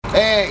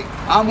Hey,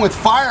 I'm with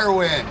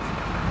Firewind.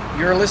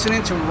 You're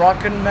listening to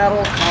Rock and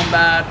Metal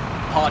Combat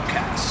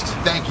Podcast.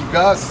 Thank you,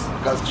 Gus.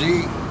 Gus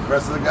G.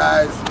 Rest of the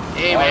guys.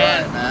 Hey, All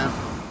man. right, man.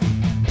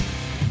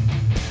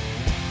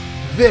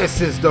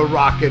 This is the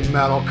Rock and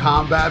Metal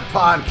Combat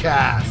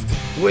Podcast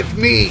with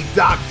me,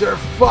 Dr.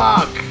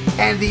 Fuck,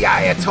 and the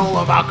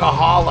Ayatollah of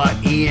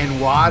Alcohola, Ian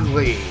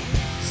Wadley.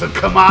 So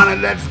come on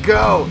and let's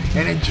go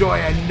and enjoy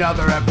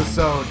another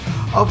episode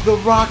of the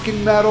Rock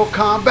and Metal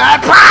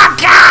Combat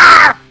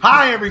Podcast!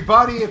 Hi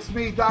everybody, it's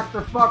me, Dr.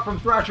 Fuck from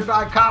Thrasher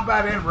Die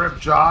Combat and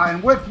Ripjaw,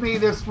 and with me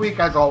this week,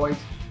 as always,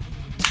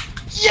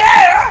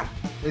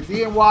 it's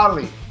Ian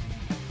Wadley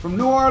from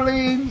New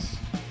Orleans,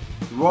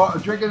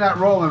 drinking that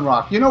Rolling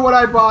Rock. You know what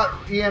I bought,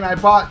 Ian? I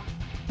bought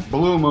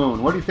Blue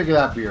Moon. What do you think of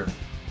that beer?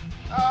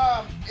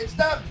 It's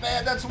not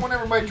bad. That's the one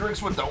everybody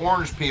drinks with the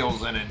orange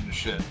peels in it and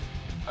shit.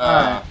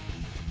 Alright.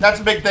 That's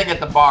a big thing at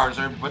the bars.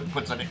 Everybody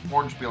puts an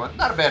orange peel in it.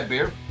 Not a bad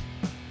beer.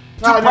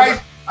 No,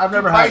 I've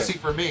never had pricey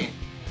it. for me.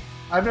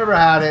 I've never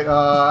had it.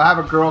 I have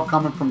a girl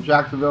coming from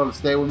Jacksonville to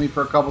stay with me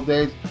for a couple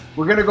days.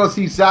 We're going to go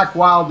see Zakk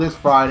Wylde this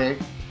Friday.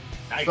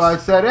 Nice. So I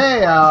said,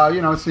 hey,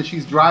 since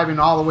she's driving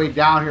all the way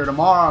down here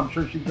tomorrow, I'm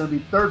sure she's going to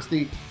be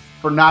thirsty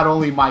for not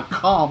only my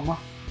cum,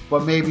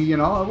 but maybe,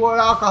 what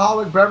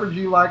alcoholic beverage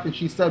you like? And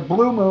she said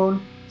Blue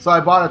Moon. So I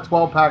bought a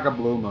 12-pack of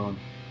Blue Moon.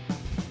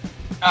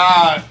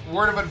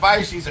 Word of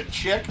advice, she's a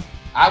chick.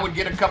 I would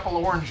get a couple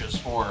oranges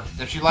for her.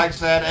 If she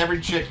likes that,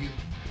 every chick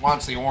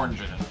wants the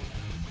orange in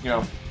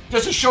it.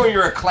 Just to show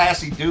you're a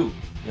classy dude.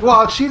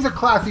 Well, she's a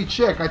classy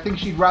chick. I think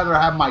she'd rather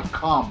have my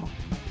cum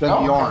than the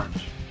okay.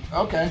 orange.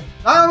 Okay.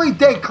 I only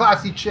date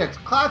classy chicks.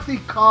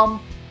 Classy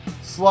cum,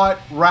 slut,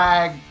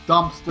 rag,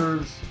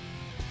 dumpsters.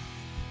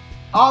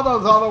 All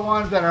those other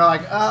ones that are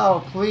like,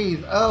 oh,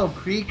 please, oh,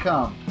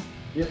 pre-cum.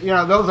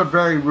 Those are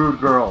very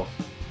rude girls.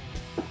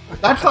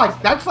 That's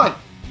like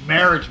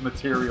marriage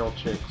material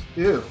chicks,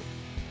 too.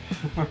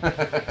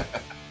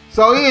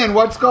 So, Ian,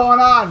 what's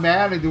going on,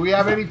 man? Do we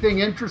have anything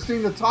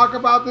interesting to talk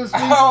about this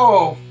week?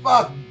 Oh,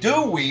 fuck,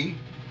 do we?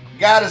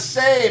 Gotta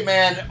say,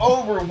 man,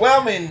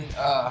 overwhelming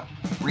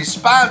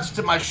response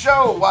to my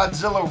show,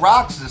 Wadzilla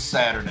Rocks, this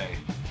Saturday.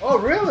 Oh,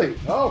 really?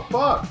 Oh,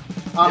 fuck.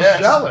 I'm Yes.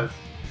 jealous.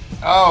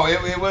 Oh,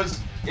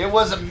 it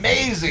was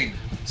amazing.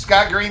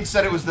 Scott Green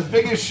said it was the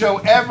biggest show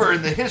ever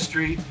in the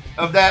history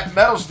of that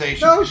metal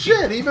station. No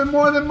shit, even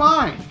more than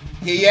mine.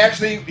 He asked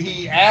me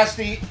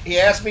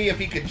if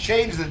he could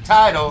change the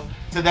title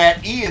to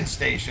that Ian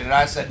station, and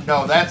I said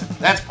no.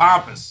 That's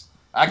pompous.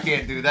 I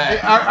can't do that.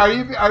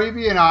 Hey, are you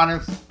being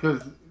honest?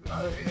 Because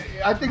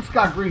I think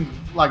Scott Green's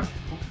like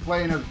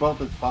playing as both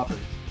his puppets.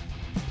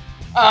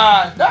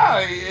 No,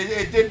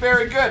 it did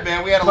very good,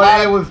 man. We had a lot.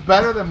 But it was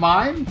better than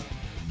mine.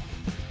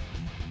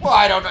 Well,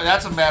 I don't know.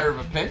 That's a matter of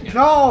opinion.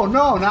 No,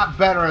 not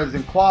better as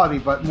in quality,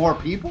 but more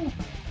people.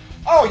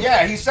 Oh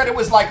yeah, he said it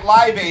was like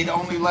Live Aid,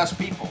 only less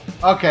people.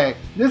 Okay,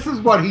 this is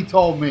what he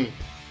told me.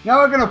 Now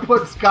we're gonna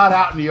put Scott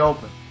out in the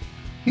open.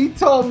 He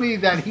told me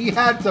that he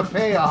had to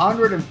pay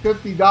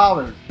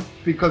 $150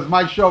 because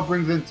my show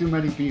brings in too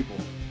many people.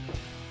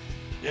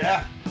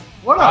 Yeah.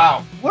 What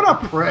a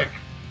prick.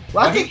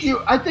 Well, Well,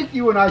 I think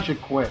you and I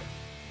should quit.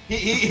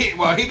 He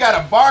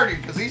got a bargain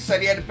because he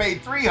said he had to pay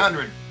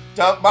 $300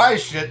 to up my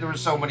shit. There were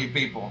so many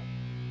people.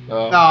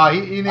 No, he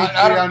needs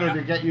I don't- 300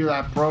 to get you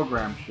that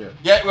program shit.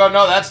 Yeah, well,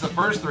 no, that's the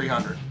first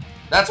 300.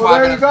 That's Well,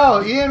 why. there you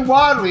go. Ian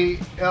Wadley,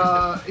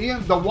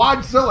 the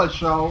Wadzilla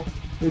show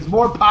is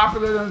more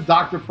popular than the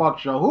Dr. Fuck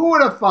show. Who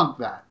would have thunk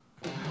that?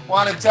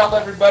 Want to tell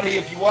everybody,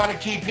 if you want to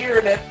keep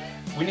hearing it,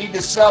 we need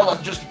to sell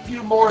just a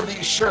few more of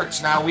these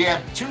shirts. Now, we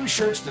have 2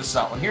 shirts to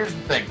sell, and here's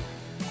the thing.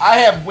 I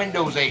have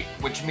Windows 8,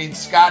 which means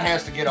Scott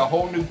has to get a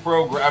whole new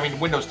program. I mean,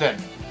 Windows 10.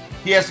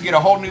 He has to get a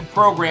whole new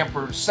program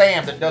for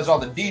Sam that does all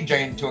the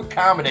DJing to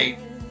accommodate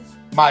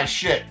my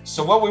shit.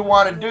 So what we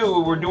want to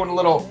do, we're doing a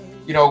little,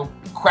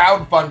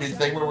 crowdfunding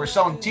thing where we're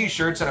selling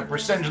t-shirts, and a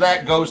percentage of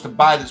that goes to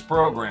buy this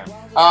program.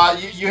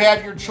 You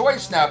have your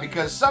choice now,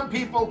 because some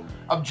people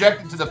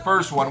objected to the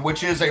first one,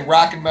 which is a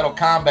Rock and Metal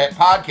Combat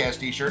Podcast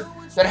t-shirt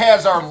that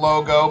has our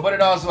logo, but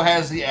it also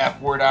has the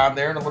F word on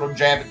there and a little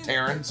jab at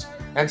Terrence.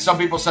 And some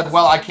people said,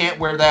 well, I can't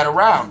wear that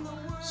around.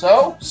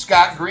 So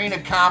Scott Green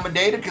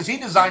accommodated, because he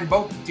designed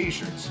both the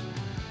t-shirts.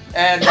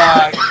 And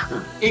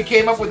he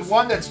came up with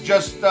one that's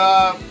just, the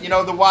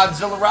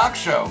Wadzilla Rock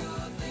Show.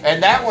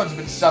 And that one's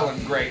been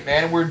selling great,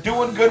 man. And we're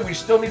doing good. We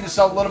still need to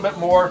sell a little bit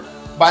more.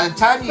 By the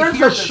time you There's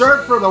hear a this,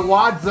 shirt for the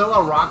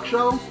Wadzilla Rock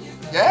Show?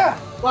 yeah.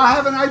 Well,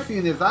 haven't I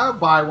seen this? I'll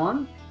buy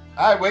one.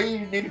 All right, well, you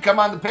need to come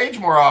on the page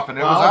more often.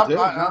 It was I'll up. do it.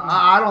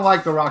 I don't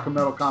like the Rock and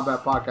Metal Combat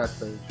Podcast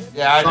page.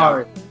 Yeah, I know.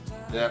 Sorry.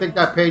 Yeah. I think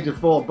that page is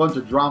full of a bunch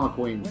of drama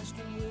queens.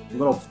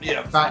 Little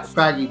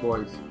faggy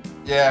boys.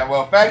 Yeah,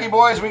 well, Faggy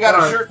Boys, we got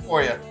All a right. shirt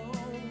for you.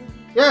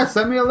 Yeah,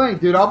 send me a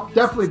link, dude. I'll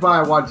definitely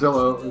buy a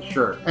Wadzilla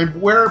shirt and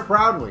wear it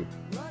proudly.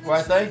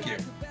 Why, thank you.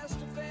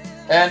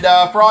 And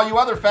for all you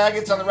other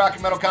faggots on the Rock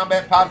and Metal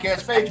Combat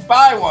Podcast page,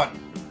 buy one.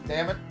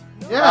 Damn it.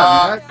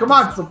 Yeah, man. Come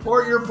on,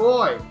 support your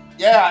boy.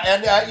 Yeah,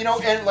 and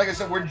and like I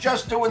said, we're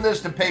just doing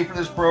this to pay for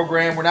this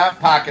program. We're not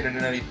pocketing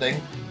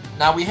anything.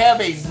 Now we have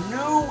a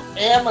new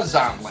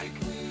Amazon link.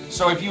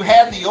 So if you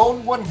had the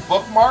old one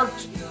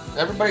bookmarked,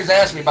 everybody's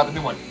asking me about the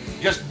new one.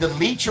 Just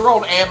delete your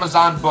old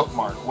Amazon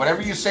bookmark.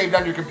 Whatever you saved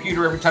on your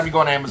computer every time you go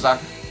on Amazon,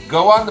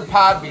 go on the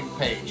Podbean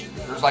page.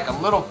 There's like a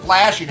little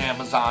flashing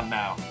Amazon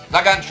now.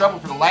 I got in trouble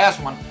for the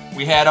last one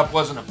we had up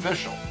wasn't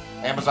official.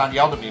 Amazon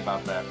yelled at me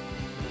about that.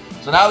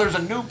 So now there's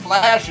a new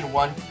flashing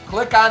one.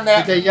 Click on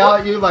that. Did they yell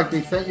at you like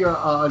they sent you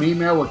an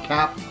email with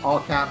caps, all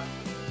caps?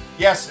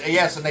 Yes,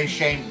 and they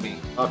shamed me.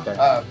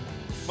 Okay.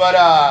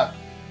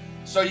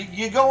 So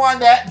you go on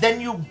that,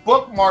 then you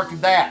bookmark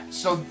that.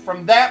 So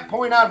from that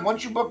point on,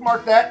 once you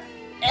bookmark that,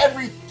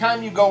 every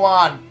time you go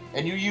on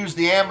and you use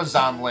the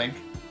Amazon link,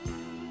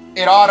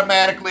 it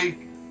automatically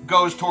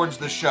goes towards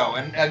the show.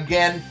 And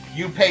again,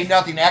 you pay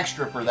nothing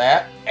extra for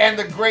that. And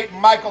the great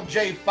Michael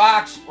J.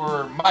 Fox,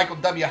 or Michael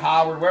W.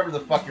 Howard, whatever the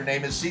fuck your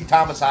name is, C.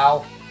 Thomas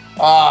Howell,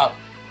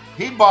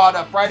 he bought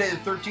a Friday the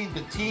 13th,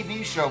 the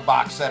TV show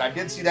box set. I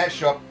did see that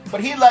show up,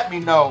 but he let me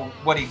know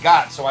what he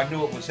got, so I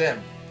knew it was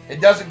him. It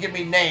doesn't give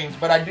me names,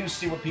 but I do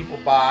see what people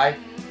buy.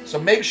 So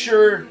make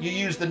sure you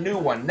use the new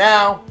one.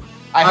 Now,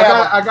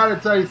 I got to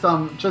tell you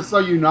something, just so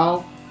you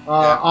know,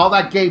 all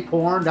that gay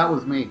porn, that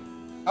was me.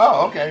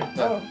 Oh, okay.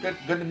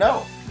 Good to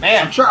know.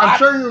 Man, I'm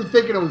sure you were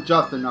thinking it was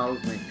Justin. No,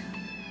 it was me.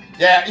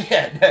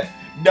 Yeah.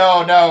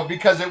 No,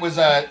 because it was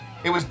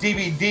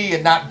DVD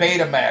and not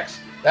Betamax.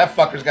 That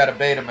fucker's got a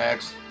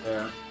Betamax.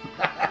 Yeah.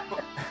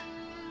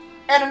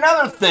 And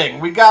another thing,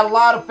 we got a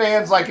lot of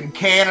fans like in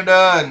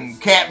Canada and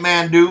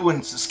Kathmandu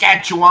and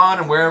Saskatchewan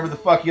and wherever the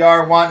fuck you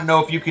are wanting to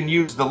know if you can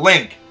use the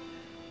link.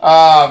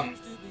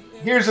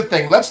 Here's the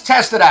thing. Let's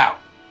test it out.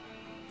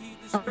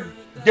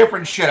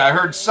 Different shit. I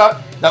heard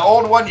the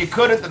old one you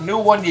couldn't, the new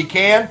one you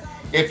can.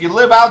 If you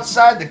live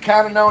outside the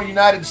continental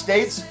United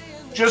States,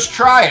 just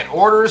try it.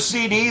 Order a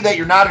CD that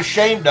you're not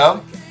ashamed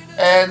of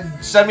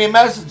and send me a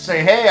message.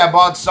 Say, hey, I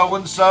bought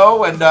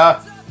so-and-so, and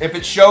if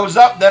it shows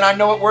up, then I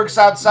know it works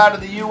outside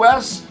of the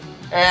U.S.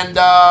 And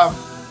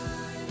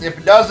if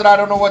it doesn't, I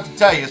don't know what to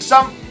tell you.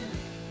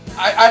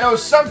 I know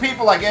some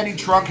people, like Eddie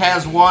Trunk,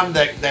 has one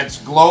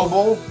that's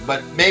global,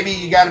 but maybe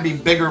you got to be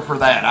bigger for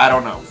that. I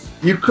don't know.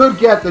 You could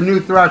get the new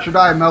Thrasher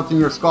Die Melting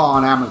Your Skull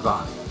on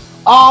Amazon,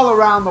 all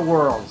around the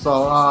world.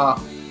 So,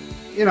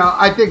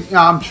 I think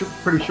I'm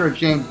pretty sure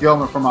James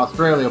Gilman from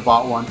Australia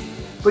bought one.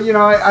 But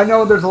I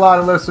know there's a lot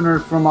of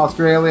listeners from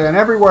Australia and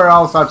everywhere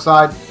else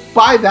outside.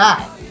 Buy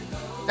that.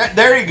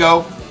 There you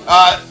go.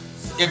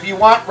 If you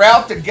want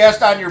Ralph to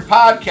guest on your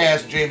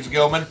podcast, James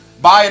Gilman,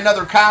 buy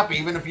another copy,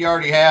 even if you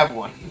already have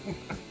one.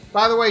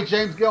 By the way,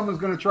 James Gilman's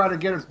going to try to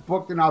get us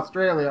booked in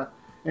Australia.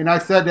 And I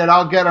said that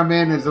I'll get him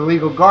in as a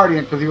legal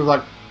guardian because he was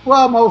like,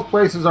 well, most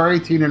places are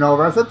 18 and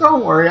over. I said,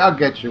 don't worry, I'll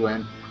get you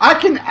in. I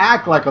can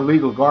act like a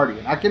legal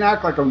guardian. I can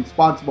act like a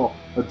responsible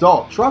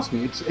adult. Trust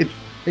me,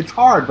 it's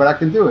hard, but I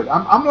can do it.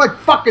 I'm like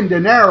fucking De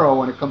Niro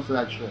when it comes to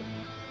that shit.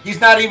 He's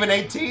not even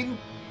 18?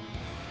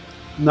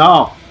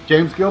 No,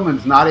 James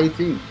Gilman's not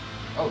 18.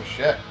 Oh,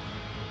 shit.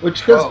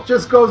 Which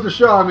just goes to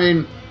show,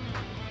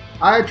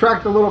 I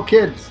attract the little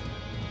kids.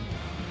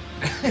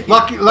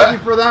 Lucky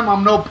for them,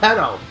 I'm no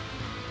pedo.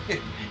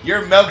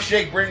 Your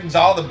milkshake brings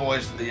all the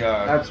boys to the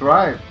yard. That's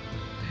right.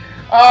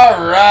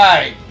 All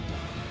right.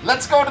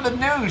 Let's go to the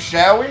news,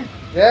 shall we?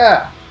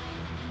 Yeah.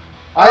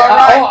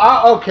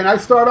 Can I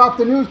start off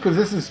the news? Because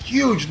this is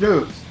huge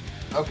news.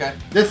 Okay.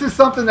 This is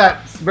something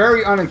that's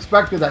very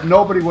unexpected that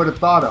nobody would have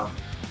thought of.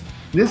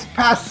 This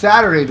past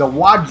Saturday, the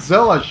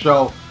Wadzilla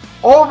show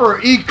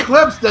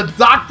eclipsed the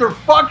Dr.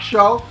 Fuck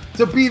show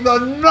to be the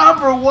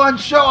 #1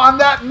 show on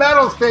that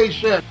metal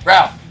station.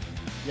 Ralph.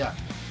 Yeah.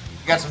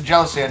 You got some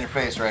jealousy on your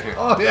face right here.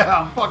 Oh, yeah,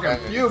 I'm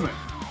fucking fuming.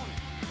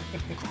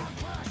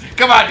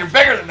 Come on, you're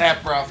bigger than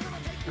that, bro.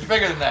 You're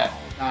bigger than that.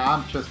 Nah,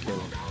 I'm just kidding.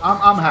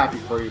 I'm happy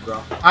for you,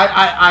 bro.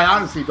 I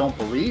honestly don't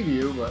believe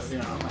you, but,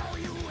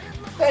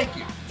 Thank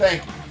you.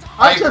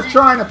 I'm just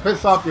trying to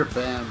piss off your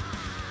fans.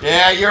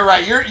 Yeah, you're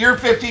right. Your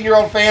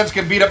 15-year-old fans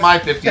can beat up my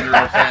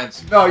 15-year-old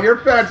fans. No, your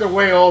fans are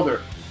way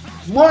older.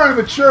 More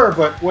mature,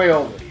 but way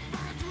older.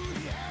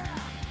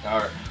 All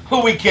right.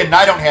 Who we kidding?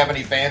 I don't have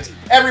any fans.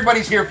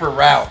 Everybody's here for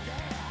Ralph.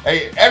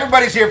 Hey,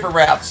 everybody's here for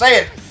Ralph. Say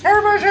it.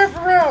 Everybody's here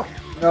for Ralph.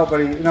 No,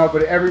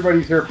 but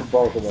everybody's here for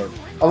both of us.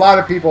 A lot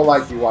of people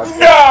like you, Watch.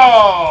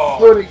 No!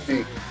 Including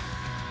me.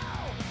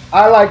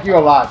 I like you a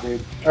lot,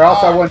 dude. Or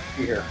else I wouldn't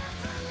be here.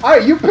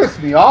 You piss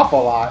me off a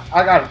lot.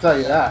 I gotta tell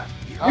you that.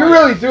 You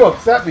really do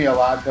upset me a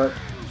lot, but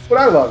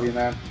I love you,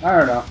 man. I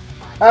don't know.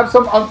 I have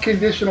some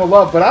unconditional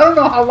love, but I don't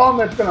know how long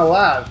that's gonna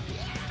last.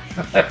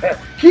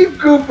 Keep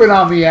goofing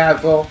on me,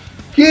 asshole.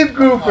 Keep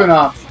goofing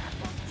on me.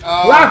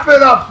 Laugh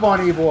it up,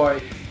 funny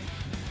boy.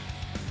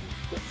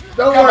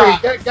 Don't worry.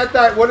 Get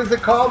that. What is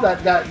it called?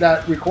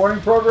 That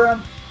recording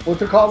program?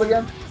 What's it called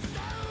again?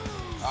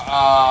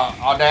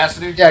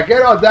 Audacity. Yeah,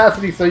 get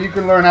Audacity so you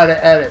can learn how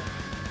to edit.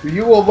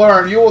 You will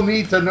learn. You will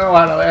need to know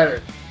how to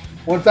edit.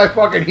 Once I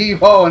fucking heave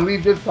ho and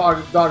leave this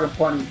dog and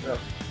funny show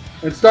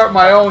and start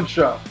my own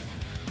show,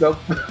 the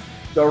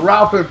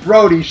Ralph and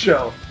Brody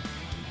show.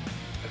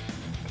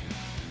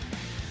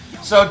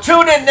 So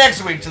tune in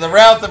next week to the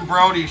Ralph and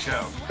Brody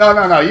Show.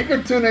 No. You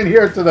can tune in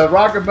here to the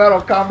Rock and Metal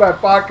Combat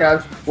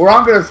Podcast, where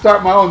I'm going to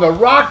start my own, the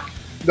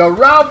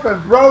Ralph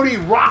and Brody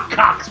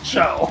Rockcocks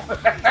Show.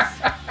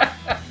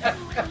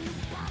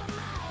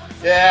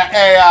 Yeah,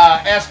 hey,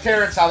 ask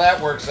Terrence how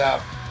that works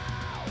out.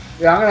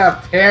 Yeah, I'm going to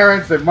have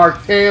Terrence and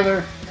Mark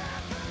Taylor.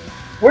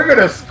 We're going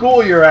to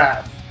school your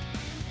ass.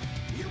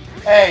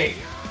 Hey,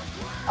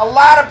 a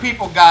lot of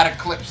people got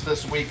eclipsed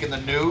this week in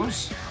the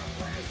news.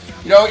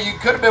 You know, you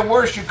could have been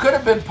worse. You could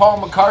have been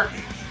Paul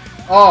McCartney.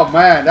 Oh,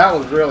 man, that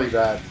was really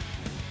bad.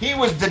 He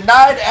was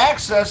denied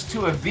access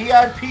to a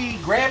VIP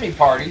Grammy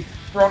party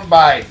thrown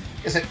by,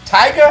 is it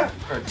Tyga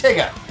or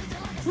Tigga?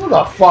 Who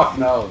the fuck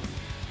knows?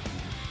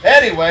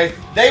 Anyway,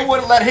 they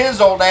wouldn't let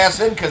his old ass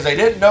in because they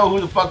didn't know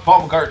who the fuck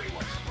Paul McCartney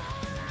was.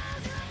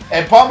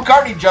 And Paul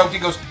McCartney joked, he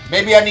goes,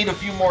 maybe I need a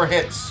few more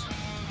hits,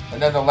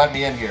 and then they'll let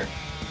me in here.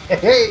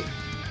 Hey,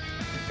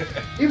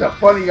 he's a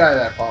funny guy,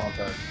 that Paul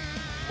McCartney.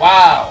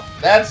 Wow,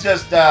 that's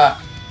just,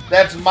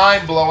 that's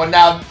mind-blowing.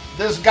 Now,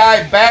 this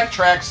guy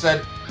backtracked,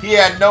 said he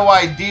had no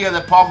idea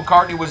that Paul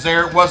McCartney was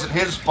there. It wasn't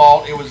his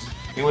fault.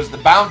 It was the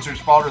bouncer's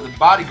fault or the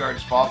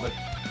bodyguard's fault. But,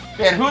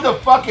 man, who the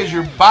fuck is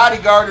your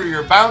bodyguard or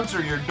your bouncer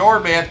or your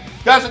doorman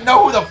doesn't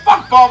know who the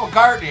fuck Paul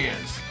McCartney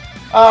is?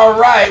 All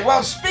right,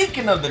 well,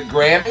 speaking of the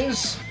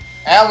Grammys,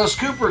 Alice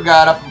Cooper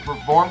got up and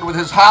performed with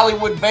his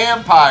Hollywood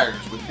Vampires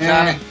with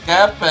Johnny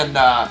Depp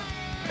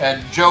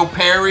and Joe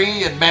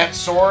Perry and Matt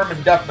Sorum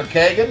and Duff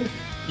McKagan.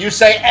 You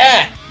say,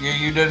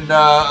 you didn't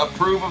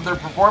approve of their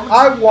performance?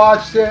 I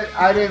watched it.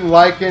 I didn't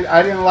like it.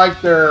 I didn't like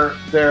their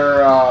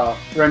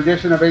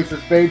rendition of Ace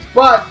of Spades,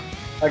 but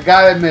I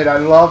gotta admit, I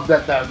love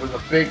that was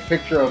a big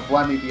picture of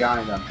Lemmy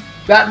behind them.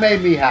 That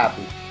made me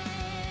happy.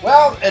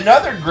 Well, in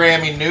other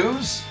Grammy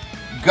news,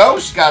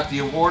 Ghost got the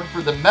award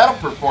for the metal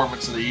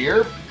performance of the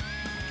year,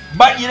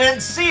 but you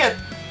didn't see it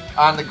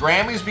on the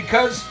Grammys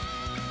because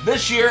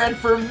this year and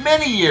for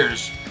many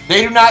years,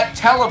 they do not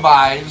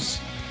televise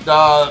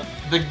the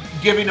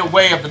giving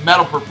away of the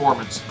metal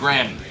performance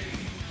Grammy.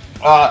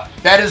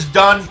 That is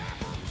done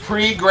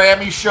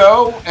pre-Grammy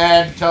show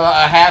and to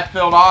a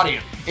half-filled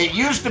audience. It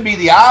used to be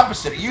the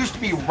opposite. It used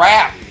to be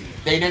rap.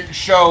 They didn't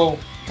show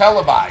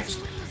televised.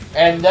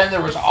 And then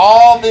there was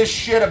all this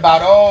shit about,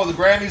 the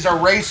Grammys are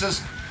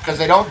racist because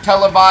they don't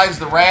televise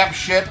the rap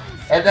shit.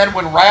 And then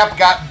when rap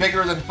got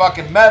bigger than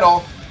fucking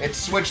metal, it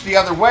switched the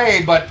other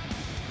way. But,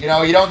 you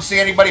don't see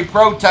anybody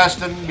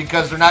protesting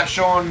because they're not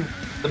showing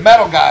the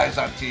metal guys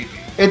on TV.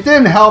 It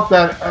didn't help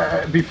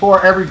that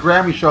before every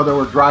Grammy show there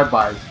were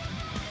drive-bys.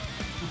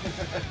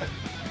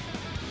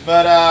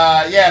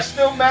 But,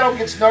 still metal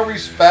gets no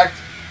respect.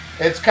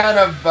 It's kind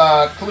of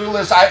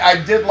clueless.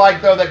 I did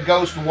like, though, that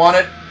Ghost won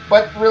it.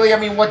 But really, I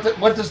mean, what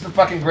does the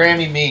fucking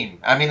Grammy mean?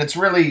 I mean, it's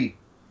really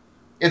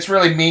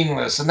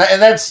meaningless. And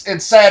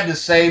it's sad to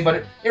say,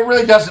 but it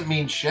really doesn't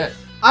mean shit.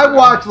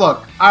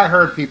 I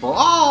heard people,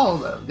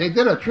 they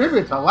did a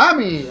tribute to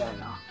Lemmy.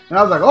 And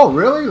I was like, oh,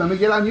 really? Let me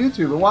get on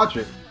YouTube and watch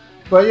it.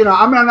 But,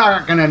 I'm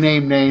not going to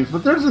name names,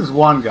 but there's this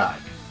one guy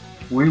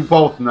we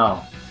both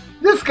know.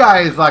 This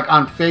guy is like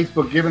on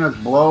Facebook giving us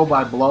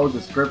blow-by-blow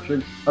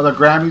description of the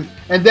Grammys,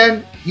 and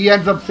then he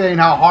ends up saying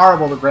how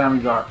horrible the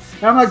Grammys are.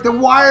 And I'm like,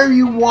 then why are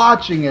you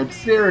watching it?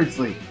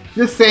 Seriously.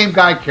 This same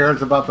guy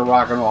cares about the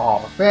Rock and Roll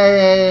Hall of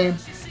Fame,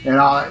 and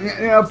all.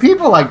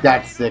 People like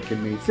that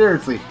sicken me.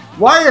 Seriously.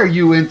 Why are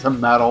you into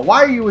metal?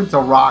 Why are you into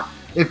rock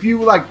if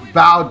you,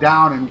 bow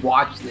down and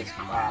watch this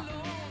crap?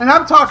 And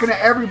I'm talking to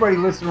everybody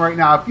listening right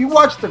now. If you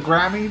watch the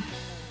Grammys,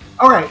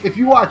 alright, if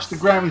you watched the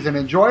Grammys and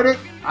enjoyed it,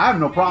 I have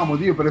no problem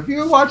with you. But if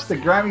you watched the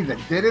Grammys and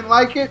didn't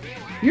like it,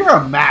 you're a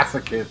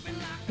masochist.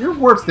 You're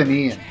worse than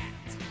Ian.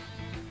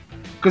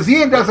 Because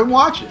Ian doesn't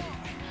watch it.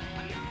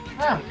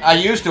 Yeah, I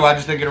used to. I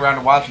just didn't get around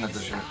to watching it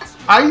this year.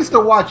 I used to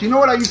watch. You know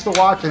what I used to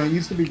watch, and it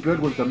used to be good,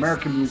 was the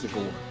American Music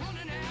Awards.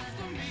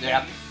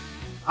 Yeah.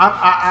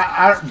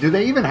 Do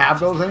they even have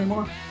those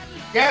anymore?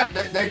 Yeah,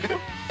 they do.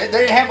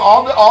 They have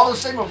all the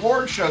same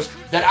award shows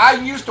that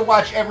I used to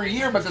watch every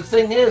year. But the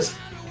thing is,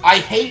 I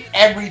hate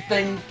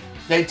everything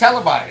they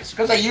televise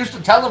because they used to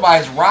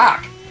televise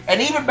rock,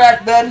 and even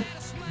back then,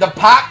 the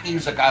pop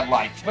music I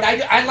liked. But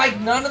I like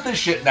none of the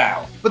shit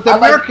now. But the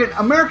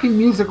American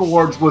Music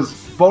Awards was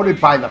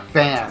voted by the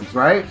fans,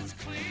 right?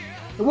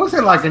 It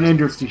wasn't like an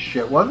industry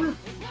shit, was it?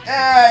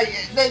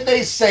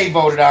 They say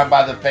voted on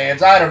by the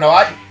fans. I don't know.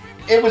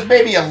 It was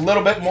maybe a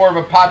little bit more of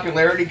a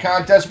popularity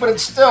contest, but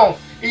it's still,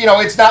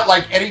 it's not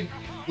like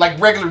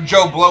regular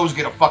Joe Blows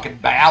get a fucking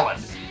ballot.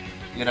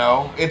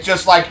 It's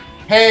just like,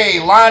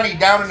 hey, Lonnie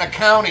down in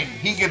accounting,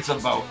 he gets a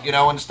vote,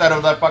 instead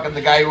of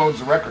the guy who owns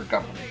the record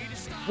company.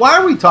 Why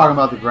are we talking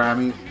about the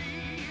Grammys?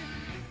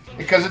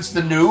 Because it's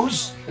the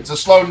news. It's a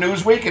slow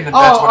news week, and that's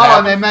what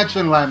happened. And they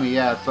mentioned Lemmy,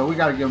 yeah, so we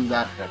got to give them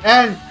that.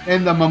 And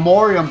in the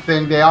memoriam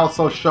thing, they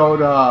also showed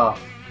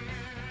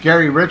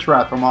Gary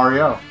Richrath from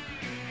REO.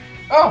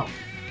 Oh.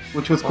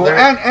 Which was cool.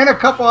 And a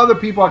couple other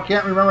people I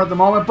can't remember at the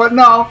moment, but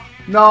no,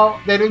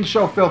 they didn't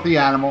show Filthy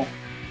Animal.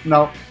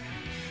 No.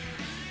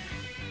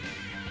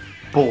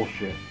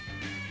 Bullshit.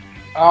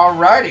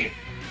 Alrighty.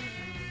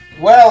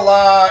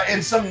 Well,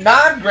 in some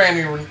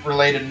non-Grammy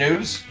related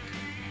news,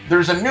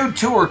 there's a new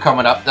tour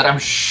coming up that I'm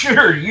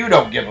sure you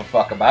don't give a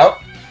fuck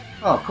about.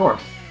 Oh, of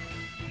course.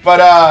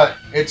 But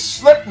it's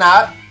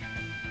Slipknot,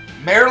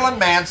 Marilyn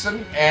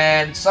Manson,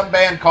 and some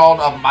band called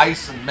Of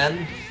Mice and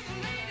Men.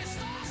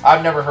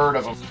 I've never heard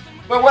of them.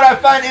 But what I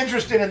find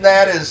interesting in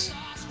that is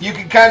you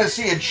can kind of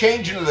see a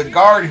change into the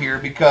guard here,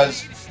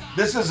 because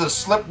this is a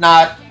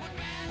Slipknot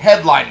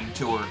headlining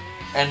tour,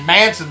 and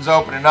Manson's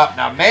opening up.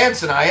 Now,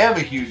 Manson I am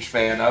a huge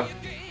fan of,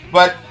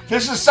 but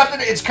this is something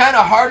it's kind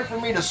of hard for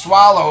me to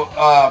swallow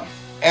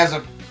as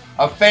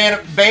a fan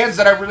of bands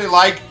that I really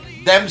like,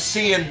 them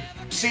seeing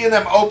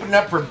them open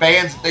up for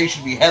bands that they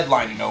should be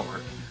headlining over.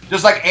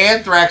 Just like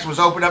Anthrax was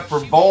opening up for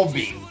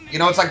Volbeat. You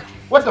know, it's like,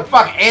 what the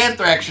fuck?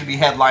 Anthrax should be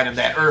headlining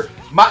that. Or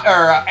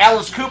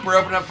Alice Cooper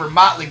opening up for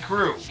Motley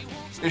Crue.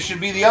 It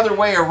should be the other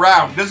way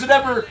around. Does it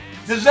ever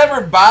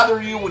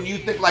bother you when you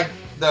think like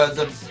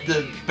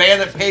the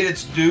band that paid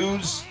its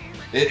dues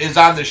is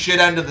on the shit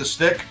end of the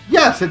stick?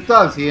 Yes, it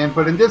does, Ian.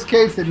 But in this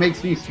case, it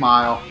makes me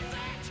smile.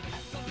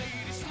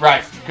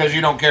 Right, because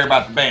you don't care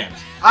about the bands.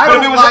 I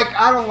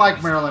don't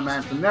like Marilyn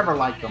Manson. Never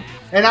liked him.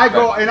 And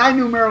I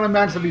knew Marilyn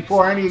Manson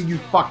before any of you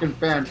fucking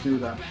fans knew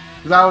them.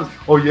 Because I was,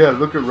 oh yeah,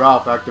 look at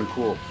Ralph acting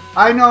cool.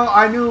 I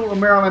knew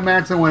Marilyn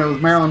Manson when it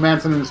was Marilyn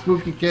Manson and the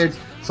Spooky Kids.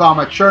 Saw him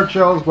at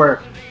Churchill's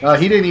where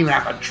he didn't even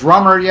have a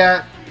drummer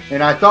yet.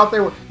 And I thought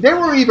they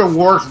were even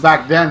worse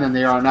back then than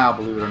they are now,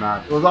 believe it or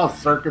not. It was all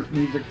circus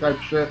music type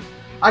shit.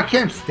 I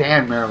can't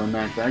stand Marilyn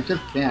Manson. I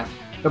just can't.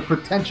 The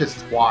pretentious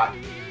twat.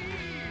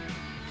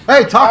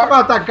 Hey, talk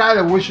about that guy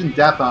that wishing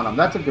death on him.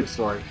 That's a good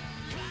story.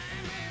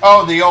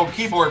 Oh, the old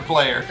keyboard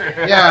player.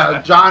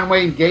 Yeah, John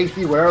Wayne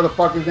Gacy, whatever the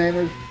fuck his name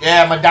is.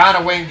 Yeah,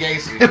 Madonna Wayne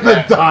Gacy.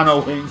 Madonna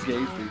Wayne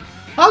Gacy.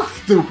 How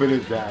stupid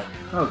is that?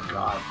 Oh,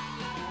 God.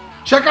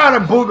 Check out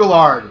a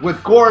Boogalard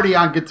with Gordy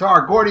on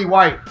guitar. Gordy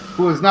White,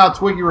 who is now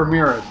Twiggy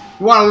Ramirez.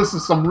 You want to listen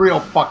to some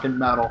real fucking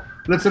metal,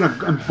 listen to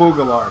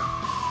Boogalard.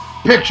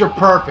 Picture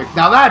Perfect.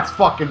 Now that's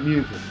fucking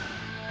music.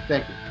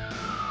 Thank you.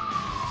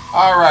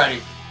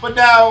 Alrighty. But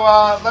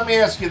now, let me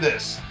ask you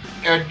this.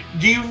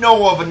 Do you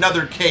know of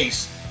another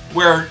case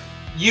where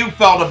you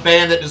felt a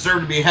band that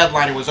deserved to be a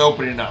headliner was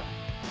opening up?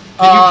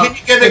 Can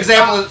you give an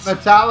example?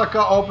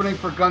 Metallica opening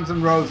for Guns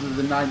N' Roses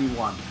in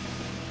 '91.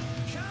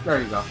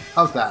 There you go.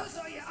 How's that?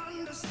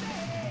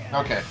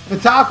 Okay.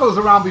 Metallica was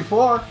around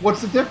before.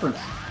 What's the difference?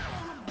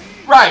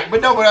 Right,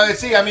 but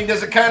see, I mean,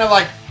 does it kind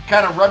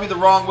of rub you the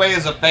wrong way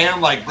as a fan?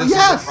 Like this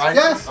isn't right?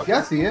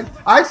 Yes, Ian.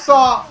 I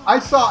saw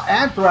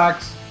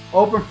Anthrax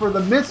open for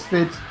the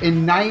Misfits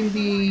in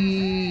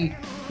 '90.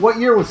 What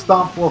year was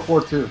Stomp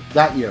 442?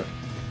 That year.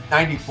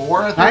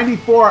 94, I think?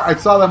 94, I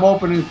saw them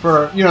opening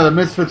for, the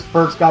Misfits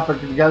first got back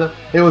together.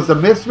 It was the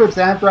Misfits,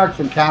 Anthrax,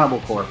 and Cannibal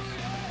Corpse.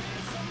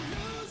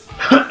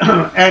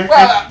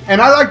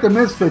 and I like the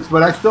Misfits,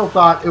 but I still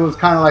thought it was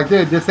kind of like,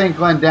 dude, this ain't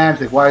Glenn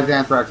Danzig. Why is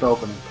Anthrax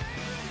opening?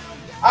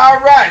 All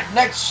right,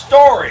 next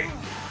story.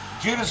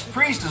 Judas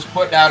Priest is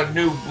putting out a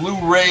new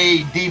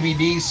Blu-ray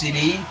DVD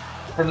CD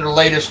from their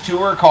latest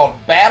tour called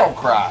Battle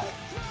Cry.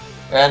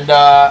 And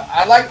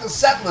I like the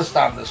set list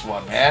on this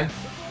one, man.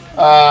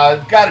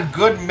 Got a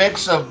good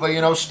mix of,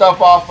 stuff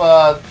off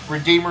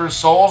Redeemer's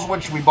Souls,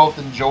 which we both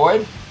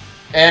enjoyed.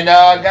 And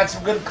got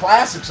some good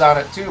classics on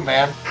it, too,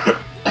 man.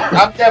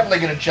 I'm definitely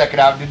going to check it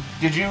out.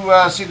 Did you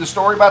see the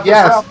story about this?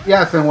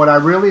 Yes, and what I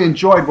really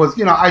enjoyed was,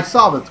 I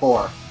saw the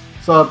tour.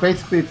 So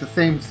basically it's the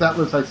same set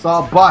list I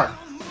saw, but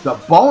the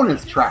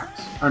bonus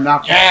tracks are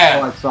not what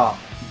I saw.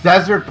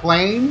 Desert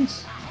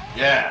Plains.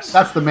 Yes.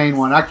 That's the main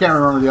one. I can't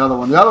remember the other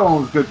one. The other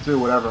one was good too,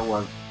 whatever it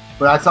was.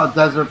 But I saw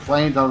Desert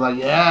Plains. I was like,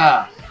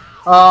 yeah.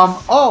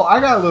 I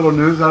got a little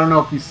news. I don't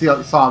know if you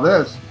saw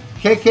this.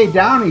 KK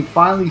Downey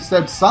finally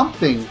said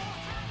something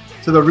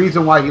to the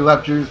reason why he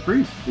left Judas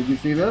Priest. Did you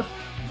see this?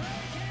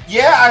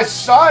 Yeah, I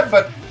saw it,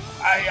 but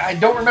I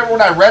don't remember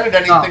when I read it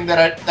anything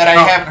that I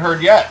haven't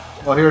heard yet.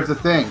 Well, here's the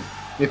thing.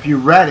 If you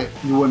read it,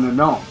 you wouldn't have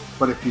known.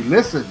 But if you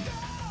listened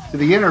to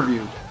the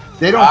interview,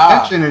 they don't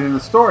mention it in the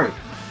story.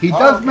 He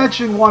does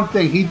mention one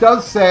thing. He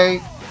does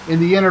say in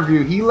the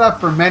interview he left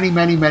for many,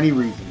 many, many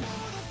reasons.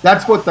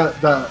 That's what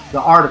the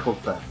article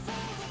said.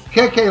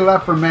 KK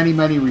left for many,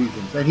 many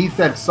reasons. And he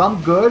said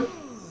some good,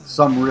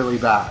 some really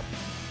bad.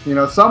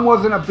 Some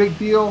wasn't a big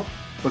deal,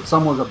 but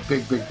some was a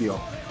big, big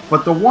deal.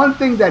 But the one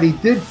thing that he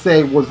did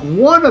say was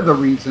one of the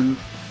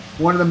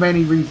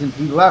many reasons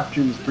he left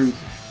Judas Priest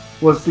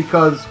was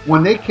because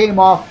when they came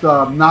off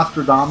the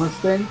Nostradamus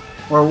thing,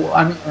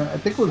 I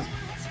think it was,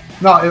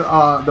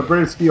 the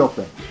British Steel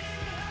thing,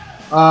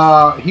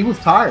 he was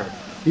tired.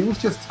 He was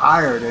just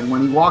tired. And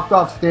when he walked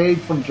off stage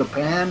from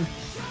Japan,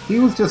 he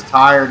was just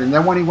tired. And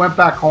then when he went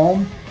back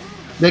home,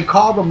 they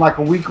called him like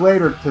a week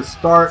later to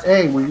start,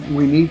 hey,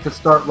 we need to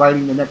start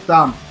writing the next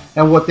album.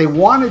 And what they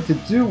wanted to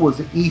do was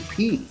an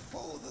EP.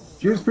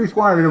 Judas Priest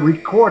wanted to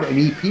record an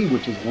EP,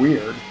 which is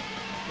weird.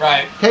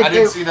 Right, KK, I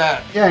didn't see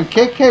that. Yeah, and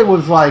KK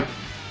was like,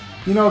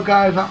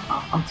 guys,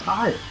 I'm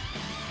tired.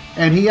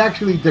 And he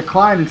actually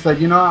declined and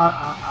said,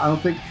 I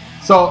don't think,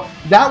 So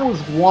that was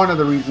one of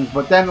the reasons.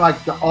 But then, like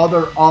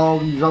all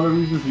these other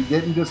reasons we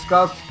didn't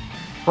discuss,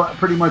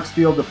 pretty much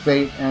sealed the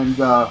fate. And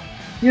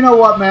you know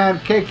what, man,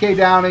 KK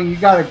Downing, you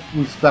gotta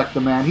respect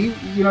the man.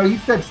 He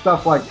said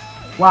stuff like,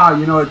 "Wow,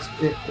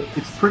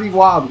 it's pretty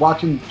wild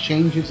watching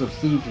changes of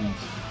seasons.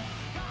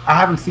 I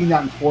haven't seen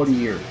that in 40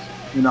 years.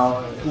 In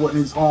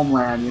his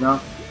homeland.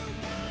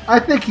 I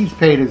think he's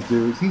paid his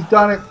dues. He's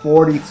done it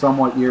 40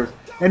 somewhat years."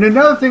 And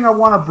another thing I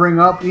want to bring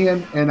up,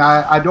 Ian, and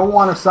I don't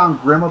want to sound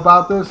grim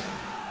about this,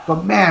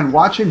 but man,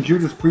 watching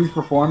Judas Priest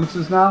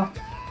performances now,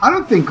 I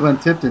don't think Glenn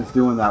Tipton's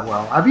doing that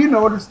well. Have you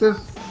noticed this?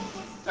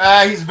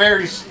 He's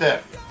very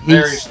stiff.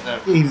 Very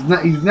stiff. He's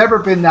never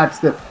been that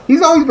stiff.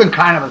 He's always been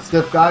kind of a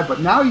stiff guy, but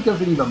now he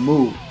doesn't even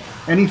move.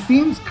 And he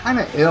seems kind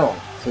of ill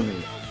to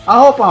me. I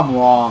hope I'm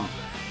wrong,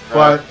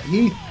 but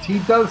he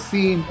does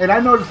seem, and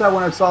I noticed that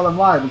when I saw them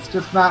live, it's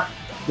just not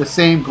the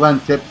same Glenn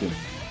Tipton,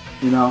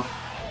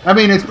 I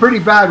mean, it's pretty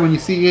bad when you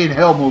see Ian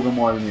Hill moving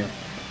more than you.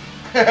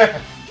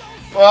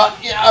 Well,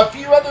 yeah, a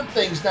few other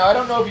things. Now, I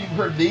don't know if you've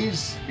heard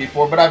these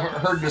before, but I've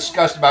heard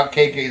discussed about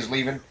KK's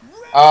leaving.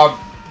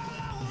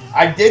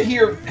 I did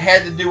hear it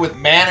had to do with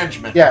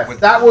management. Yes,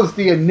 that was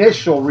the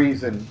initial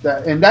reason,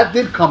 and that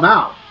did come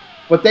out,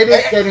 but they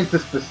didn't get into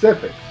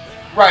specifics.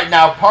 Right,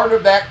 now, part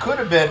of that could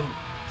have been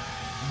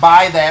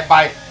by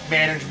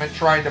management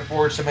trying to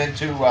force him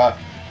into,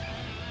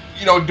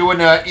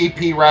 doing an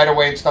EP right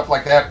away and stuff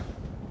like that.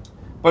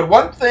 But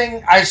one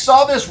thing, I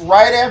saw this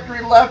right after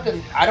he left,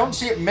 and I don't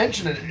see it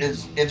mentioned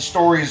in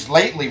stories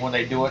lately when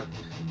they do it,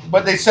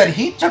 but they said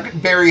he took it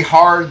very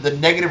hard, the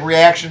negative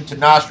reaction to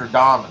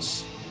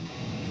Nostradamus.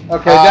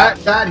 Okay,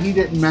 that he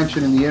didn't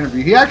mention in the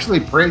interview. He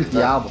actually praised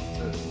the album.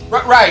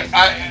 Right.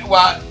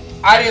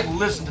 I didn't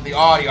listen to the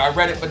audio. I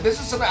read it, but this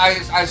is something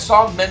I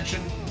saw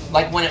mentioned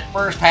like when it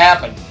first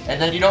happened,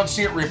 and then you don't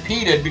see it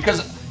repeated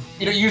because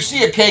you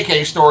see a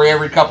KK story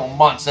every couple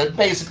months. That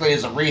basically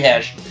is a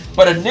rehash.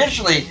 But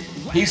initially,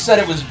 he said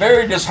it was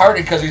very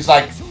disheartening because he's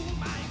like,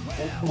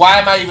 why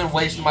am I even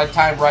wasting my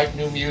time writing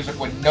new music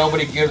when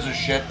nobody gives a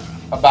shit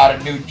about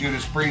a new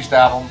Judas Priest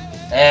album?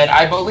 And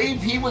I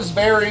believe he was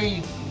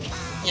very,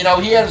 he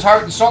had his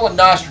heart and soul in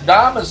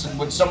Nostradamus, and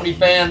when so many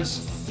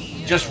fans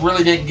just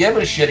really didn't give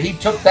a shit, he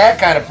took that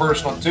kind of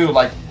personal too.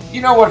 Like, you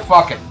know what,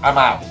 fuck it, I'm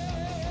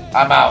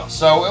out.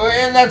 So,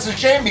 and that's a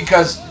shame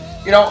because,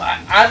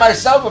 I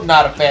myself am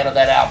not a fan of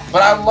that album,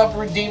 but I love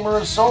Redeemer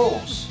of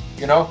Souls.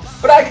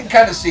 But I can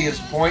kind of see his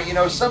point.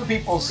 Some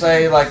people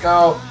say like,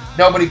 oh,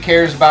 nobody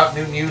cares about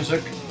new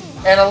music.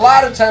 And a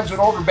lot of times when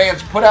older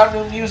bands put out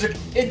new music,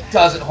 it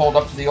doesn't hold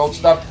up to the old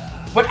stuff.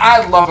 But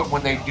I love it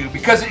when they do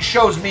because it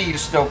shows me you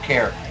still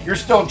care. You're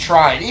still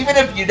trying. Even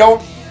if you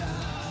don't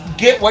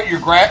get what you're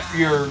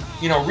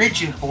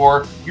reaching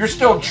for, you're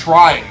still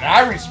trying. And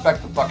I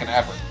respect the fucking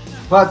effort.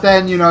 But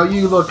then, you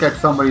look at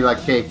somebody like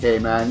KK,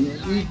 man.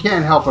 You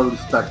can't help but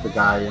respect the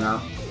guy,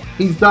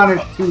 He's done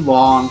it too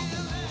long.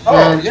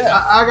 And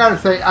I gotta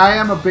say, I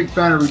am a big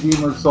fan of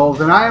Redeemer of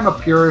Souls, and I am a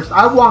purist.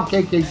 I want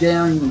KK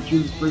Downing and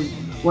Judas Priest.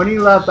 When he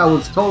left, I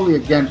was totally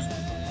against.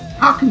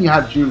 How can you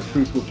have Judas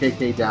Priest with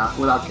KK down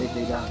without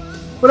KK Downing?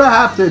 But I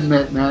have to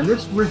admit, man,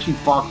 this Richie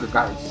Faulkner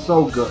guy is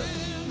so good,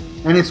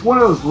 and it's one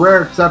of those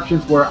rare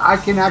exceptions where I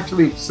can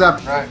actually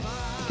accept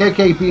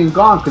KK being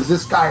gone because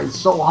this guy is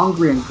so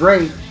hungry and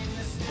great,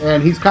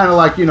 and he's kind of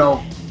like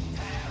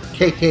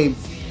KK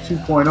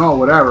 2.0,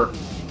 whatever.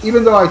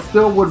 Even though I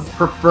still would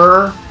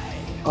prefer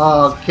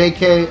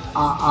KK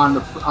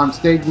on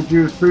stage with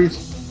Judas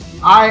Priest,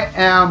 I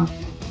am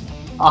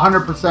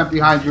 100%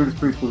 behind Judas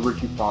Priest with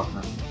Richie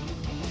Faulkner.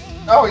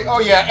 Oh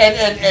yeah,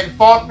 and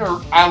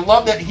Faulkner, I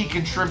love that he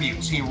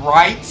contributes. He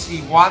writes.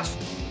 He wants.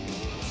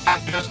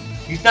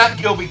 He's not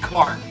Gilby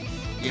Clarke.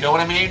 You know what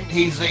I mean?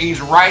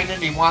 He's writing it.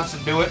 He wants to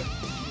do it.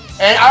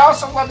 And I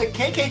also love that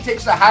KK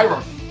takes the high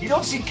road. You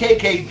don't see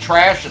KK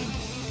trashing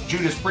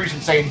Judas Priest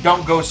and saying,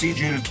 don't go see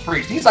Judas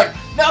Priest. He's like,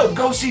 no,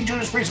 go see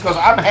Judas Priest because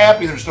I'm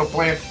happy they're still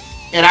playing,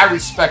 and I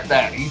respect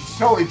that. He's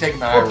totally taking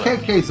the high road.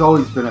 KK's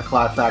always been a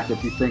class act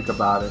if you think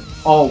about it.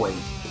 Always.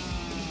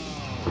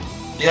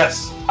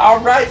 Yes. All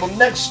right, well,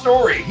 next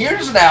story.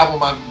 Here's an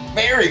album I'm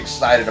very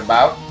excited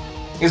about.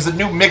 Is the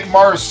new Mick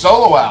Mars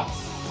solo album.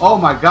 Oh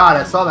my God,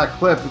 I saw that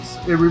clip.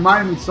 It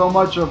reminded me so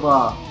much of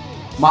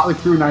Motley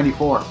Crue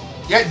 '94.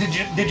 Yeah,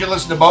 did you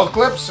listen to both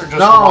clips or just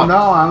one? No,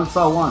 I only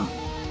saw one.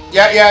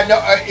 Yeah, no.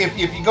 If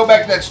you go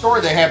back to that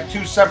story, they have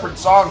two separate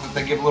songs that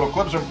they give little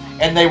clips from,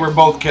 and they were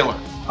both killer.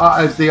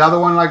 Is the other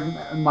one like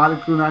Motley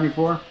Crue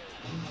 '94?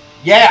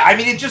 Yeah, I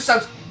mean, it just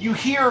sounds. You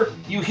hear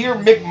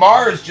Mick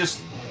Mars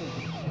just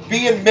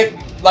being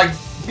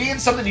being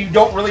something you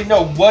don't really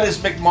know. What is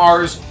Mick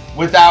Mars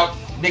without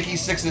Nikki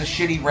Sixx's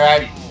shitty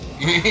ratty?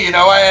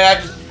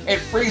 It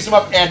frees him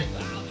up. And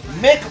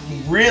Mick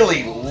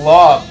really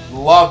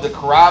loved the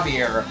Corabi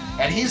era,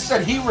 and he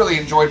said he really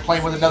enjoyed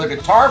playing with another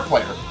guitar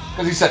player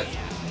because he said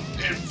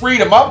it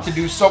freed him up to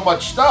do so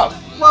much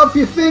stuff. Well, if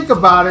you think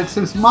about it,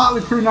 since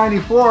Motley Crue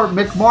 '94,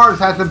 Mick Mars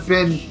hasn't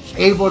been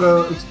able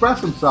to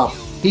express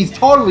himself. He's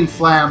totally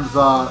slams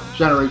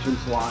Generation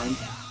Swine.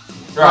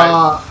 Right.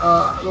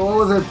 What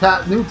was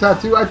it? New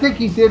Tattoo. I think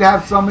he did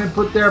have some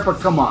input there, but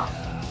come on.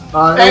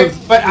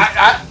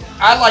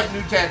 I like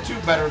New Tattoo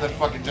better than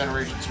fucking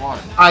Generation Swine.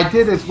 I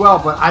did as well,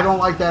 but I don't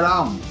like that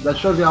album. That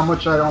shows you how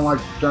much I don't like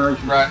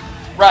Generation Swine.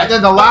 Right. And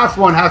then the last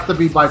one has to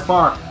be by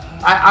far.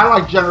 I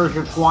like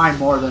Generation Swine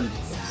more than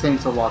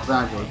Saints of Los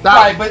Angeles.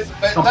 That's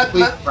but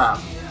complete crap.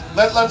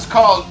 Let's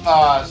call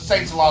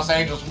Saints of Los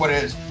Angeles what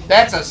it is.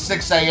 That's a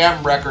 6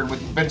 a.m. record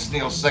with Vince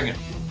Neil singing.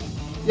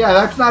 Yeah,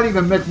 that's not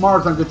even Mick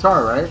Mars on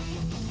guitar, right?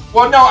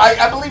 Well, no,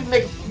 I believe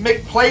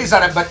Mick plays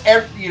on it, but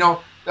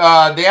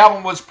the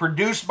album was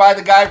produced by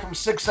the guy from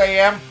 6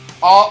 a.m.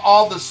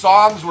 All the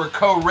songs were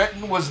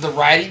co-written, was the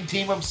writing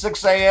team of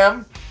 6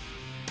 a.m.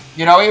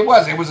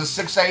 It was a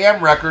 6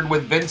 a.m. record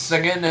with Vince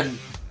singing and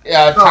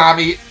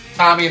Tommy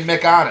and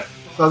Mick on it.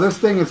 So this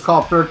thing is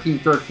called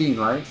 1313,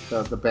 right?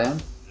 The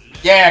band?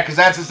 Yeah, because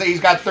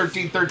he's got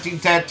 1313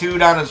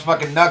 tattooed on his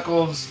fucking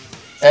knuckles.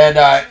 And,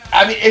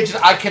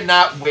 I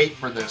cannot wait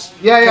for this.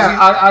 Yeah,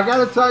 I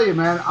got to tell you,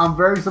 man, I'm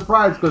very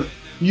surprised because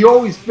you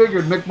always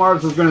figured Mick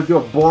Mars was going to do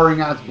a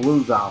boring-ass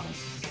blues album.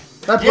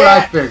 That's what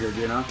I figured,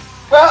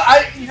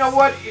 Well, you know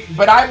what?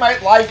 But I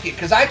might like it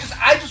because I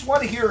just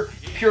want to hear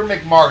pure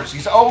Mick Mars.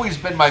 He's always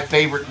been my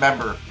favorite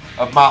member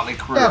of Motley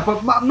Crue. Yeah, but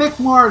Mick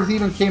Mars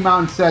even came out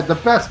and said the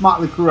best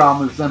Motley Crue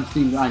album is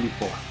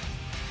MC94.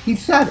 He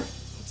said it.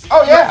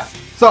 Oh, yeah.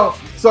 So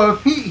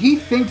if he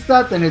thinks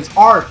that, then his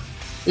heart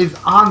is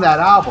on that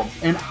album.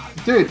 And,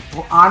 dude,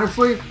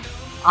 honestly,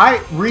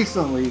 I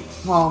recently,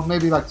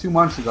 maybe like 2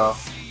 months ago,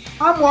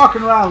 I'm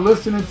walking around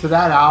listening to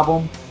that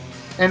album,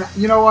 and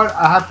you know what?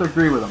 I have to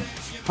agree with him.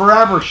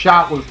 Forever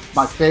Shot was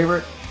my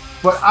favorite,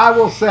 but I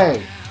will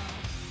say,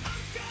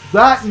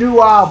 that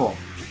new album,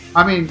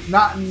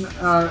 not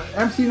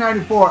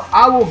MC94,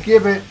 I will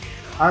give it,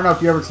 I don't know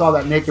if you ever saw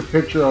that naked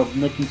picture of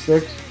Nikki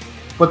Sixx,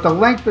 but the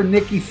length of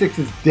Nikki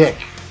Sixx's dick.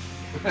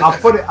 I'll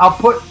put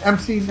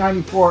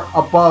MC94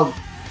 above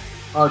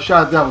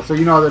Shot of Devil, so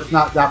you know there's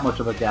not that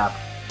much of a gap.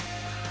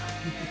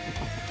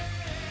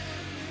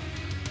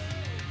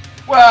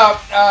 Well,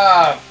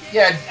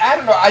 yeah, I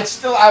don't know.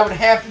 I would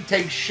have to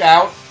take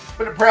Shout,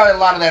 but probably a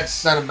lot of that's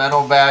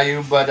sentimental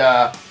value. But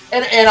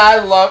and I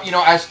love,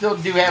 I still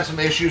do have some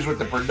issues with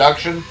the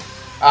production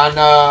on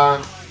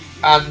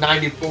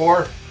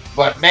 94.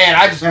 But man,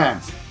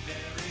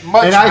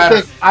 much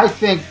better. I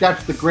think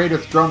that's the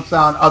greatest drum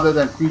sound other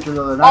than Creatures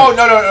of the Night. Oh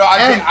no!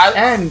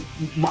 And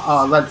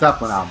Led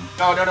Zeppelin album.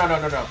 No.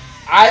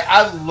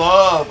 I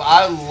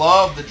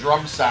love the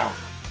drum sound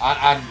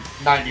on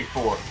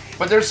 94.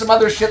 But there's some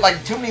other shit,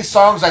 like too many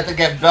songs I think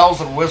have bells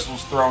and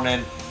whistles thrown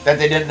in that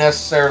they didn't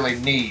necessarily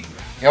need.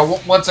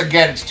 Once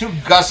again, it's too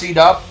gussied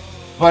up.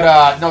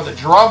 But no, the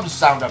drums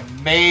sound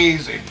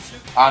amazing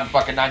on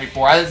fucking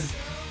 94.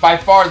 By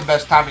far the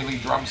best Tommy Lee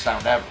drum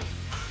sound ever.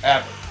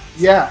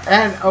 Yeah,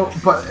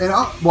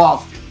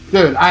 well,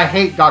 dude, I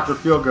hate Dr.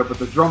 Feelgood, but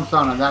the drum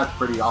sound on that's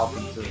pretty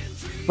awesome too.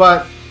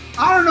 But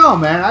I don't know,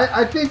 man.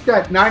 I think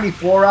that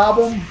 94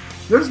 album,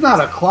 there's not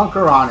a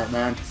clunker on it,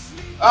 man.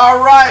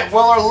 All right.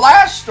 Well, our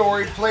last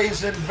story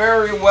plays in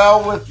very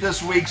well with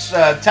this week's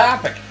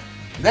topic.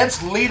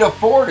 That's Lita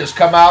Ford has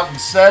come out and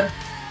said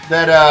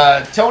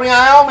that Tony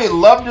Iommi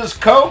loved his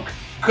coke,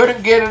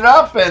 couldn't get it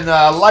up, and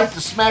liked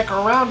to smack her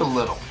around a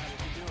little.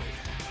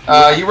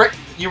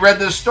 You read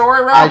this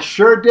story, Ralph? I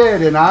sure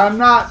did, and I'm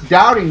not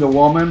doubting the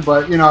woman,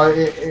 but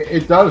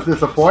it does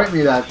disappoint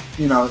me that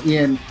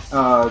Ian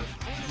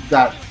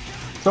that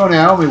Tony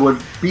Iommi would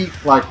beat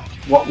like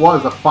what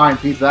was a fine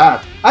piece of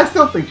ass. I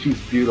still think she's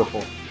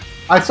beautiful.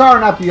 I saw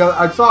her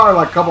I saw her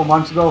like a couple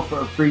months ago for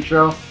a free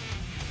show.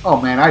 Oh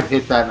man, I'd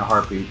hit that in a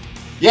heartbeat.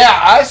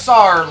 Yeah, I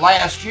saw her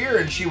last year,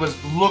 and she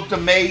looked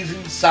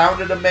amazing,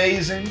 sounded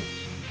amazing,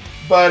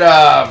 but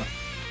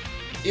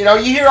you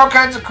hear all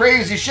kinds of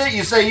crazy shit.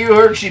 You say you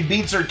heard she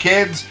beats her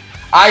kids.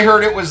 I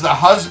heard it was the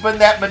husband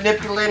that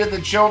manipulated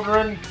the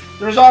children.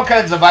 There's all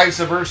kinds of vice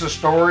versa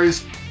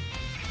stories.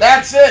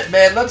 That's it,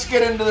 man. Let's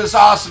get into this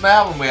awesome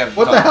album we have.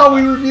 What the hell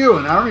are we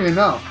reviewing? I don't even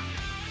know.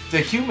 The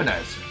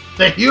Humanizer.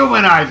 The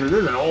Humanizer.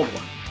 This is an old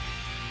one.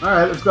 All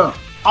right, let's go.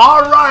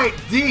 All right,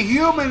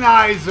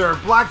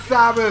 Dehumanizer, Black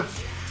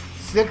Sabbath's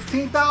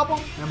 16th album.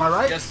 Am I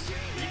right?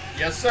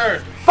 Yes,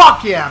 sir.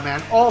 Fuck yeah,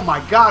 man. Oh my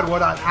God,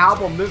 what an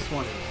album this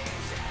one is.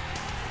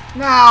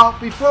 Now,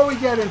 before we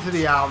get into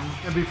the album,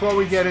 and before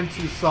we get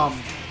into some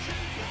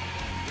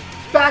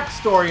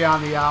backstory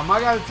on the album, I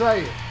gotta tell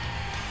you,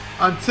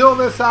 until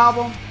this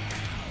album,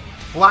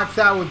 Black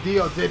Sabbath with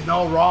Dio did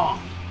no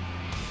wrong.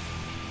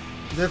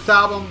 This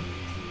album,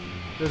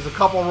 there's a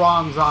couple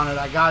wrongs on it,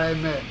 I gotta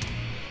admit.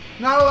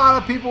 Not a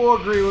lot of people will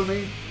agree with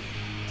me,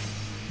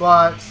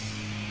 but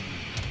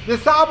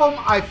this album,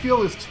 I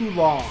feel, is too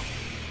long.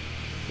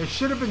 It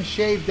should have been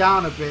shaved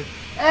down a bit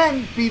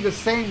and be the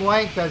same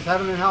length as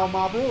Heaven and Hell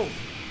Mob Rules.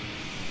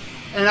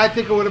 And I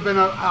think it would have been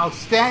an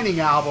outstanding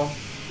album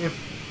if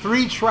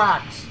 3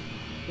 tracks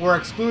were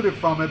excluded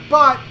from it.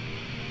 But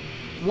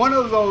one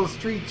of those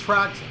 3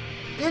 tracks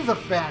is a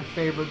fan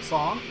favorite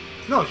song.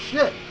 No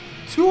shit.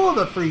 2 of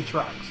the 3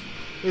 tracks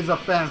is a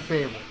fan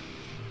favorite.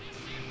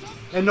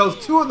 And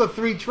those 2 of the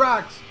 3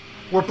 tracks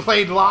were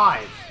played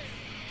live,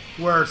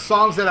 where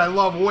songs that I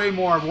love way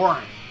more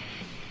weren't.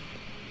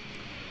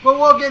 But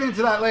we'll get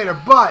into that later.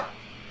 But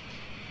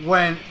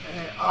when,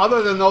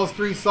 other than those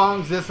 3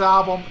 songs, this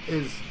album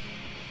is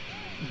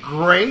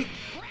great.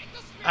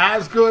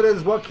 As good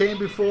as what came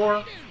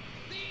before.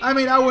 I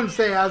mean, I wouldn't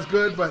say as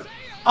good, but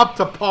up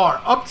to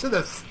par. Up to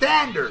the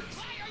standards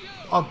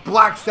of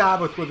Black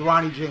Sabbath with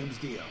Ronnie James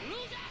Dio.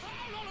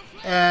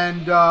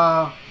 And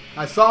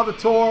I saw the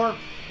tour.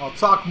 I'll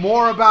talk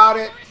more about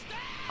it.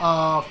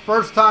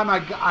 First time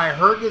I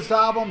heard this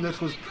album,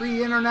 this was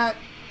pre-internet.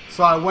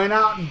 So I went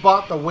out and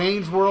bought the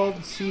Wayne's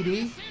World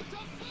CD.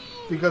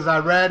 Because I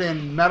read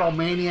in Metal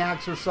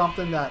Maniacs or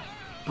something that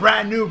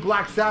brand new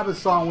Black Sabbath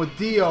song with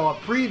Dio, a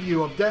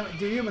preview of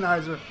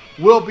Dehumanizer,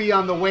 will be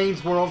on the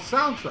Wayne's World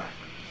soundtrack.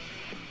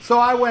 So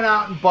I went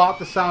out and bought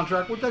the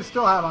soundtrack, which I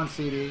still have on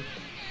CD,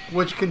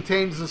 which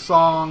contains the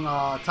song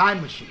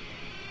Time Machine,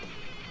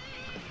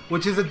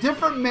 which is a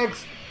different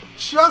mix,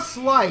 just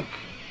like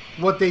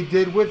what they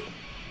did with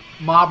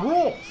Mob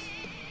Rules.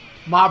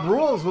 Mob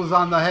Rules was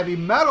on the heavy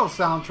metal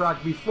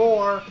soundtrack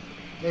before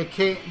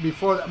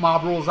that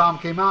Mob Rules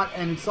album came out,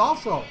 and it's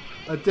also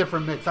a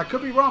different mix. I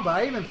could be wrong, but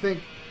I even think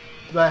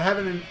the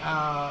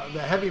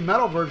heavy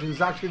metal version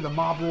is actually the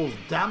Mob Rules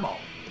demo.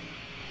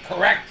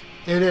 Correct.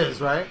 It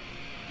is, right?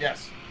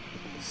 Yes.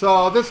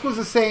 So this was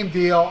the same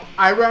deal.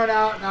 I ran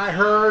out and I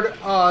heard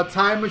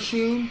Time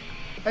Machine.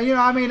 And, you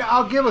know, I mean,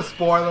 I'll give a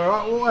spoiler.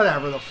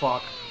 Whatever the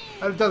fuck.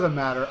 It doesn't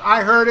matter.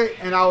 I heard it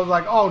and I was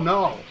like, oh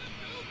no.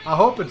 I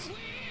hope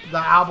the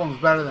album's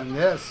better than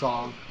this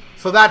song.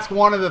 So that's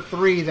one of the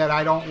 3 that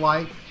I don't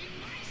like.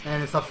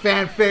 And it's a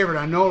fan favorite.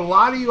 I know a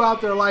lot of you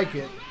out there like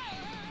it.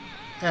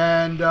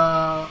 And,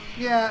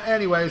 yeah,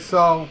 anyway,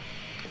 so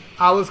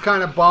I was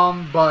kind of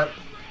bummed. But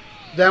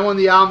then when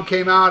the album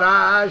came out,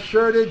 I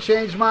sure did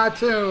change my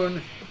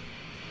tune.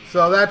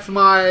 So that's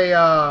my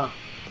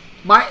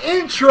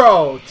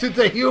intro to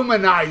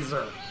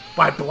Dehumanizer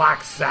by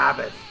Black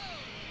Sabbath.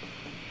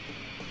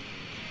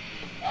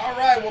 All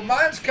right, well,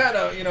 mine's kind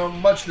of, you know,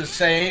 much the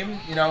same.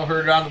 You know,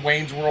 heard it on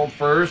Wayne's World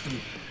first and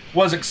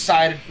was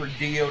excited for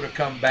Dio to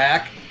come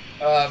back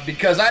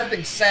because I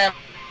think Sabbath,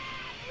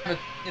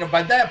 you know,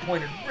 by that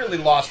point, had really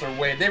lost their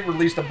way. They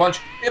released a bunch,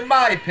 in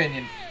my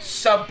opinion,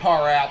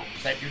 subpar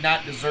albums that do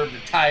not deserve the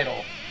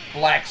title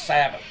Black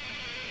Sabbath.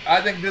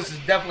 I think this is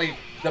definitely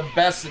the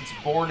best since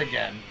Born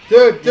Again.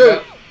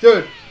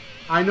 Dude,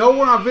 I know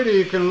we're on video.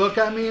 You can look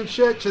at me and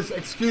shit. Just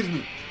excuse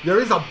me. There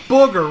is a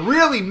booger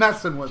really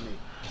messing with me.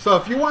 So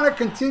if you want to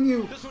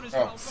continue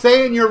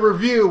saying your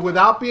review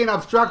without being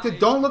obstructed,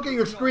 don't look at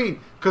your screen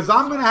because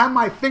I'm going to have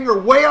my finger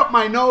way up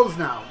my nose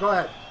now. Go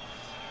ahead.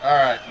 All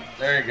right,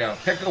 there you go.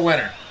 Pick a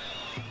winner.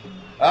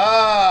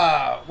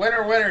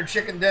 Winner,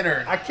 chicken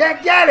dinner. I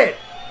can't get it.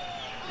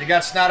 You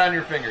got snot on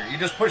your finger. You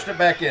just pushed it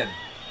back in.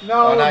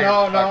 No.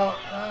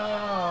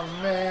 Oh,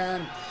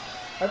 man.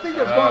 I think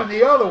it's going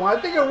the other one.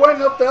 I think it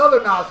went up the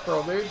other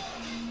nostril, dude.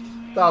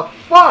 The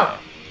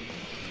fuck?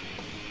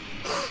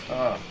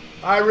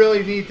 I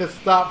really need to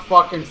stop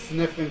fucking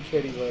sniffing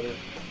kitty litter.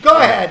 Go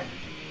ahead.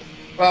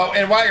 Well,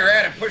 and while you're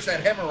at it, push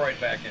that hemorrhoid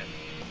back in.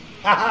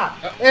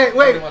 Hey,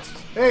 wait.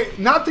 Hey,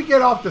 not to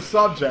get off the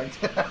subject.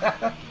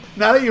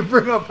 Now that you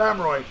bring up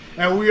hemorrhoid,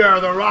 and we are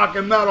the Rock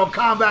and Metal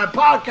Combat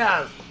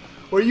Podcast,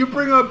 where you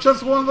bring up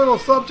just one little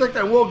subject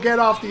and we'll get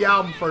off the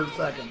album for a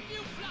second.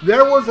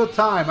 There was a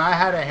time I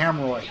had a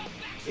hemorrhoid.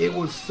 It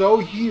was so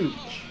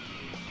huge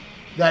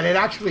that it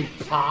actually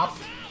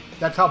popped.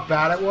 That's how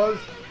bad it was.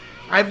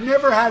 I've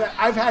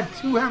had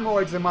 2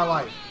 hemorrhoids in my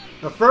life.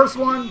 The first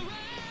one,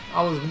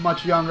 I was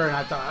much younger and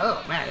I thought,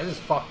 oh man, this is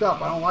fucked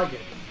up. I don't like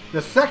it.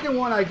 The second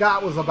one I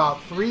got was about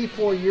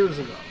 3-4 years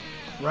ago,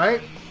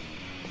 right?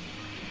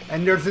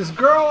 And there's this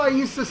girl I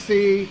used to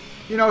see,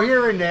 you know,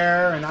 here and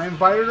there, and I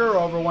invited her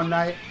over one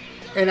night,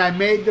 and I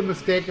made the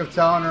mistake of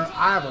telling her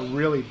I have a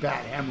really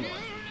bad hemorrhoid.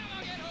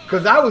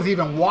 Because I was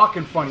even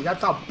walking funny.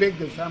 That's how big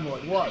this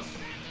hemorrhoid was.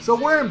 So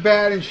we're in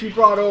bed, and she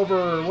brought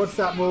over, what's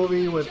that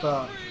movie with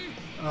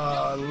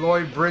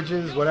Lloyd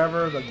Bridges,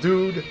 whatever, the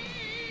dude.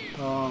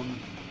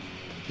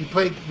 He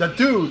played the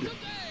dude.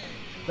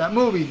 That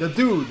movie, the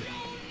dude.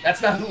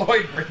 That's not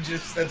Lloyd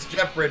Bridges. That's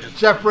Jeff Bridges.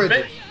 Jeff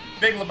Bridges.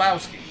 Big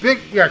Lebowski.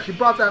 Yeah, she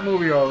brought that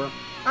movie over.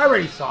 I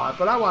already saw it,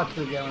 but I watched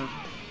it again.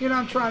 You know,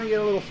 I'm trying to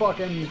get a little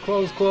fucking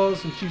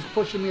close, and she's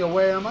pushing me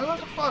away. I'm like, what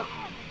the fuck?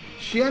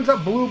 She ends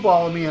up blue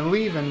balling me and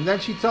leaving. And then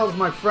she tells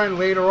my friend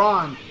later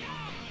on,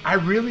 I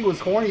really was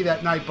horny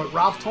that night, but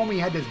Ralph told me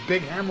he had this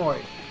big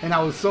hemorrhoid. And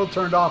I was so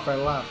turned off, I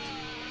left.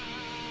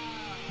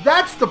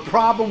 That's the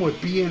problem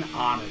with being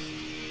honest.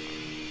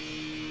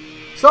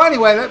 So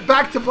anyway,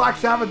 back to Black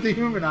Sabbath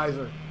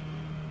Dehumanizer.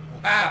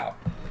 Wow.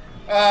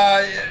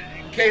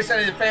 In case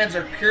any of the fans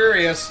are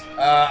curious,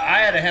 I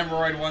had a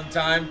hemorrhoid one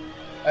time.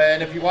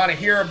 And if you want to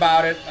hear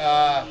about it,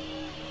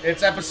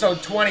 it's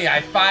episode 20.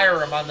 I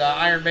fire him on the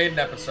Iron Maiden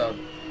episode.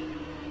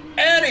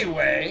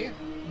 Anyway.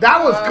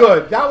 That was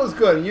good. That was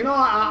good. You know,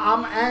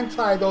 I'm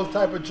anti those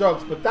type of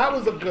jokes, but that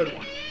was a good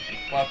one.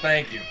 Well,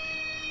 thank you.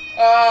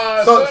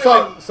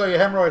 So your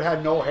hemorrhoid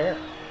had no hair.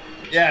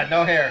 Yeah,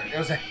 no hair. It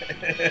was,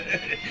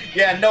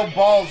 yeah, no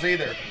balls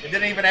either. It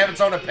didn't even have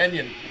its own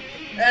opinion.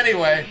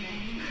 Anyway,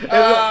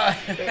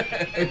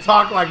 it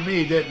talked like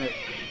me, didn't it?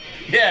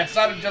 Yeah, it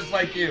sounded just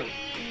like you.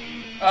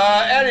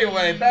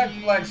 Anyway, back to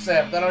Black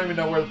Sabbath. I don't even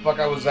know where the fuck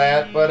I was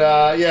at, but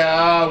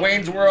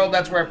Wayne's World.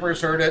 That's where I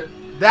first heard it.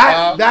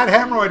 That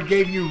hemorrhoid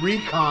gave you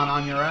recon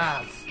on your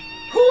ass.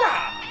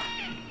 Hooah!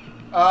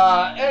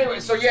 Anyway,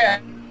 so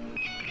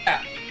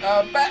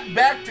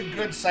back to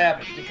Good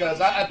Sabbath,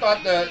 because I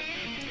thought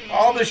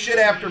all the shit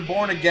after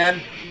Born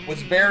Again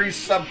was very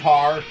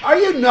subpar. Are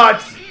you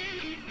nuts?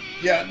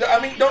 Yeah, I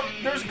mean,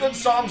 there's good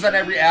songs on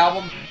every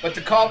album, but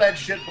to call that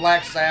shit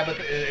Black Sabbath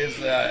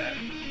is an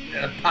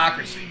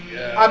hypocrisy.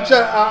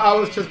 I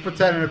was just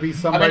pretending to be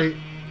somebody.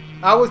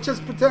 I was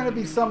just pretending to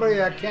be somebody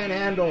that can't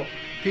handle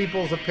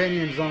people's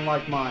opinions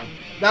unlike mine.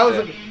 That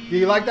was. Do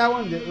you like that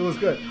one? It was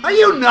good. Are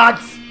you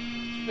nuts?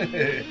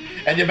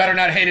 And you better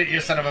not hate it,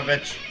 you son of a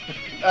bitch.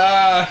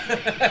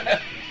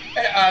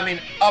 I mean,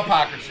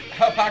 hypocrisy.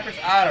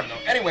 I don't know.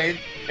 Anyway,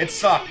 it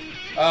sucked.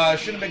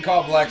 Should have been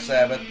called Black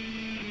Sabbath.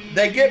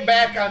 They get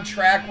back on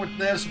track with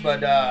this, but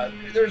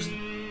there's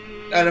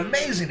an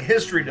amazing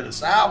history to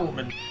this album.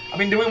 And I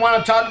mean, do we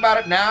want to talk about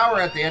it now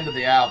or at the end of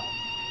the album?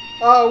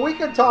 We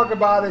can talk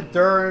about it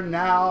during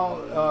now,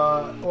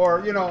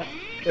 or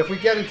if we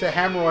get into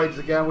hemorrhoids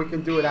again, we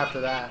can do it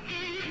after that.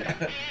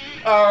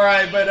 All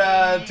right, but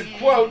to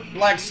quote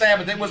Black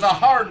Sabbath, it was a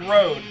hard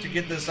road to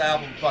get this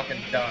album fucking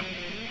done.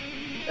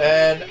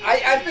 And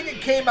I think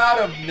it came out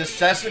of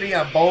necessity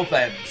on both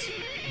ends.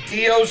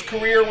 Dio's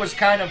career was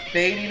kind of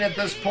fading at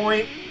this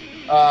point.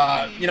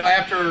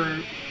 After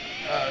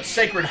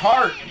Sacred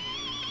Heart,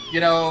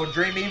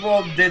 Dream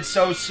Evil did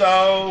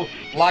so-so.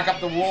 Lock Up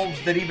the Wolves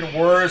did even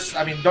worse.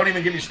 I mean, don't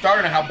even get me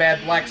started on how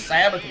bad Black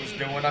Sabbath was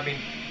doing. I mean,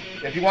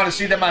 if you want to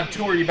see them on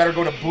tour, you better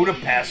go to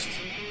Budapest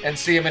and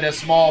see them in a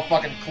small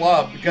fucking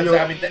club, because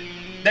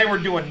they were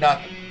doing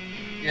nothing.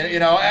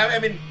 I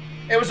mean,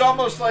 it was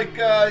almost like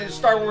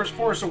Star Wars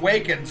Force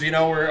Awakens,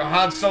 where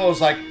Han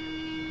Solo's like,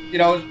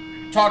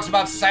 talks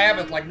about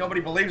Sabbath like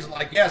nobody believes it.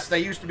 Like, yes, they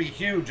used to be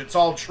huge. It's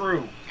all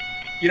true.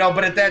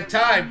 But at that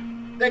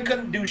time, they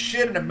couldn't do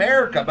shit in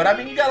America. But, I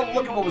mean, you got to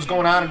look at what was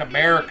going on in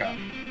America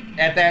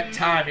at that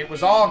time. It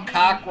was all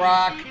cock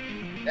rock,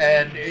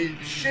 and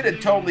shit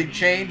had totally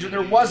changed, and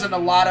there wasn't a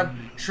lot of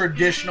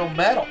traditional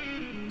metal,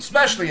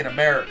 especially in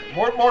America,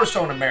 more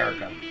so in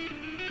America.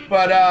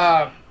 But,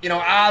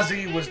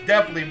 Ozzy was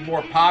definitely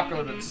more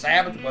popular than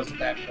Sabbath was at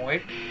that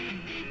point.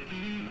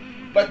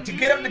 But to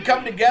get them to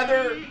come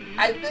together,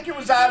 I think it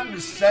was out of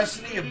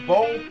necessity of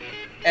both,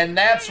 and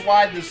that's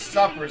why this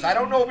suffers. I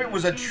don't know if it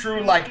was a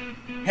true, like,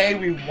 hey,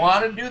 we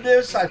want to do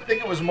this. I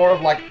think it was more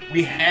of like,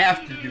 we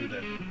have to do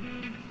this.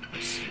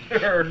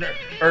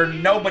 or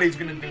nobody's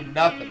going to do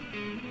nothing.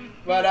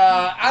 But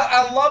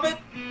I love it.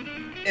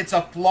 It's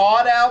a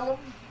flawed album.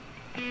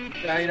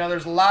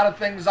 There's a lot of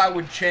things I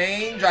would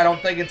change. I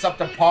don't think it's up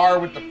to par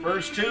with the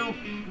first two,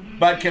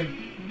 but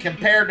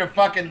compared to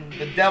fucking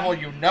The Devil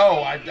You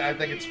Know, I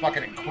think it's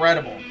fucking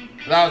incredible.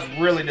 I was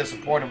really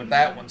disappointed with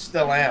that one.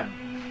 Still am.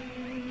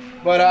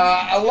 But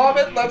I love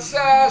it. Let's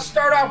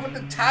start off with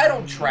the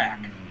title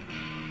track,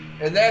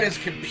 and that is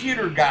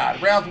Computer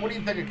God. Ralph, what do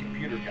you think of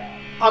Computer God?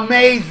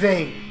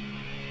 Amazing.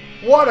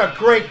 What a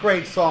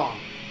great song.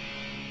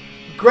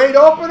 Great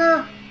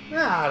opener?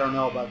 I don't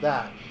know about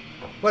that.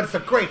 But it's a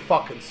great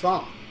fucking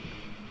song.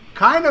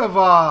 Kind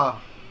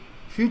of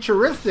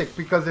futuristic,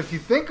 because if you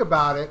think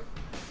about it,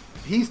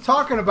 he's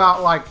talking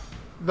about like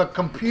the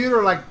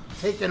computer like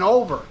taking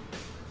over,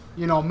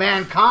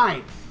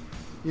 mankind,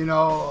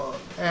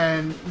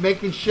 and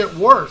making shit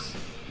worse.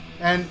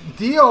 And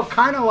Dio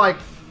kind of like,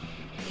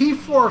 he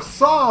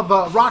foresaw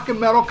the Rock and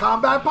Metal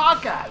Combat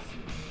Podcast.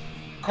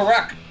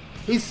 Correct.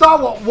 He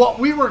saw what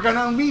we were going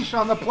to unleash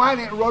on the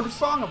planet and wrote a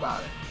song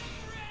about it.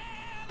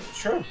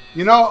 True.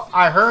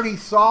 I heard he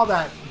saw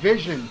that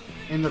vision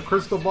in the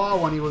crystal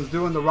ball when he was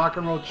doing the Rock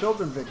and Roll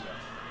Children video.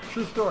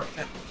 True story.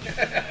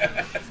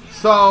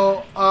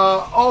 So,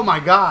 oh my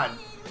God.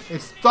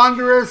 It's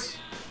thunderous.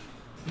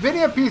 Vinny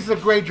Appice is a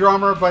great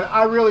drummer, but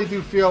I really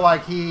do feel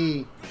like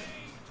he's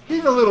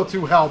a little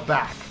too held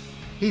back.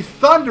 He's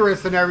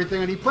thunderous and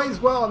everything, and he plays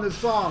well in this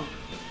song.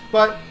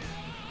 But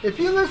if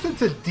you listen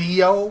to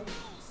Dio,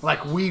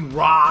 like We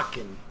Rock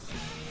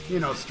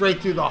and,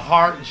 Straight Through the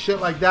Heart and shit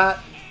like that,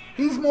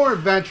 he's more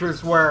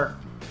adventurous, where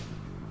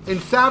in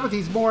Sabbath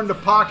he's more in the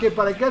pocket,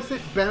 but I guess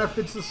it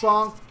benefits the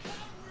song.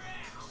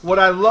 What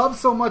I love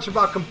so much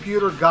about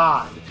Computer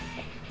God,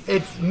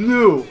 it's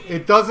new.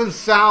 It doesn't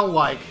sound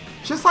like,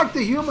 just like the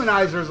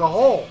Humanizer as a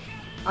whole.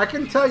 I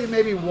can tell you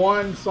maybe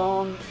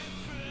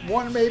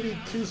maybe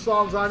two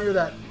songs on here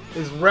that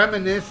is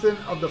reminiscent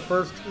of the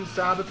first two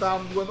Sabbath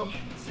albums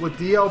with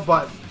Dio,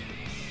 but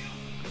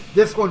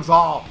this one's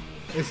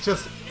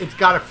it's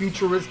got a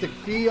futuristic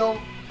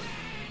feel.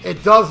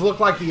 It does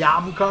look like the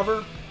album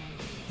cover.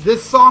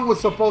 This song was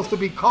supposed to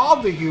be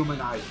called The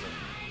Humanizer.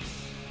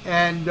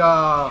 And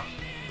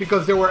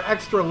because there were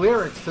extra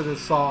lyrics to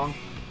this song.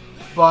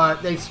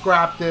 but they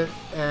scrapped it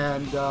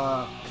and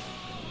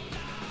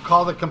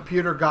called it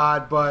Computer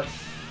God. But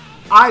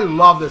I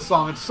love this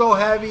song. It's so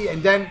heavy,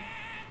 and then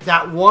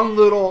that one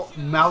little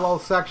mellow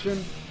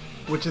section,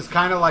 which is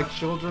kind of like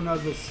Children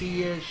of the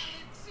Sea-ish.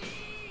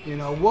 You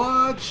know,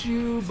 what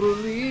you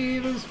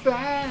believe is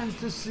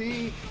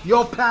fantasy.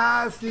 Your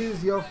past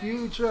is your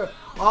future.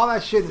 All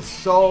that shit is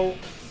so...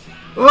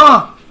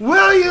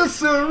 will you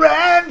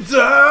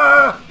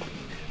surrender?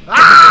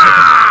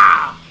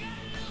 Ah!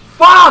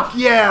 Fuck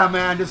yeah,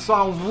 man. This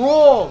song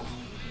rules.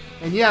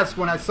 And yes,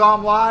 when I saw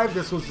him live,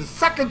 this was the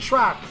second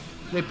track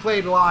they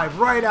played live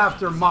right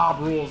after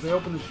Mob Rules. They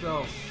opened the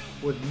show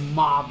with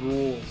Mob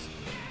Rules.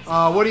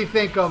 What do you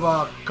think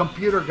of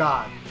Computer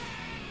God?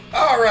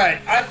 All right,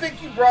 I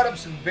think you brought up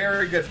some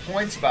very good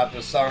points about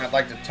this song I'd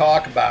like to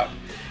talk about.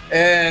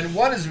 And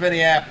one is Vinny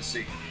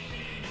Appice.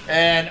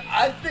 And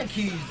I think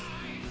he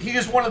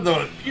is one of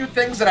the few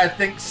things that I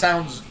think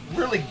sounds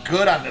really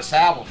good on this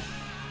album.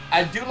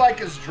 I do like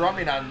his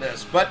drumming on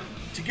this, but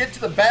to get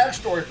to the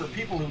backstory for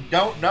people who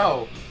don't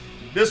know,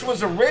 this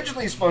was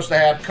originally supposed to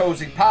have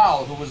Cozy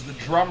Powell, who was the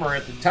drummer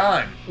at the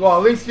time. Well,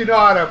 at least you know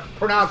how to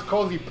pronounce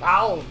Cozy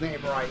Powell's name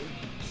right.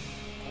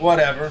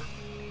 Whatever.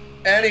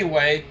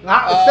 Anyway.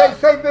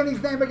 Say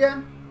Vinny's name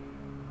again.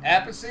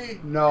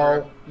 Appice?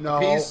 No.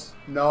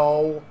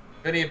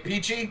 Vinny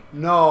Appice?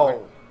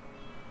 No.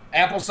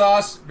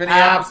 Applesauce? Vinny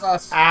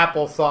Applesauce?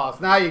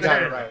 Applesauce. Now you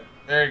got it right.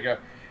 There you go.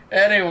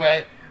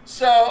 Anyway,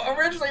 so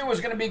originally it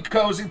was going to be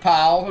Cozy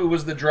Powell, who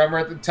was the drummer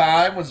at the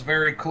time, was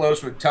very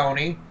close with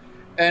Tony,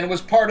 and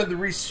was part of the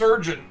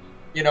resurgent,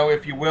 you know,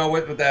 if you will,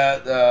 with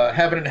the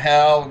Heaven and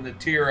Hell and the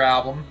Tear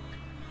album.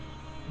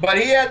 But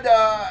he had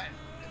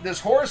this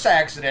horse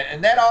accident,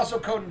 and that also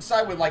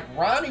coincided with, like,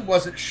 Ronnie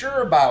wasn't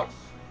sure about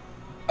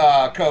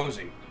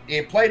Cozy.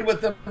 He played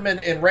with them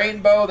in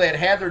Rainbow. They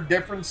had their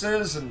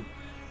differences, and,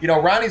 you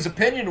know, Ronnie's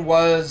opinion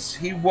was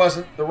he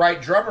wasn't the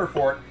right drummer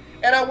for it.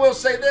 And I will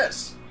say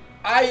this.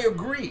 I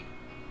agree.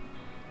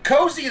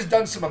 Cozy has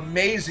done some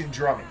amazing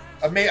drumming.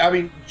 I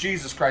mean,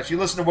 Jesus Christ, you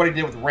listen to what he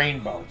did with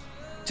Rainbow.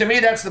 To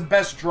me, that's the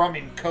best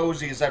drumming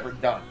Cozy has ever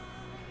done.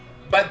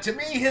 But to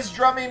me, his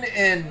drumming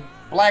in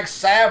Black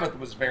Sabbath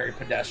was very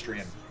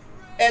pedestrian.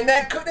 And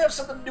that could have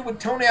something to do with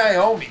Tony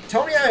Iommi.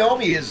 Tony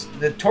Iommi is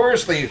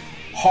notoriously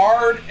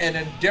hard and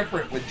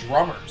indifferent with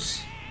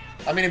drummers.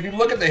 I mean, if you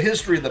look at the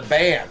history of the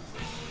band.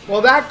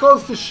 Well, that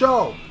goes to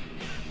show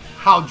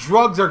how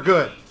drugs are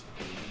good.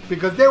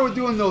 Because they were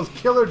doing those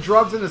killer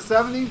drugs in the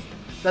 70s,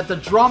 that the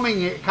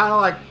drumming, kind of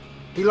like,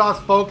 he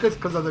lost focus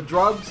because of the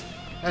drugs,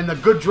 and the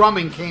good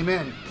drumming came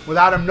in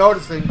without him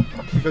noticing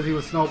because he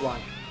was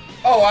snowblind.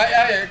 Oh,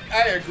 I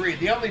agree.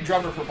 The only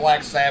drummer for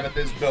Black Sabbath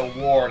is Bill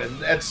Ward, and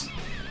that's,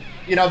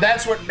 you know,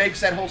 that's what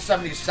makes that whole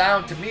 70s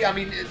sound to me. I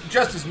mean,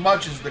 just as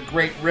much as the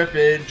great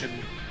riffage, and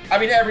I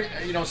mean,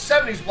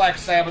 70s Black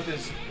Sabbath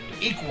is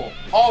equal.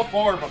 All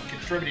four of them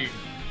contributing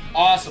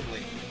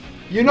awesomely.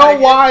 You know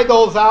why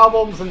those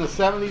albums in the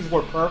 70s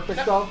were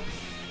perfect, though?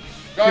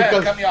 Go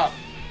ahead, cut me off.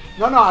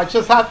 No, I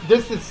just have,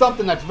 this is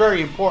something that's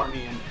very important,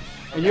 Ian.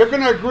 And you're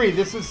going to agree,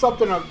 this is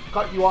something to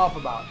cut you off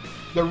about.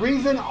 The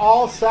reason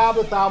all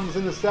Sabbath albums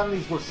in the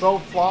 70s were so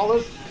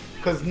flawless,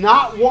 because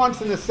not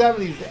once in the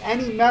 70s did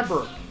any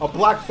member of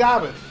Black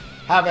Sabbath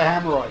have a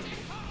hemorrhoid.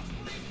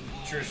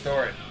 True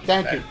story.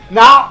 Thank you.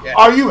 Now,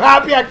 Are you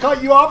happy I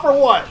cut you off or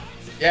what?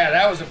 Yeah,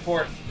 that was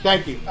important.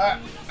 Thank you.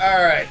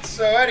 All right,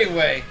 so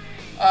anyway,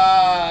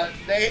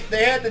 they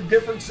had the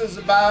differences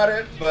about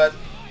it, but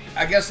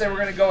I guess they were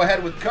going to go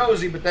ahead with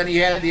Cozy, but then he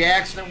had the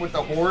accident with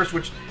the horse,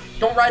 which,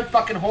 don't ride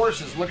fucking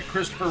horses. Look at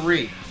Christopher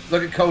Reeve.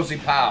 Look at Cozy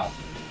Powell.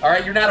 All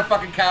right, you're not a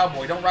fucking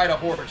cowboy. Don't ride a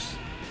horse.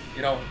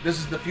 You know, this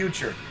is the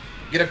future.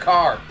 Get a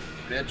car,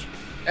 bitch.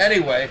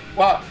 Anyway,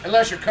 well,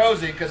 unless you're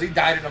Cozy, because he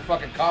died in a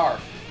fucking car.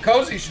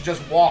 Cozy should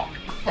just walk.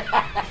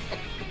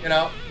 You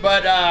know,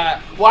 but...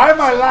 Why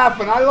am I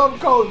laughing? I love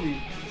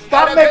Cozy.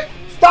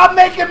 Stop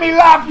making me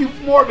laugh, you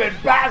morbid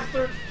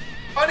bastard.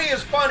 Funny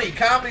is funny.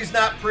 Comedy's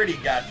not pretty,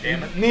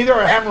 goddammit. Neither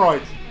are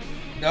hemorrhoids.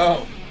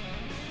 No.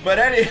 But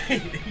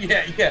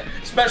yeah,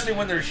 especially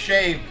when they're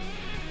shaved.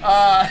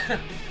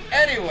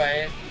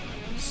 Anyway,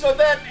 so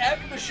then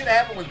after the shit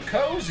happened with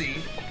Cozy,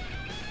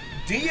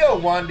 Dio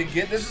wanted to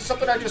get, this is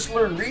something I just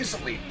learned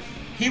recently,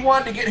 he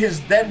wanted to get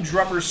his then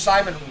drummer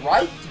Simon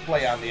Wright to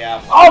play on the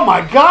album. Oh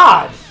my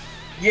God!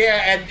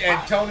 Yeah,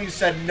 and Tony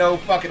said no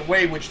fucking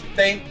way, which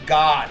thank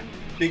God.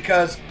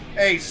 Because,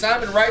 hey,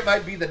 Simon Wright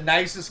might be the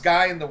nicest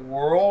guy in the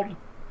world,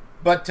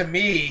 but to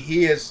me,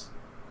 he is,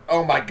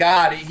 oh my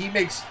God, he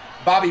makes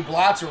Bobby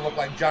Blotzer look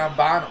like John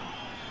Bonham.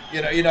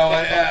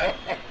 I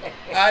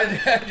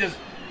just,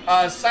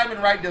 Simon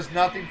Wright does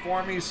nothing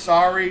for me.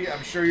 Sorry,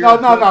 I'm sure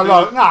you're...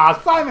 No,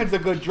 Simon's a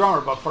good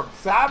drummer, but for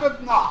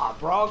Sabbath, nah,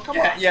 bro, come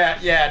on.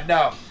 Yeah,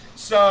 no.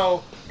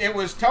 So, it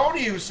was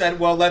Tony who said,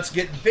 well, let's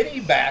get Vinny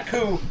back,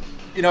 who,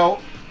 you know,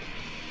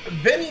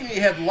 Vinny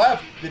had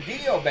left the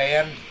Dio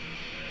band,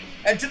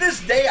 and to this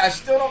day, I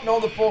still don't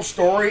know the full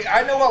story.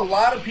 I know a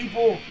lot of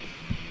people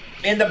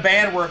in the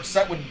band were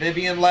upset when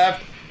Vivian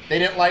left. They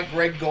didn't like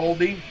Greg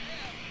Goldie.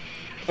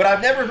 But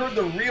I've never heard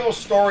the real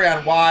story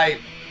on why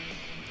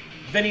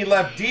Vinny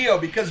left Dio,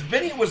 because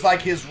Vinny was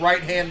like his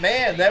right-hand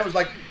man. That was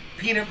like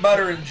peanut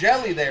butter and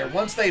jelly there.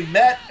 Once they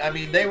met, I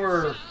mean, they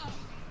were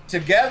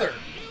together.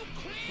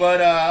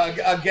 But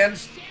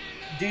against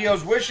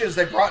Dio's wishes,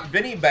 they brought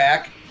Vinny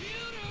back.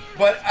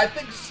 But I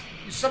think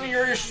some of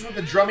your issues with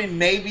the drumming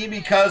may be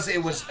because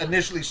it was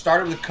initially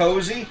started with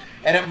Cozy,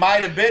 and it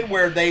might have been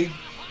where they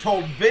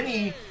told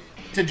Vinny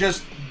to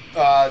just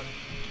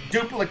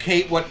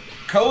duplicate what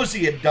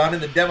Cozy had done in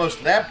the demos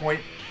to that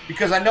point,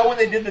 because I know when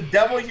they did The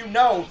Devil You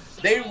Know,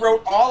 they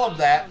wrote all of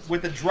that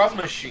with a drum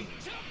machine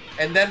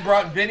and then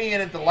brought Vinny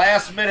in at the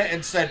last minute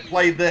and said,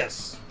 play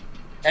this.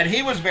 And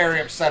he was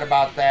very upset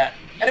about that.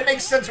 And it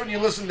makes sense when you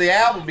listen to the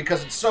album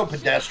because it's so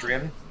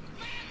pedestrian.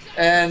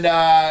 And,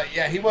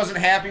 yeah, he wasn't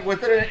happy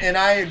with it, and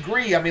I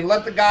agree. I mean,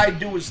 let the guy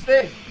do his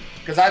thing,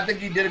 because I think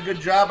he did a good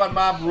job on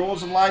Mob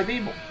Rules and Live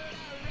Evil.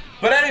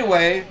 But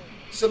anyway,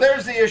 so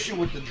there's the issue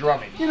with the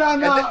drumming.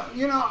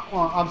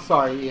 Well, I'm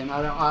sorry, Ian.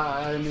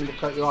 I didn't mean to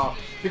cut you off.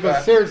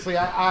 Because seriously,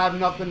 I have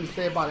nothing to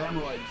say about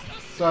hemorrhoids.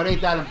 So it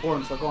ain't that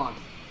important, so go on.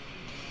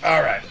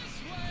 All right.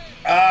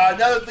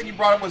 Another thing you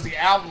brought up was the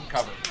album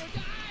cover,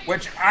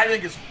 which I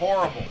think is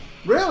horrible.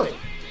 Really?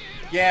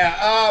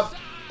 Yeah.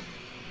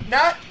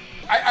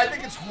 I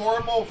think it's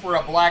horrible for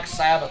a Black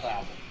Sabbath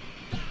album.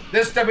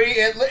 This, to me,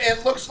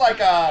 it looks like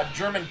a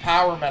German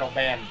power metal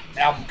band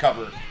album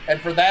cover.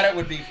 And for that, it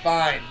would be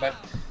fine. But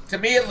to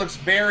me, it looks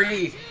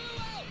very,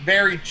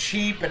 very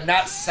cheap and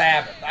not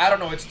Sabbath. I don't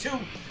know. It's too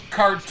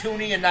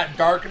cartoony and not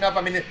dark enough.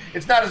 I mean,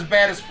 it's not as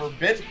bad as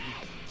Forbidden.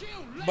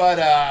 But,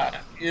 I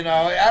don't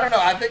know.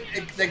 I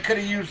think they could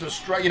have used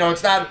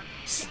it's not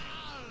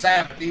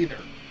Sabbath either.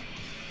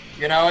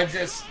 It's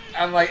just,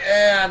 I'm like,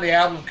 on the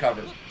album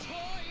cover.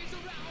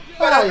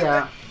 But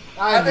yeah,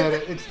 I admit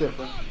it. It's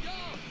different.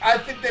 I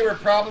think they were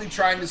probably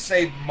trying to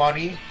save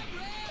money,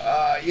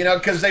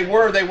 because they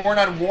weren't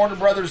on Warner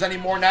Brothers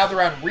anymore. Now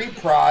they're on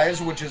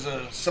Reprise, which is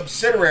a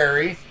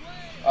subsidiary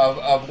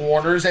of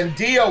Warner's, and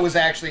Dio was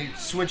actually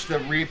switched to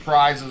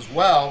Reprise as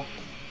well.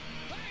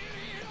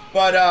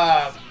 But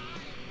I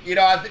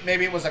think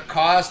maybe it was a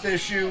cost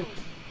issue.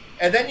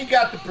 And then you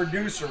got the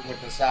producer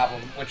with this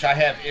album, which I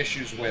have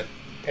issues with.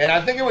 And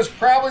I think it was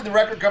probably the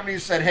record company who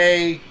said,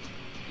 hey,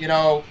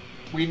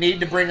 we need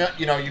to bring up,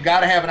 you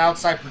got to have an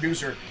outside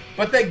producer.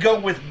 But they go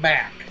with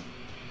Mac.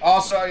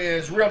 Also,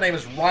 his real name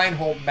is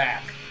Reinhold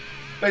Mack.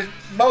 But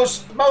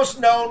most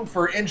known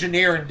for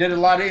engineering, did a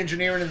lot of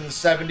engineering in the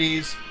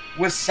 70s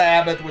with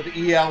Sabbath, with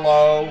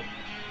ELO.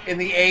 In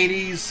the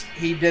 80s,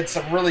 he did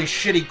some really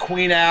shitty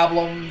Queen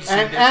albums.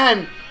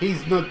 And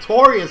he's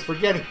notorious for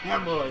getting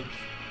hemorrhoids.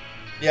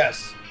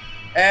 Yes.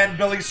 And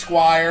Billy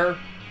Squier.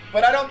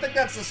 But I don't think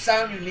that's the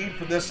sound you need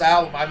for this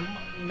album.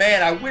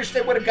 I wish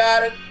they would have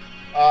got it.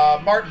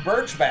 Martin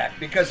Birch back,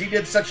 because he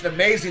did such an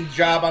amazing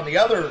job on the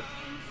other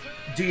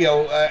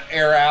Dio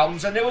era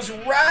albums, and it was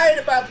right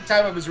about the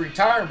time of his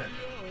retirement,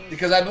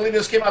 because I believe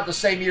this came out the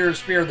same year as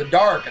Fear of the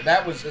Dark, and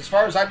that was, as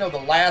far as I know, the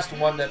last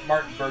one that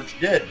Martin Birch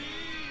did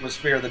was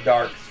Fear of the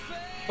Dark.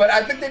 But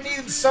I think they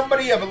needed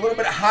somebody of a little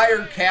bit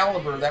higher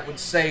caliber that would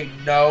say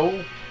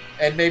no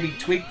and maybe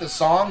tweak the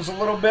songs a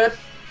little bit.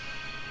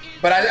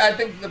 But I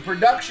think the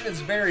production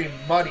is very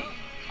muddy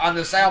on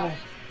this album.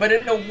 But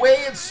in a way,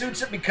 it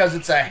suits it because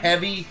it's a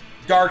heavy,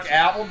 dark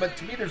album. But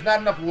to me, there's not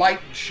enough light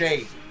and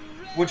shade,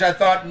 which I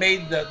thought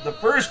made the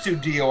first two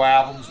Dio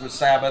albums with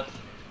Sabbath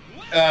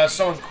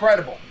so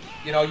incredible.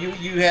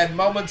 You had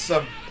moments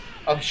of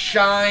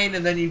shine,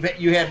 and then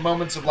you had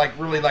moments of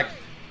really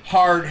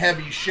hard,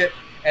 heavy shit.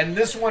 And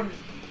this one,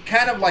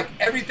 kind of like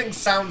everything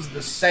sounds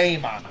the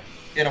same on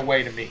it in a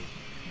way to me.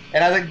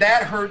 And I think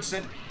that hurts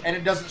it, and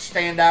it doesn't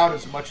stand out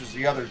as much as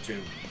the other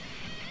two.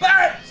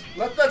 But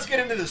let's get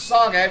into the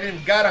song. I haven't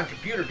even got on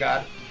Computer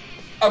God.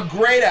 A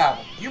great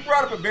album. You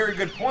brought up a very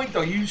good point,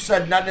 though. You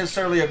said not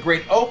necessarily a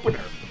great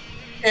opener.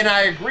 And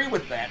I agree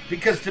with that,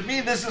 because to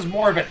me, this is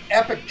more of an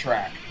epic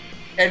track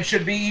and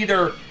should be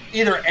either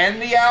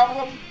end the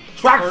album.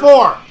 Track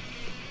 4.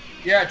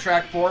 Yeah,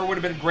 track 4 would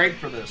have been great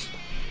for this.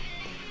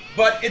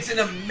 But it's an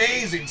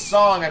amazing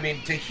song. I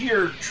mean, to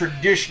hear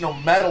traditional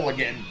metal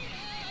again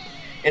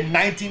in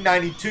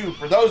 1992,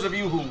 for those of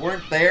you who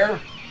weren't there,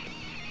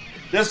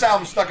 this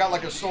album stuck out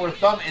like a sore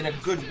thumb in a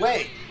good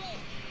way.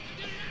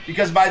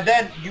 Because by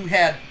then,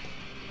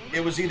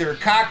 it was either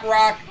cock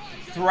rock,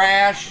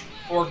 thrash,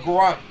 or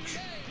grunge.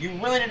 You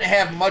really didn't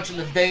have much in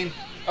the vein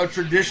of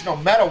traditional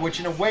metal, which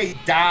in a way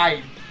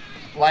died,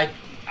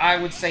 I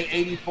would say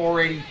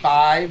 84,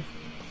 85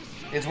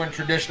 is when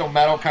traditional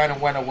metal kind of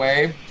went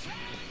away.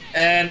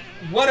 And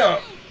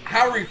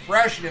how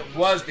refreshing it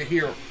was to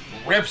hear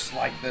riffs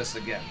like this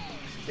again.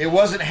 It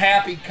wasn't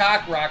happy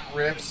cock rock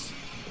riffs.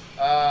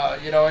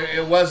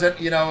 It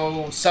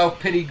wasn't,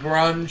 self-pity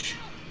grunge,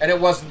 and it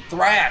wasn't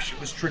thrash. It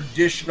was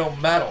traditional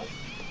metal.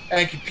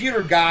 And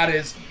Computer God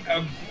is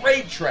a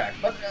great track.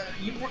 But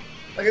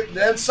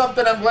that's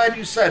something I'm glad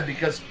you said,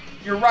 because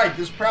you're right.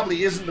 This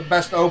probably isn't the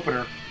best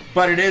opener,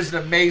 but it is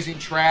an amazing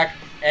track.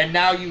 And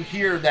now you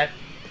hear that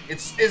it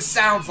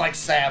sounds like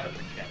Sabbath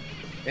again.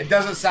 It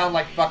doesn't sound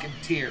like fucking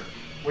Tear,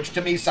 which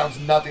to me sounds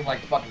nothing like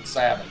fucking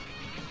Sabbath.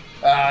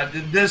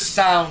 This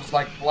sounds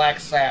like Black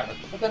Sabbath.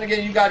 But then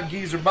again, you got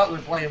Geezer Butler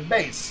playing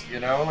bass, you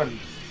know,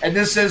 and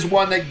this is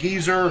one that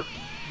Geezer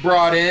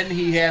brought in.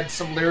 He had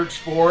some lyrics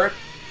for it,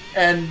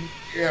 and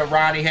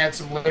Ronnie had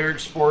some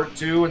lyrics for it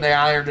too, and they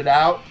ironed it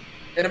out.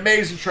 An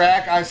amazing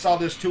track. I saw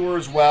this tour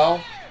as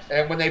well,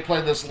 and when they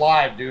played this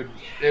live, dude,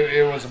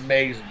 it was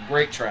amazing.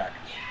 Great track.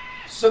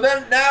 So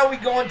then now we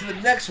go into the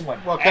next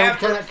one. Well, can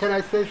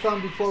I say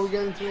something before we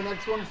get into the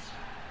next one?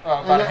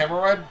 About a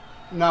hemorrhoid?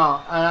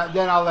 No,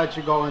 then I'll let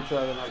you go into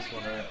the next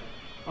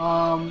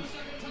one.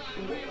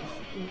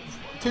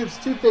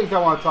 Two things I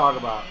want to talk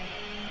about.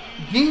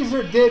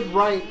 Geezer did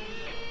write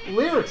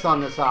lyrics on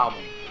this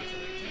album.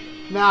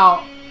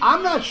 Now,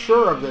 I'm not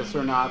sure of this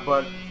or not,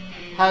 but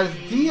has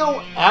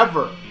Dio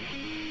ever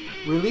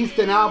released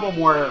an album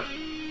where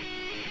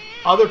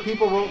other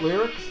people wrote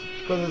lyrics?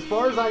 Because as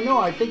far as I know,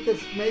 I think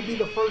this may be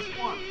the first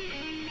one.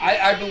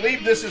 I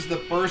believe this is the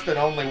first and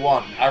only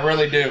one. I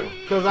really do.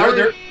 Because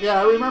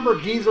I remember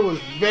Geezer was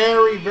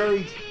very,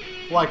 very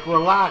like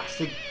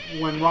relaxed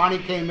when Ronnie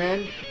came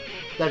in,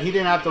 that he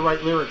didn't have to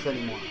write lyrics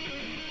anymore.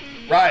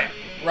 Right.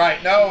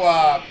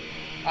 No,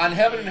 on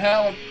Heaven and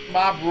Hell and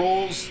Mob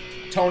Rules,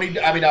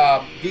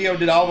 Dio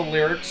did all the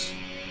lyrics.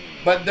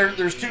 But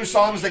there's two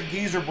songs that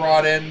Geezer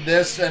brought in,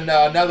 this and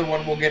another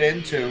one we'll get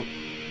into.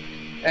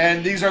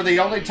 And these are the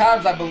only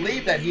times I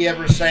believe that he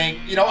ever sang,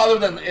 other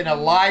than in a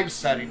live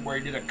setting where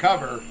he did a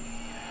cover,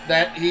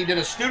 that he did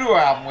a studio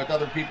album with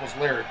other people's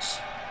lyrics.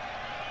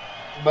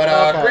 But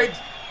okay.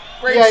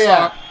 great song.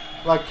 Yeah.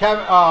 Like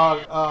Kevin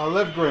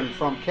Livgren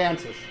from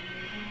Kansas.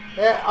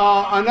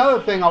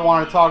 Another thing I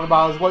want to talk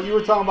about is what you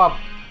were talking about,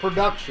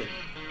 production.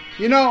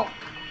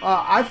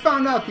 I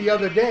found out the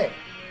other day,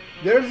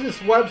 there's this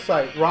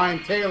website,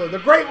 Ryan Taylor, the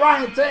great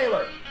Ryan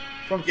Taylor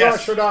from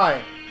Thrush or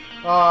Die,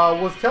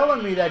 was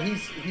telling me that he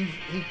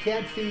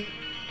can't see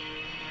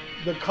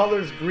the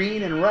colors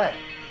green and red.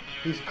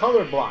 He's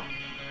colorblind.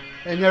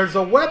 And there's a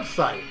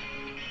website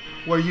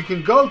where you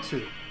can go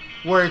to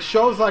where it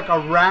shows like a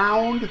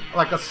round,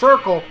 like a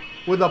circle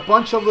with a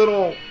bunch of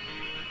little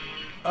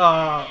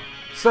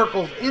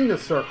circles in the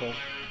circle.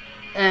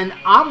 And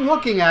I'm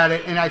looking at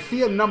it and I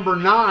see a number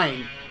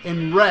 9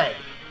 in red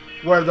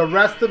where the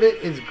rest of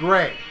it is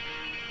gray.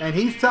 And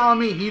he's telling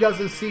me he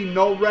doesn't see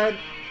no red.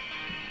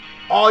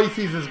 All he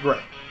sees is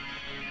gray.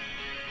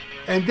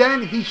 And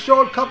then he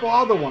showed a couple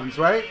other ones,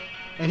 right?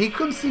 And he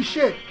couldn't see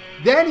shit.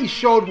 Then he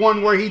showed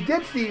one where he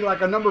did see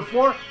like a number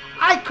 4.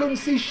 I couldn't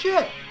see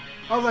shit.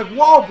 I was like,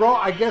 whoa, bro,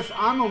 I guess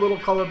I'm a little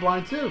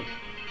colorblind too.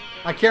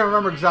 I can't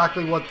remember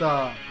exactly what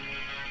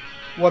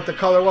the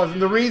color was.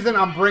 And the reason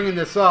I'm bringing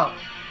this up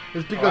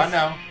is because... I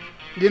know.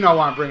 You know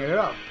why I'm bringing it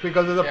up.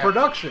 Because of the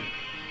production.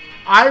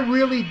 I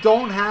really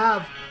don't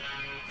have...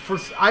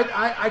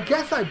 I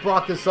guess I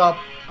brought this up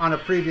on a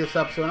previous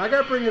episode, and I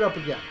got to bring it up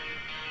again.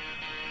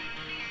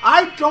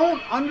 I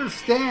don't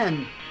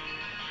understand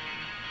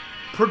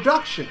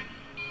production.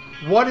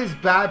 What is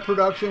bad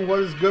production? What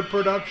is good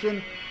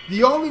production?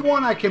 The only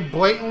one I can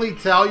blatantly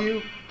tell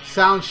you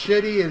sounds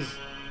shitty is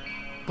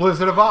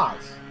Blizzard of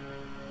Oz.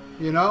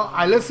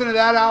 I listen to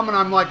that album and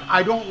I'm like,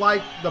 I don't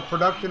like the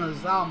production of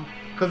this album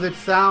because it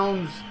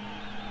sounds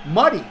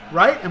muddy,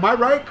 right? Am I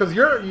right? Because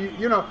you're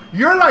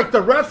like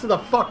the rest of the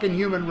fucking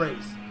human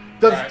race.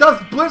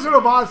 Does Blizzard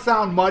of Oz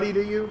sound muddy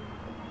to you?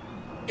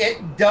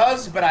 It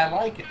does, but I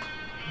like it.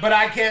 But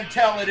I can't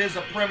tell it is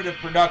a primitive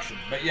production.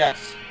 But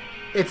yes,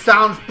 it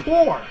sounds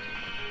poor,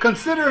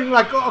 considering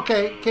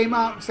came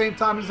out same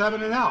time as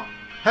Heaven and Hell.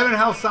 Heaven and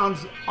Hell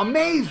sounds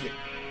amazing.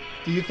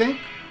 Do you think?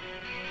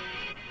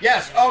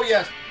 Yes. Oh,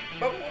 yes.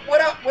 But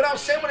what I'll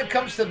say when it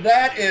comes to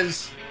that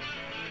is,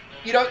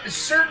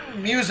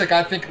 certain music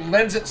I think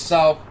lends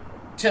itself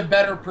to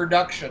better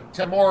production,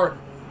 to more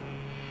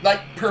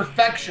like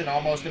perfection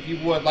almost, if you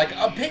would. Like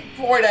a Pink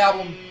Floyd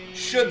album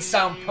should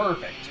sound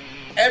perfect.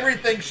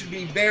 Everything should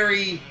be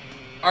very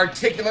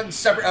articulate and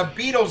separate. A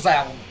Beatles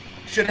album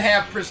should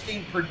have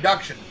pristine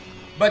production.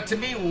 But to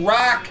me,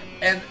 rock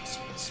and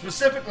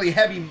specifically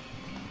heavy,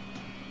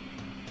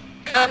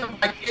 kind of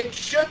like it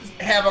should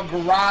have a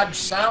garage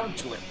sound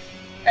to it.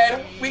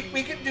 And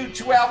we can do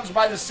 2 albums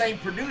by the same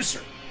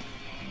producer.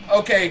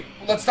 Okay,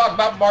 let's talk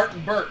about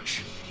Martin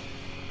Birch.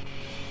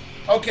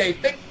 Okay,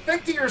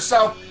 think to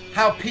yourself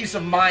how Peace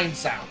of Mind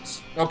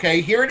sounds. Okay,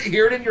 hear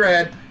it in your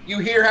head. You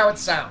hear how it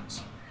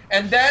sounds.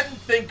 And then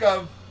think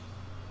of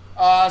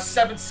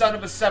Seventh Son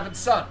of a Seventh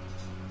Son.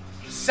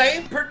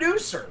 Same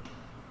producer,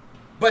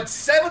 but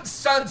Seventh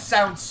Son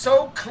sounds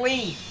so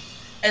clean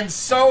and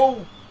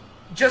so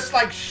just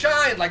like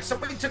shine, like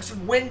somebody took some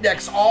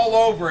Windex all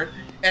over it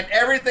and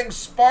everything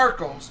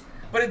sparkles,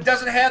 but it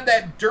doesn't have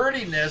that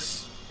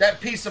dirtiness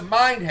that Peace of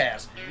Mind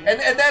has. And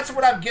that's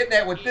what I'm getting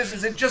at with this,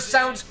 is it just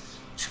sounds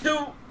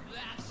too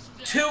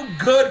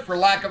good, for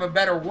lack of a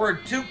better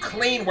word, too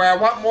clean, where I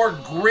want more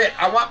grit,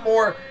 I want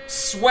more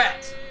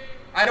sweat.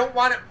 I don't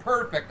want it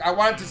perfect. I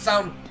want it to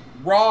sound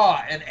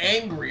raw and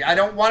angry. I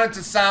don't want it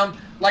to sound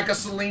like a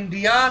Celine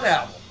Dion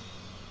album,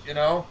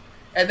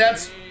 And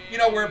that's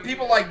where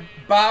people like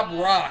Bob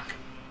Rock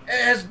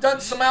has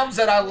done some albums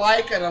that I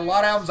like and a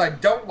lot of albums I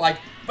don't like,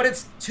 but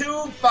it's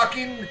too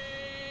fucking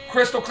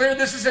crystal clear.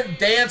 This isn't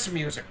dance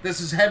music. This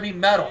is heavy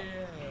metal.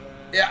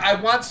 Yeah,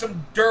 I want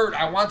some dirt.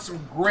 I want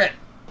some grit.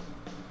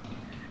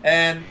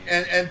 And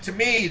to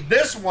me,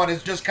 this one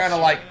is just kind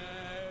of like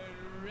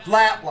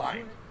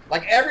flatline.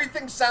 Like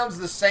everything sounds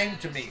the same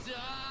to me.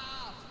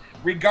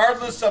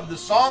 Regardless of the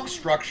song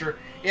structure,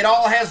 it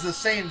all has the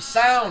same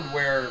sound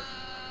where,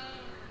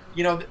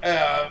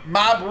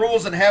 Mob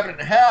Rules in Heaven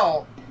and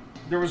Hell,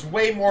 there was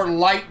way more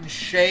light and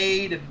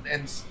shade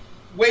and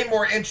way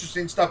more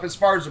interesting stuff as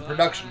far as the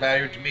production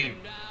value to me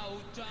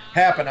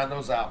happened on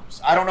those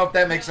albums. I don't know if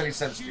that makes any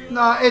sense to you.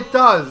 No, it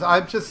does.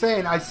 I'm just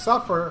saying I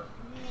suffer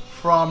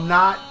from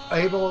not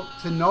able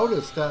to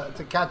notice,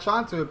 to catch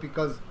on to it,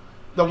 because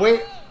the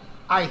way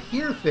I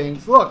hear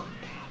things, look,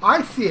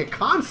 I see it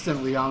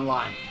constantly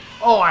online.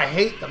 Oh, I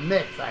hate the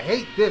mix. I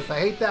hate this. I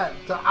hate that.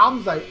 The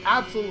albums I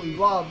absolutely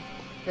love,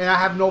 and I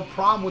have no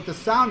problem with the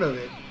sound of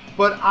it.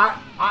 But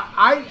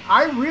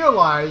I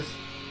realize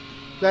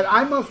that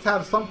I must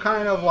have some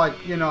kind of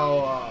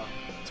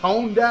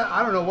tone deaf.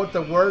 I don't know what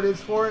the word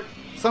is for it.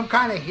 Some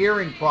kind of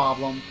hearing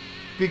problem,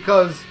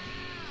 because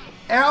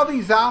all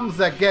these albums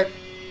that get,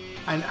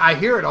 and I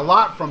hear it a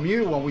lot from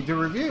you when we do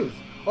reviews.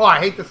 Oh, I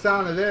hate the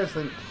sound of this,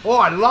 and oh,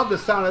 I love the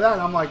sound of that.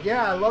 And I'm like,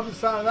 yeah, I love the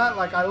sound of that.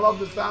 Like I love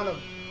the sound of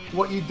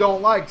what you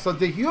don't like. So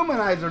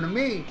Dehumanizer to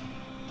me,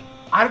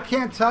 I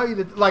can't tell you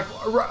that. Like,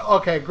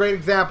 okay, great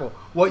example.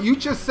 What you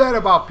just said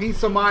about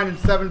Peace of Mind and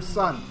Seventh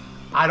Son,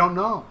 I don't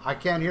know. I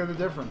can't hear the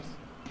difference.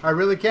 I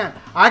really can't.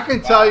 I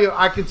can tell you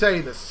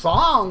the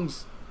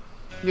songs,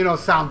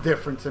 sound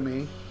different to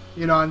me.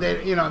 And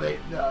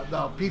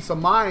the Peace of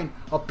Mind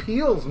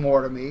appeals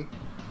more to me.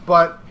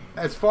 But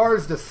as far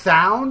as the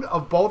sound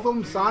of both of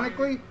them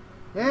sonically,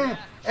 and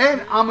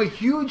I'm a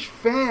huge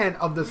fan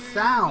of the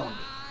sound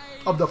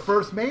of the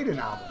first Maiden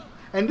album.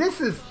 And this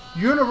is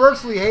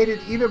universally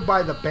hated even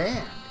by the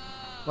band.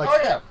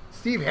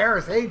 Steve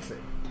Harris hates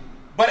it.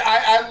 But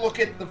I look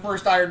at the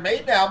first Iron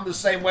Maiden album the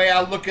same way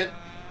I look at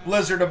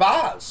Blizzard of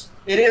Oz.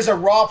 It is a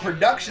raw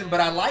production,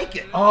 but I like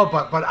it. Oh,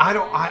 but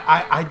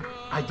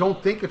I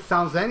don't think it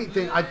sounds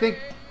anything. I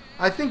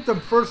think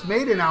the first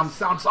Maiden album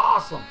sounds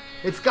awesome.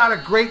 It's got a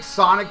great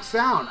sonic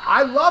sound.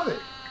 I love it.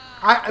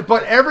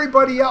 But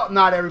everybody else,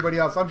 not everybody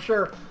else, I'm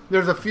sure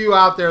there's a few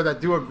out there that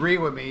do agree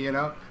with me,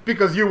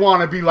 because you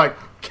want to be like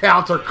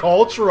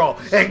countercultural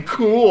and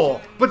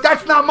cool. But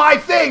that's not my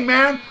thing,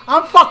 man.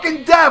 I'm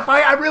fucking deaf.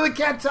 I really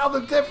can't tell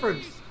the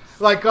difference.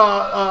 Like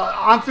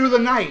On Through the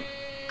Night.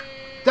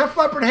 Def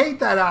Leppard hate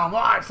that album.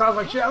 Oh, it sounds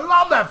like shit. I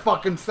love that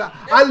fucking sound.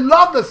 I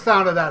love the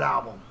sound of that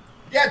album.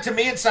 Yeah, to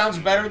me it sounds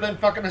better than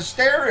fucking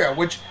Hysteria,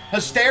 which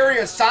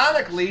Hysteria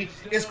sonically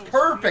is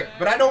perfect,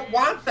 but I don't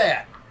want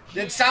that.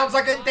 It sounds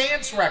like a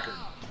dance record.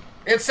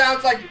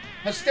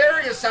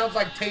 Hysteria sounds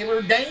like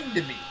Taylor Dayne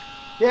to me.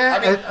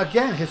 Yeah,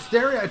 again,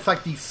 Hysteria, it's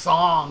like these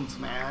songs,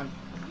 man.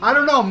 I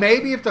don't know,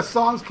 maybe if the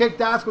songs kicked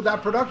ass with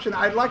that production,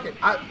 I'd like it.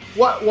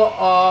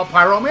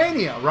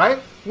 Pyromania, right?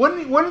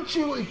 Wouldn't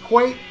you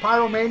equate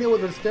Pyromania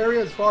with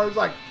Hysteria as far as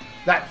like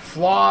that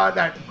flawed,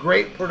 that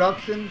great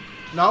production?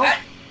 No?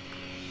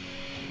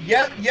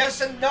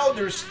 Yes and no.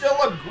 There's still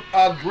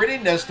a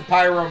grittiness to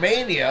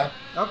Pyromania.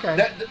 Okay.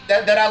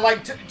 That I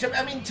like.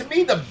 To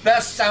me, the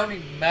best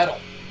sounding metal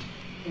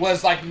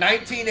was like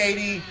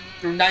 1980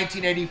 through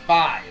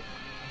 1985.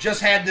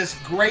 Just had this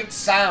great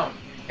sound,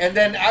 and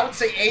then I would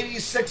say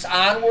 86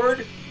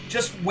 onward,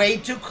 just way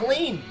too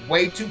clean,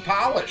 way too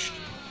polished.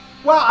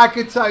 Well, I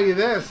could tell you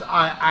this: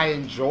 I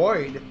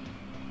enjoyed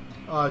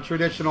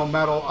traditional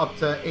metal up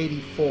to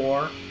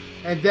 84,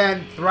 and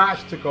then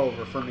thrash took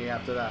over for me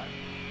after that.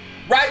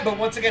 Right, but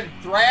once again,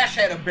 thrash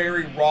had a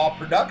very raw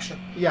production.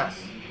 Yes.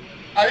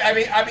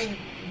 I mean,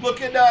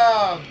 look at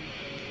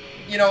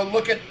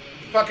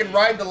fucking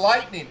Ride the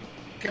Lightning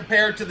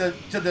compared to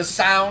the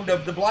sound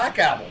of the Black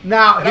Album.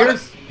 Now,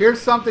 here's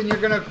something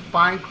you're gonna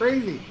find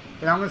crazy,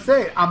 and I'm gonna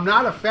say it. I'm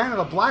not a fan of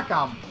the Black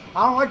Album.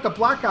 I don't like the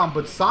Black Album,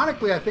 but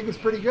sonically, I think it's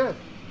pretty good.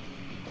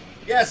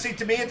 Yeah, see,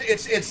 to me,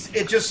 it's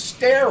just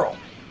sterile.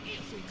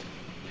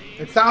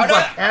 It sounds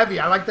like heavy.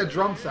 I like the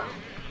drum sound.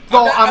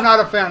 So I'm not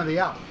a fan of the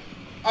album.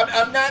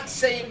 I'm not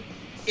saying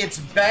it's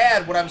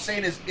bad. What I'm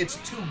saying is it's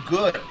too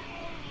good.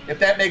 If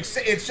that makes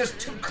sense, it's just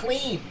too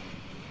clean.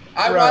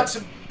 I want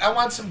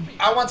some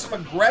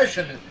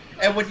aggression.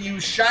 And when you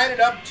shine it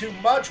up too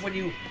much, when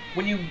you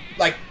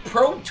like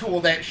Pro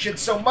Tool that shit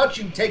so much,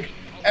 you take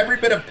every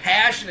bit of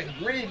passion and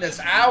grittiness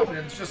out, and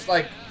it's just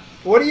like.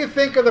 What do you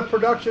think of the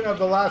production of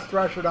the last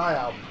Thrash or Die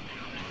album?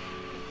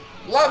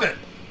 Love it,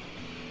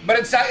 but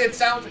it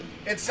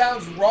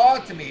sounds raw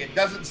to me. It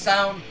doesn't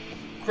sound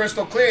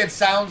crystal clear. It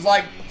sounds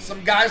like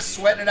some guys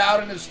sweating it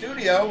out in the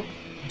studio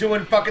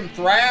doing fucking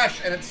thrash,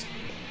 and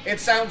it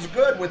sounds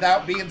good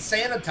without being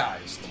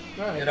sanitized.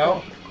 Right,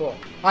 cool.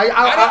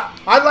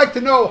 I'd like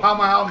to know how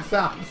my album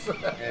sounds,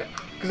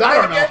 because I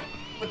don't know.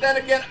 But then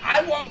again,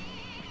 I want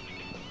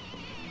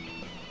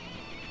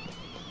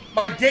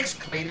my dick's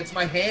clean. It's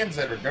my hands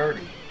that are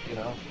dirty.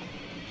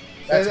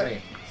 That's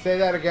me. Say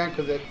that again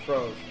because it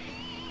froze.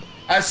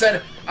 I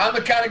said, I'm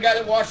the kind of guy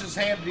that washes his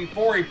hands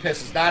before he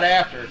pisses, not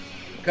after.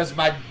 Because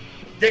my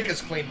dick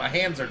is clean, my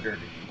hands are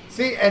dirty.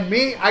 See, and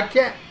me, I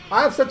can't.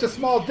 I have such a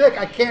small dick,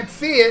 I can't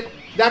see it.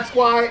 That's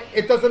why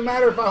it doesn't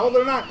matter if I hold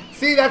it or not.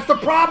 See, that's the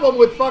problem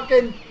with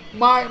fucking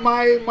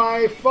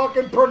my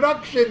fucking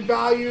production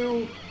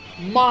value.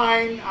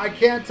 Mine, I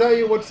can't tell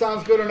you what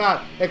sounds good or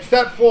not,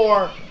 except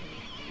for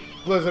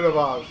Blizzard of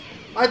Oz.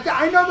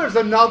 I know there's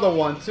another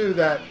one too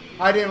that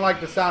I didn't like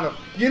the sound of.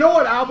 You know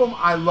what album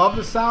I love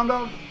the sound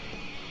of?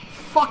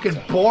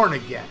 Fucking Born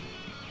Again.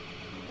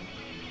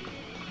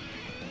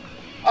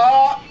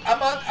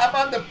 I'm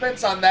on the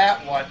fence on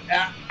that one.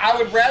 I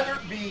would rather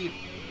it be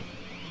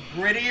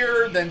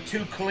grittier than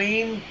too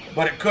clean,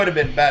 but it could have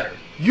been better.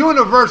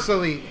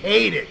 Universally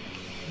hated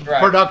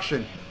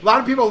production. A lot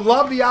of people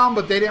love the album,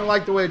 but they didn't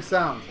like the way it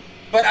sounds.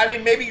 But I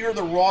mean, maybe you're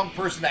the wrong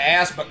person to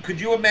ask, but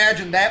could you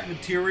imagine that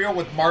material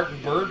with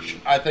Martin Birch?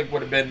 I think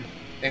would have been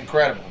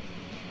incredible.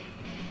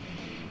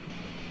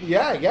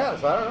 Yeah, I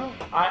guess. I don't know.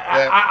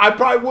 I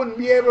probably wouldn't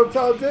be able to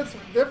tell the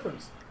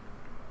difference.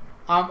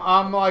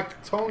 I'm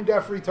like tone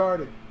deaf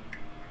retarded.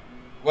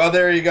 Well,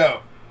 there you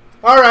go.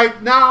 All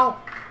right,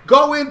 now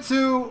go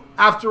into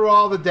After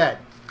All the Dead.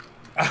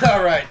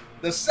 All right,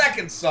 the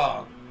second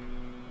song.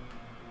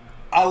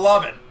 I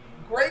love it.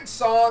 Great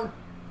song.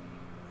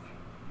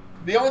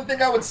 The only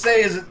thing I would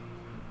say is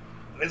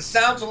it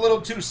sounds a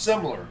little too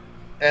similar,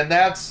 and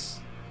that's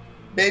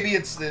maybe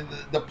it's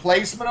the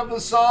placement of the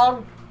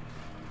song,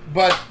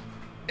 but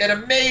an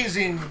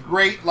amazing,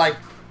 great, like,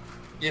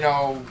 you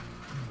know,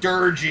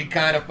 dirgy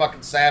kind of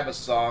fucking Sabbath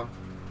song.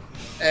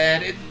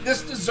 And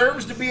this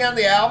deserves to be on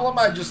the album.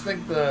 I just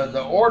think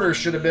the order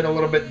should have been a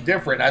little bit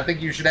different. I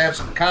think you should have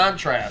some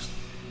contrast,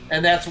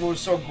 and that's what was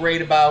so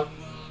great about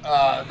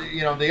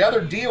the other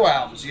Dio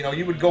albums. You know,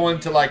 you would go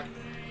into like,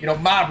 you know,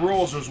 Mob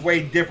Rules was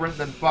way different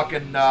than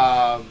fucking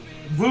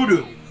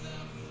Voodoo.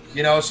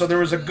 You know, so there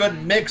was a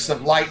good mix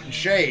of light and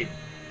shade.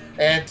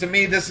 And to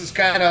me, this is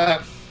kind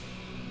of,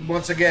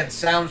 once again,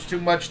 sounds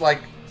too much like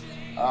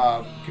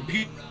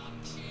computer.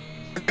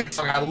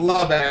 I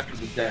love After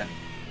the Dead.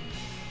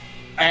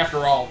 After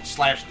All /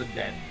 the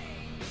Dead.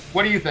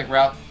 What do you think,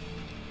 Ralph?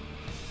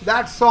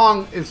 That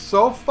song is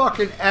so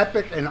fucking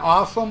epic and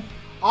awesome.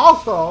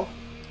 Also,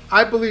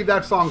 I believe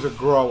that song's a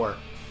grower.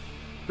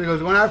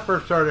 Because when I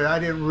first started, I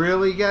didn't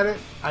really get it.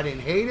 I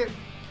didn't hate it.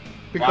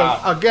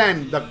 Because,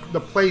 again, the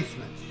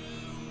placement.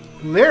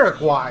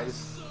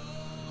 Lyric-wise,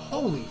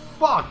 holy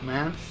fuck,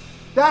 man.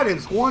 That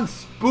is one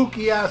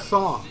spooky-ass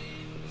song.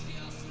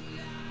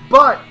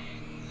 But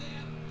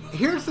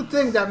here's the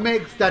thing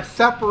that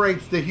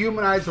separates the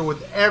Humanizer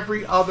with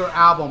every other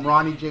album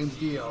Ronnie James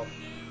Dio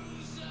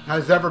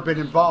has ever been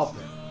involved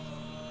in.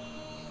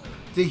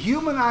 The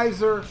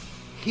Humanizer,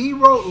 he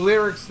wrote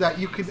lyrics that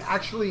you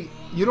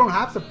don't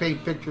have to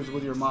paint pictures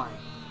with your mind.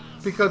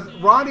 Because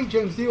Ronnie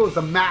James Dio is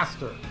a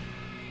master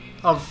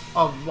of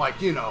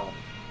like, you know,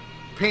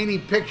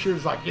 painting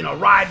pictures like, you know,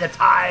 ride the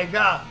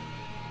tiger.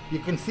 You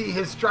can see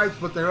his stripes,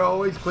 but they're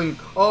always clean.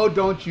 Oh,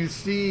 don't you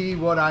see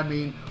what I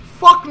mean?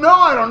 Fuck no,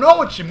 I don't know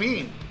what you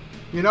mean.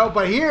 You know,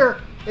 but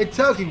here it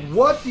tells you,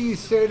 what do you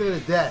say to the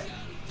dead?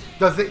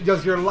 Does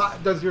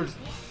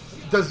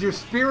your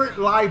spirit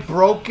lie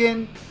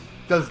broken?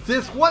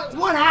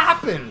 What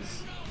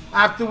happens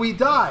after we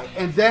die?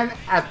 And then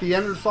at the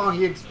end of the song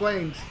he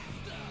explains,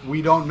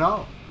 we don't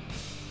know.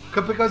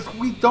 Because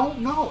we don't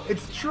know.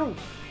 It's true.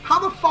 How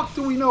the fuck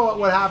do we know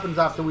what happens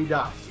after we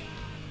die?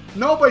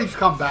 Nobody's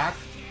come back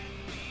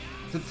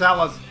to tell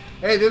us,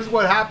 hey, this is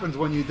what happens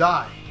when you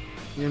die.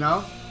 You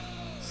know?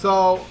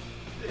 So,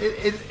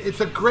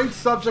 it's a great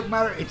subject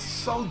matter. It's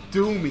so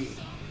doomy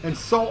and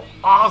so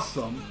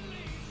awesome.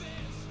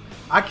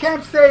 I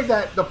can't say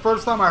that the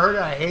first time I heard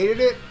it, I hated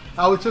it.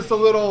 I was just a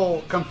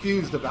little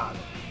confused about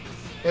it.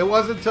 It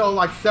wasn't until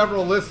like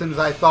several listens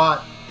I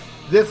thought,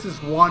 this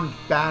is one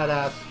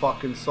badass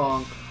fucking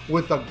song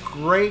with a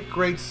great,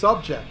 great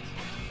subject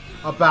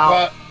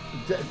about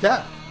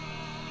death.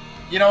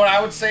 You know what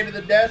I would say to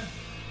the dead?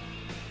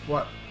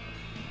 What?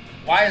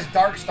 Why is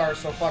Dark Star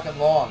so fucking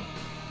long?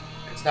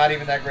 It's not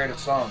even that great a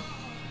song.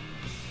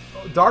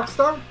 Dark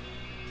Star?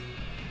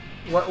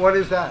 What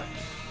is that?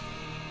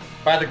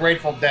 By the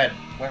Grateful Dead.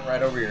 Went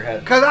right over your head.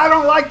 Because I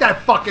don't like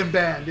that fucking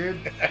band,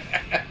 dude.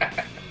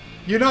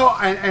 You know,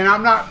 and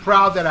I'm not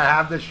proud that I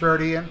have this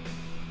shirt, Ian,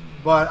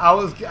 but I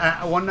was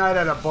one night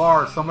at a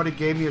bar, somebody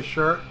gave me a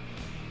shirt.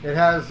 It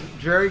has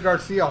Jerry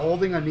Garcia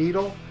holding a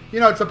needle.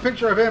 You know, it's a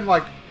picture of him,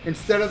 like,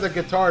 instead of the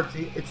guitar,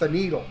 it's a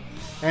needle.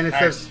 And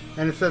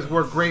it says,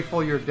 we're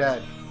grateful you're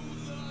dead.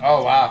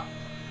 Oh, wow.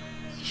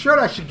 Shirt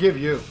I should give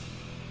you.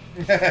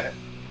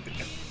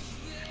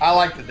 I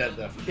like the Dead,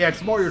 though. Yeah,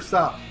 it's more your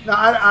style. No,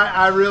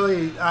 I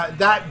really,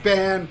 that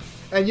band,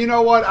 and you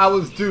know what? I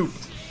was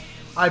duped.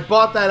 I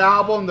bought that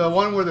album, the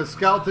one where the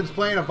skeleton's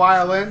playing a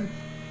violin.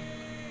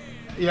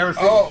 You ever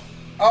seen it?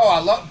 Oh,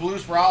 I love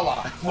Blues for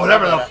Allah.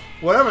 Whatever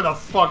the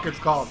fuck it's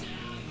called.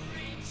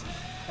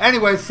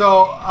 Anyway,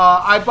 so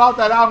I bought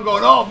that album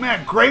going, oh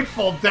man,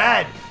 Grateful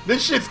Dead.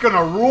 This shit's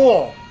gonna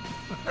rule.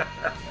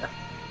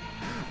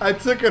 I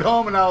took it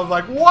home and I was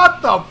like,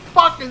 what the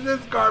fuck is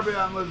this garbage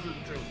I'm listening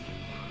to?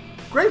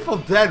 Grateful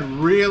Dead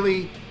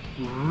really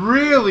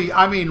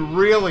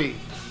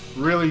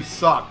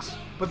sucks.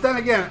 But then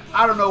again,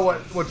 I don't know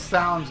what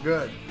sounds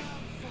good.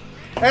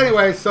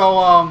 Anyway,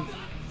 so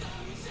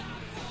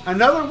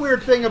another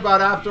weird thing about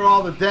After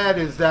All the Dead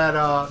is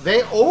that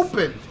they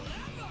opened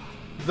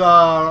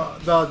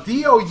the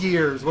Dio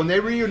years when they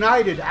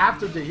reunited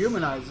after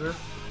Dehumanizer.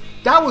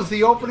 That was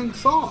the opening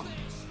song,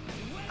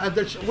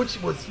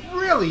 which was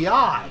really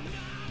odd.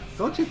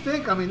 Don't you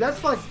think? I mean,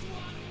 that's like,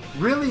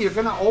 really, you're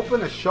gonna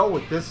open a show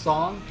with this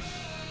song?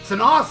 It's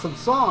an awesome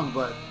song,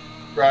 but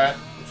Right.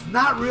 it's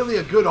not really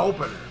a good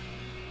opener.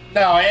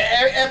 No,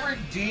 every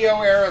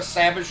Dio era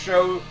Sabbath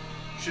show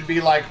should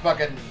be like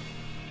fucking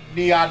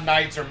Neon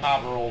Knights or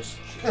Mob Rules.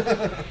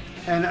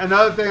 And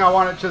another thing I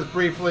want to just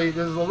briefly,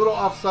 this is a little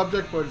off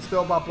subject, but it's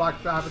still about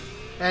Black Sabbath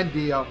and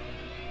Dio,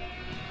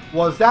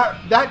 was that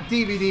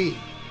DVD,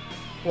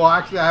 well,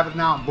 actually I have it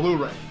now on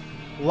Blu-ray,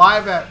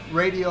 Live at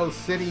Radio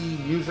City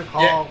Music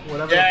Hall,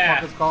 whatever the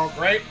fuck it's called.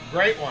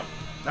 Great one.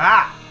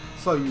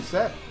 So you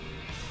said.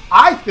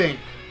 I think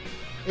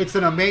it's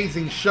an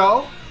amazing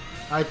show.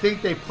 I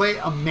think they play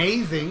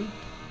amazing.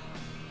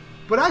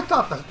 But I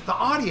thought the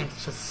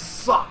audience just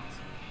sucked.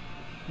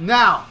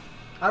 Now,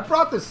 I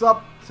brought this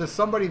up to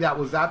somebody that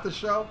was at the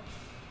show.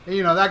 And,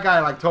 you know, that guy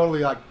like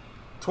totally like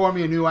tore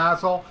me a new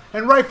asshole.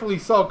 And rightfully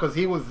so, because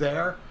he was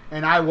there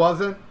and I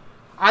wasn't.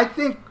 I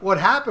think what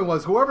happened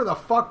was whoever the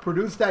fuck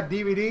produced that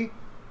DVD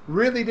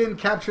really didn't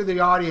capture the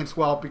audience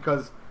well,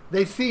 because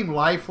they seem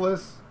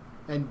lifeless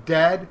and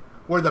dead,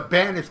 where the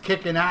band is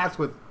kicking ass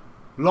with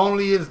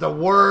Lonely Is the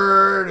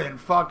Word and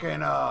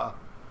fucking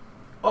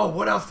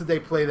what else did they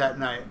play that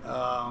night?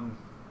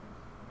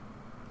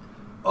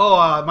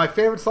 My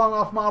favorite song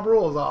off Mob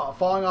Rules,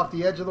 Falling Off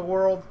the Edge of the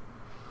World.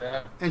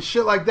 Yeah. And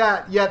shit like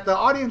that. Yet the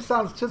audience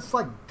sounds just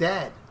like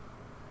dead.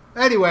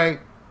 Anyway,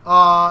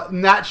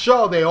 in that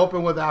show they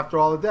open with After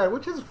All the Dead,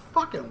 which is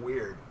fucking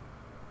weird.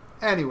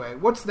 Anyway,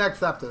 what's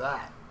next after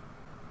that?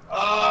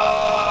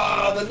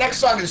 The next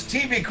song is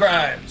TV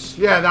Crimes.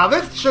 Yeah, now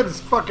this should have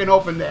fucking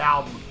opened the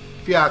album,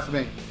 if you ask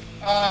me.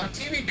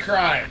 TV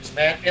Crimes,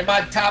 man, in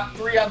my top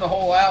 3 on the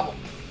whole album.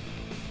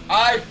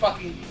 I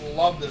fucking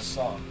love this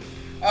song.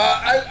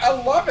 I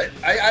love it.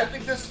 I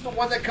think this is the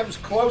one that comes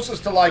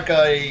closest to like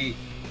a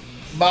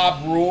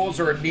Mob Rules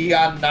or a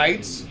Neon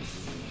Knights.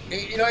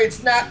 You know,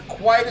 it's not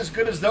quite as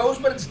good as those,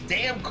 but it's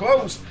damn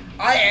close.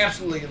 I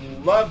absolutely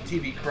love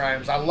TV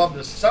Crimes. I love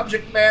the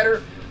subject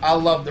matter. I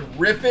love the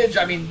riffage.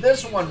 I mean,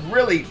 this one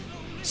really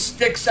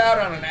sticks out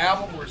on an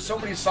album where so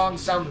many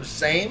songs sound the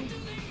same.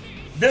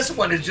 This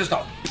one is just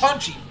a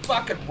punchy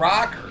fucking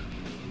rocker.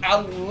 I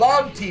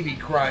love TV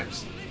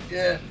Crimes.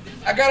 Yeah,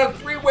 I got a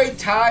 3-way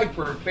tie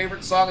for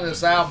favorite song of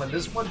this album, and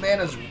this one, man,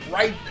 is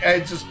right.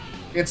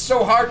 It's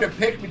so hard to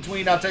pick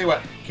between, I'll tell you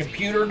what,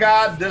 Computer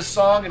God, this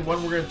song, and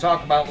one we're going to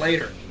talk about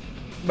later.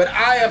 But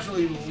I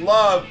absolutely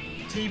love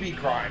TV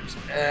Crimes,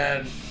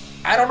 and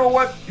I don't know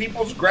what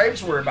people's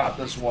gripes were about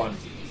this one.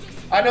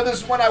 I know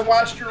this one, I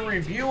watched your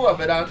review of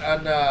it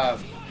on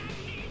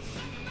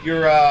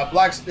your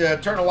Black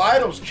Eternal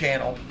Idols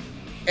channel,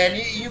 and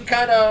you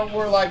kind of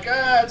were like,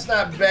 it's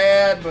not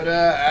bad, but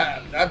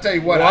I'll tell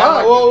you what.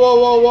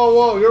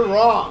 Whoa, you're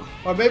wrong.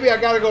 Or maybe I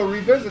got to go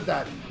revisit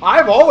that.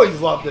 I've always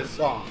loved this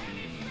song.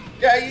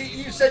 Yeah,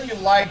 you said you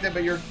liked it,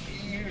 but you're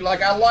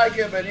like, I like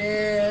it, but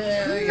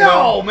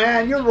No,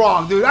 man, you're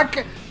wrong, dude. I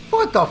can't.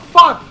 What the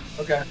fuck?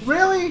 Okay.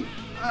 Really?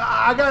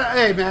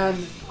 Hey, man,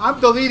 I'm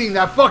deleting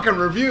that fucking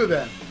review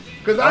then.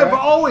 Because I've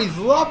always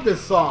loved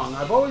this song.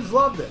 I've always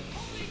loved it.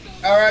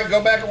 All right,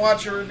 go back and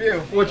watch your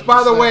review. Which,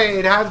 by the way,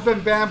 it has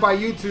been banned by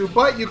YouTube,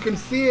 but you can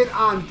see it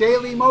on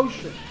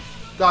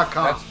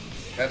DailyMotion.com.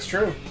 That's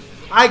true.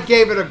 I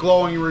gave it a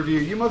glowing review.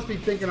 You must be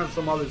thinking of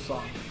some other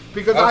song.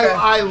 Because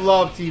I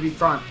love TV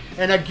Crime.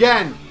 And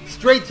again,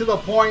 straight to the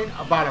point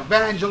about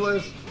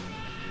Evangelist.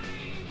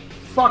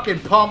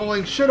 Fucking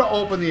pummeling. Should have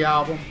opened the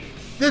album.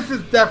 This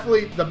is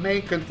definitely the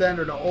main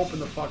contender to open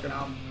the fucking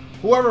album.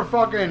 Whoever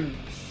fucking,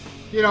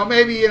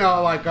 maybe,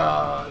 like,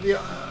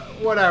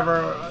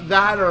 whatever,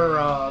 that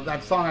or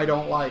that song I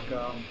don't like,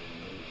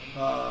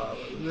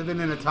 Living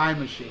in a Time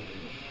Machine.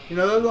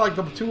 Those are like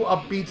the 2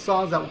 upbeat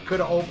songs that could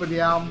have opened the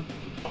album.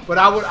 But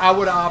I would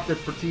have opted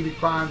for TV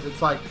Crimes.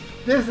 It's like,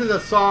 this is a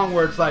song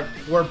where it's like,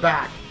 we're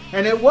back.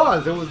 And it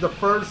was the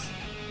first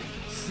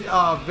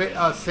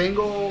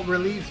single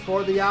release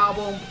for the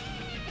album.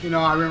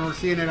 I remember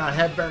seeing it on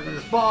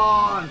Headbangers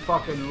Ball and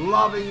fucking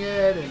loving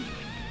it. And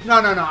no,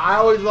 I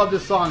always loved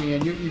this song,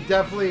 Ian. You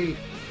definitely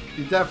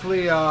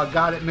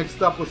got it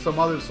mixed up with some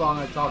other song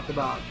I talked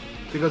about,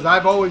 because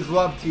I've always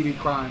loved TV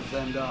Crimes.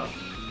 And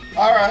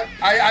all right,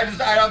 I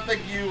don't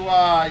think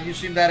you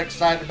seem that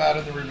excited about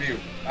it in the review.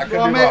 I could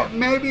be wrong.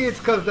 Maybe it's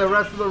because the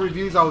rest of the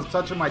reviews I was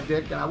touching my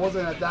dick, and I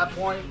wasn't at that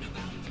point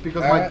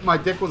because my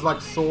dick was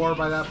like sore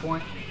by that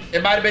point.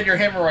 It might have been your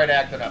hemorrhoid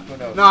acting up. Who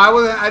knows? No, I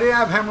wasn't. I didn't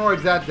have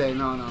hemorrhoids that day.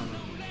 No.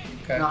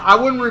 Okay. No, I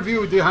wouldn't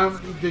review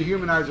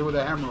Dehumanizer with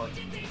a hemorrhoid.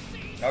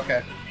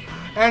 Okay.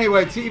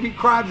 Anyway, TV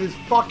Crimes is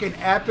fucking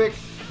epic.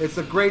 It's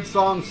a great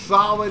song,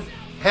 solid,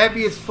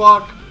 heavy as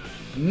fuck.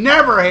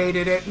 Never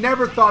hated it,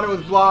 never thought it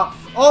was blah.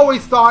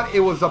 Always thought it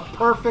was a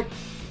perfect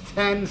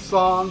 10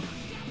 song.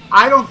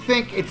 I don't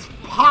think it's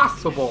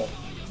possible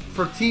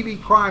for TV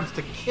Crimes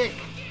to kick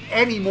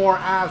any more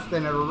ass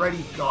than it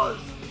already does.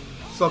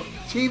 So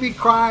TV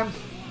Crimes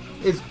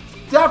is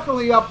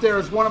definitely up there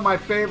as one of my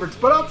favorites.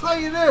 But I'll tell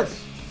you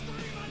this,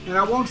 and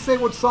I won't say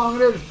what song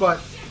it is, but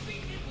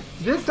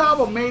this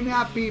album may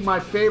not be my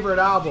favorite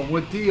album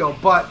with Dio,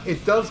 but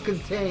it does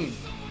contain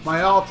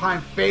my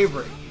all-time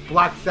favorite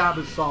Black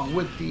Sabbath song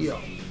with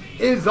Dio.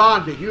 Is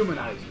on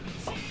Dehumanizer.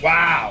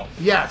 Wow.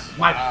 Yes,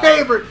 my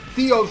favorite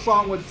Dio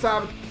song with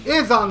Sabbath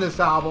is on this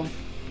album.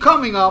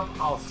 Coming up,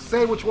 I'll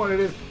say which one it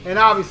is, and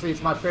obviously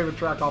it's my favorite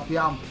track off the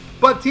album.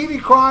 But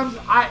TV Crimes,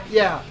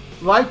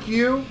 like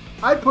you,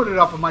 I'd put it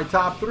up in my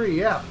top 3.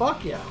 Yeah,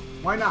 fuck yeah.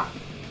 Why not?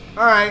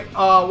 All right,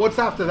 what's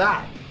after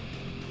that?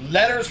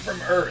 Letters from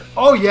Earth.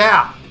 Oh,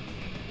 yeah.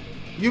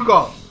 You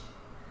go.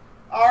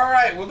 All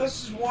right. Well,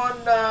 this is one,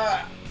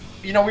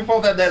 we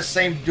both have that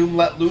same Doom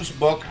Let Loose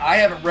book. I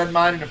haven't read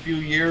mine in a few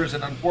years,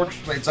 and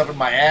unfortunately it's up in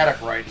my attic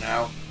right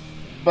now.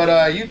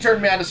 But you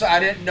turned me on to this.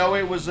 I didn't know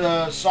it was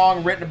a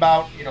song written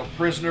about,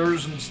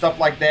 prisoners and stuff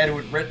like that who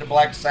had written to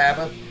Black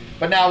Sabbath.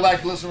 But now,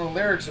 listening to the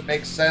lyrics, it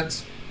makes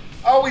sense.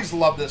 Always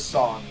love this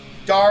song.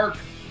 Dark,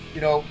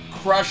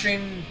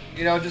 crushing,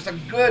 just a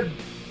good,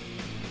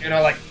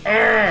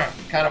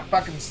 kind of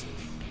fucking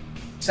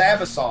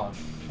Sabbath song.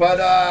 But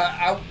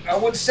I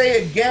would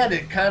say again,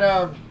 it kind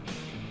of,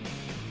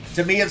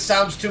 to me, it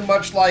sounds too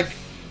much like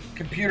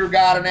Computer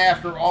God and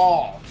After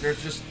All.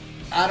 There's just,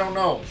 I don't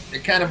know.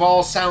 It kind of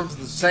all sounds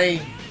the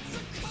same.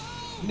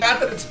 Not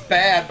that it's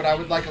bad, but I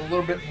would like a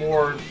little bit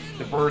more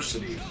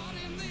diversity.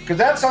 Because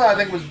that song, I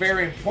think, was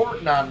very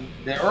important on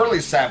the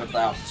early Sabbath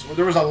albums.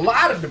 There was a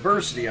lot of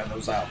diversity on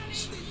those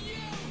albums.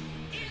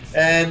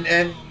 And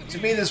to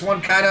me, this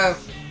one kind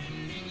of,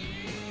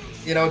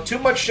 too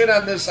much shit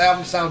on this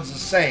album sounds the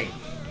same.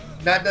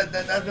 Not that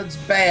that's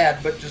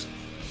bad, but just,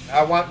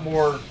 I want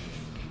more,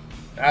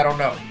 I don't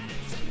know.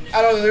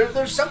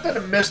 There's something I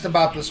missed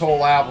about this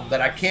whole album that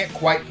I can't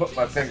quite put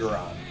my finger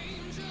on.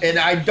 And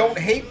I don't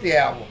hate the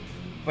album,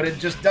 but it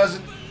just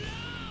doesn't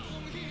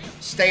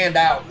stand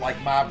out like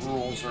Mob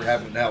Rules or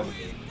Heaven and Hell to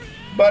me.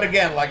 But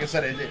again, like I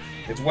said,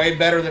 it's way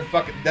better than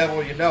fucking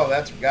Devil You Know,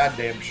 that's for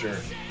goddamn sure.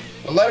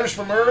 The Letters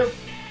from Earth,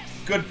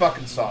 good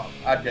fucking song.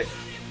 I dig it.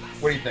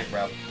 What do you think,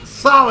 Rob?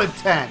 Solid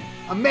 10.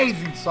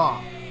 Amazing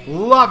song.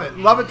 Love it.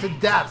 Love it to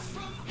death.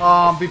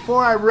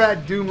 Before I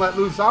read Doom Let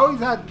Loose, I always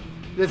had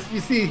this. You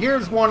see,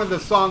 here's one of the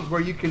songs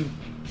where you can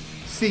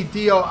see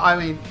Dio. I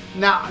mean,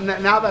 now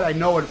that I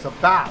know what it's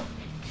about,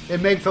 it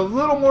makes a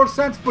little more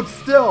sense, but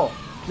still,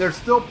 there's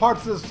still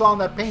parts of the song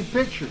that paint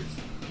pictures.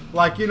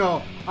 Like,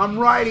 I'm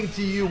writing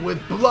to you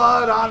with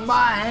blood on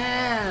my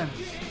hands.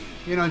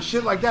 And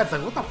shit like that. It's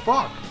like, what the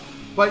fuck?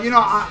 But,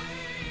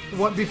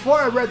 before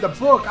I read the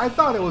book, I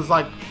thought it was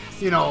like,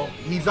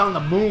 he's on the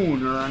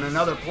moon or on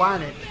another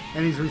planet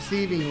and he's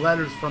receiving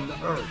letters from the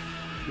earth,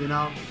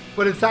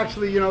 But it's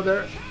actually,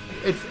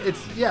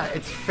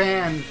 it's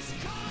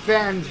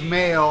fans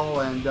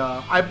mail, and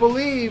I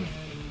believe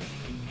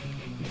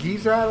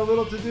Geezer had a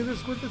little to do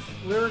this with this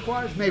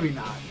lyric-wise? Maybe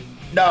not.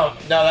 No,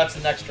 that's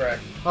the next track.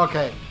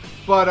 Okay.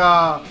 But,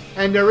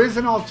 and there is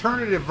an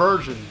alternative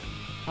version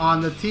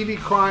on the TV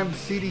Crime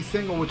CD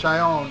single, which I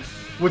own,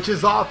 which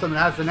is awesome. It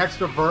has an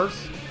extra verse,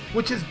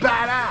 which is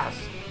badass.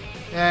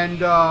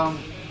 And,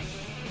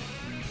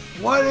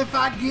 what if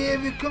I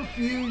give you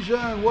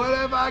confusion? What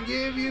if I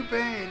give you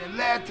pain?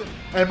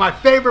 And my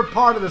favorite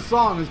part of the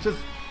song is just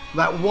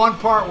that one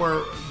part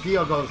where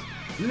Dio goes,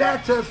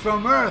 letters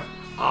from Earth.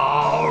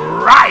 All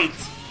right.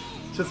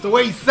 Just the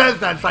way he says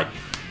that. It's like,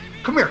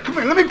 come here,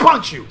 let me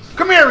punch you.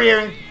 Come here,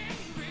 Ian.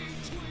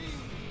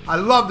 I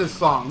love this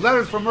song.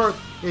 Letters from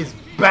Earth is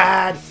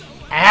bad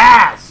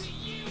ass.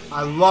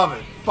 I love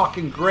it.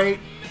 Fucking great.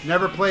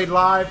 Never played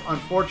live,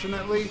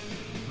 unfortunately.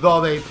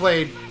 Though they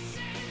played.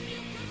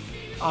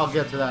 I'll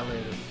get to that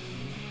later.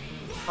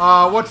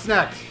 What's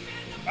next?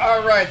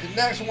 All right, the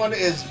next one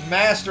is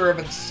Master of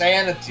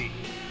Insanity.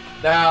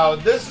 Now,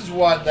 this is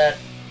one that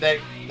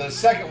the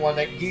second one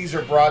that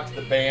Geezer brought to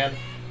the band.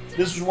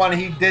 This is one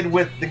he did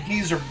with the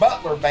Geezer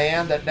Butler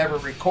band that never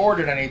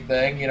recorded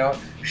anything,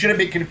 Shouldn't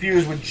be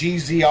confused with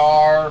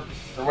GZR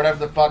or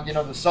whatever the fuck,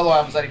 the solo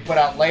albums that he put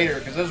out later,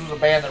 because this was a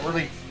band that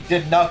really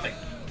did nothing.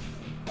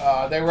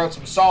 They wrote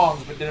some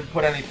songs but didn't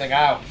put anything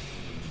out.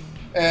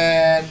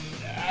 And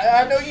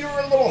I know you were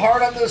a little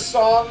hard on this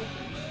song,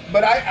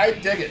 but I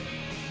dig it.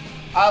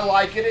 I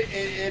like it.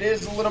 It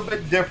is a little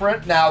bit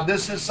different. Now,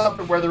 this is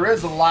something where there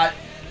is a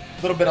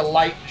little bit of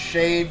light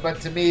shade,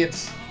 but to me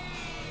it's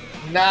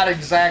not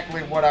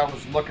exactly what I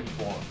was looking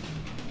for.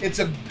 It's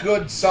a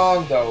good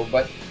song, though,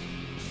 but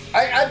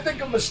I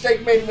think a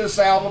mistake made in this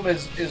album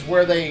is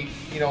where they,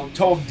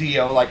 told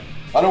Dio, like,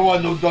 I don't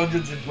want no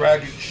Dungeons and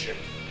Dragons shit,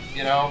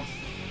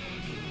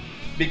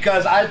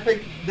 Because I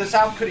think this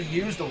album could have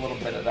used a little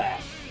bit of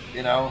that,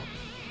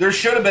 There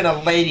should have been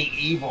a Lady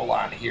Evil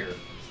on here.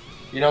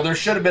 There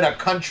should have been a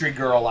country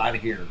girl on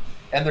here,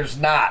 and there's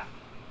not.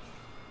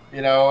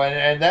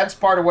 And that's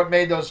part of what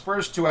made those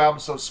first two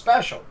albums so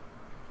special.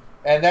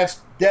 And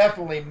that's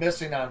definitely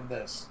missing on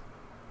this.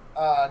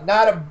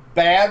 Not a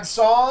bad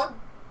song,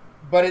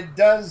 but it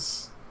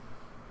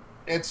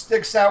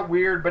sticks out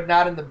weird, but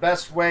not in the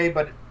best way,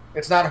 but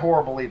it's not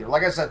horrible either.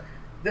 Like I said,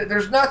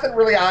 there's nothing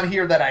really on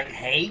here that I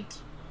hate.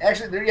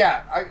 Actually,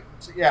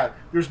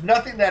 there's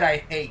nothing that I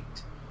hate,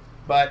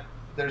 but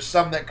there's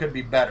some that could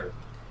be better.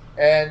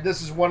 And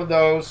this is one of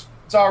those.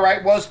 It's all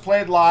right. Was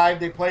played live.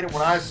 They played it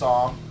when I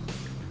saw them.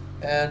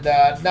 And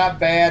not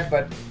bad,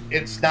 but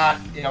it's not,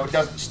 it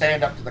doesn't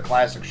stand up to the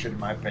classic shit, in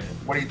my opinion.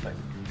 What do you think?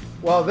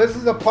 Well, this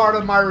is a part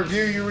of my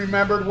review you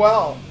remembered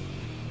well,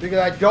 because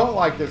I don't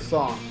like this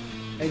song.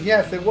 And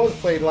yes, it was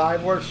played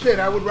live, where shit,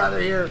 I would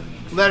rather hear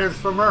Letters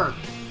from Earth.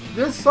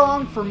 This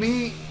song, for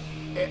me,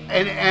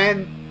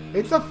 and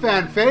it's a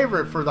fan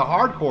favorite for the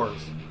hardcores.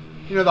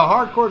 The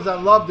hardcores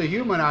that love the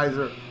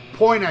Humanizer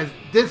point as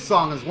this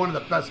song is one of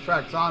the best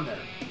tracks on there.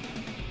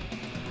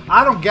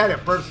 I don't get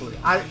it, personally.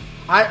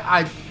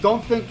 I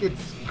don't think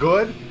it's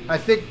good. I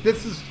think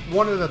this is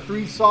one of the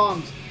 3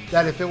 songs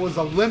that if it was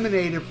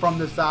eliminated from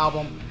this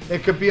album,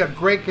 it could be a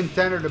great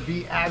contender to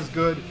be as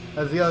good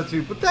as the other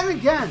 2. But then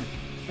again,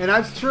 and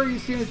I'm sure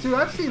you've seen it too,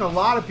 I've seen a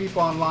lot of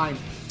people online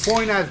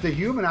point as the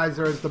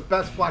Humanizer as the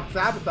best Black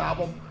Sabbath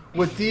album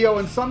with Dio,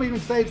 and some even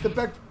say it's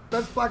the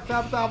best Black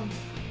Sabbath album,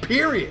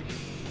 period.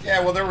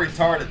 Yeah, well, they're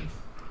retarded.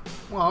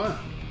 Well, yeah.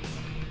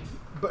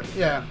 But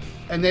yeah,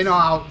 and they know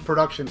how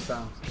production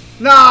sounds.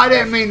 No, I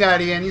didn't mean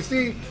that, Ian. You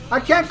see, I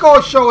can't go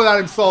a show without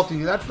insulting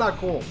you. That's not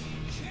cool.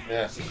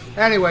 Yeah.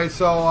 Anyway,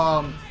 so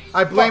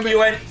I blame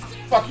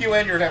fuck you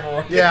and your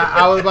hemorrhoid. Yeah,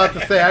 I was about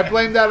to say I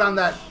blame that on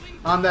that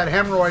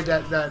hemorrhoid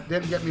that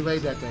didn't get me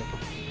laid that day.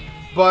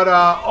 But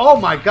oh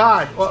my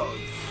God, well,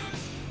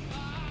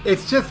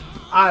 it's just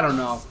I don't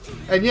know.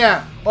 And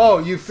yeah,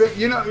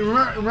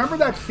 remember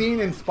that scene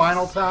in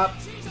Spinal Tap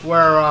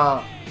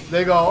where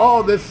they go,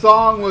 oh, this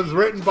song was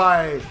written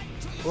by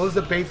what was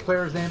the bass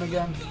player's name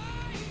again?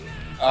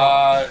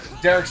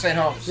 Derek St.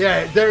 Holmes.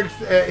 Yeah, Derek.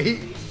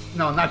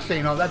 Not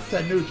St. Holmes. That's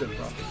Ted Nugent,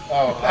 bro.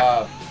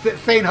 Oh,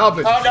 St.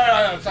 Hubbins. Oh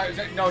no, sorry,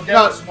 no,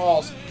 Derek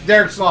Smalls.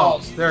 Derek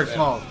Smalls.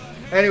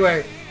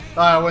 Anyway,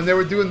 when they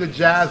were doing the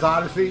Jazz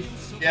Odyssey,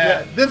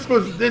 this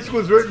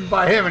was written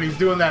by him, and he's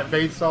doing that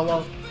bass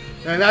solo,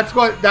 and that's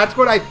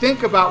what I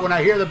think about when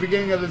I hear the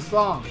beginning of this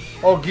song.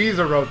 Oh,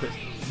 Geezer wrote this,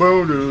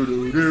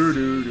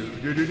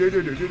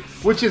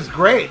 which is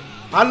great.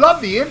 I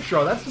love the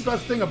intro. That's the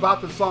best thing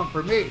about the song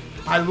for me.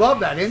 I love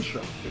that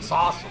intro. It's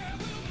awesome.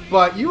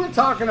 But you were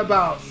talking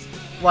about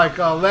like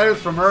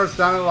Letters from Earth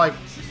sounding like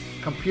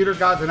Computer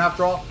Gods, and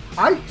after all,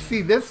 I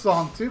see this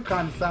song too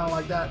kind of sound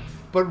like that,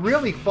 but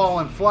really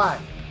falling flat.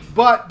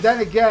 But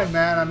then again,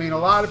 man, I mean, a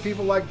lot of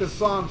people like this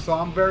song, so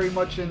I'm very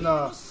much in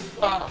the.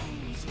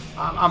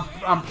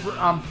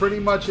 I'm pretty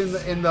much in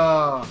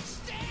the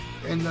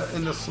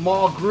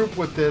small group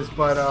with this,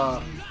 but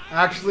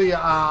actually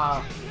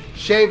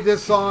shaved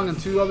this song and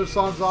 2 other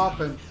songs off,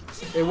 and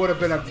it would have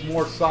been a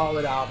more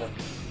solid album.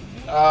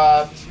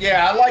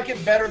 Yeah, I like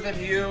it better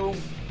than you,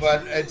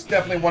 but it's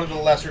definitely one of the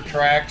lesser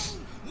tracks.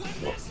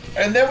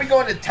 And then we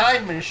go into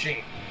Time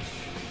Machine,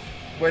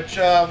 which,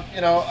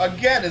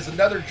 again, is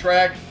another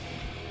track.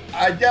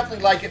 I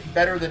definitely like it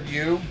better than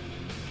you,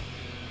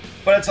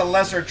 but it's a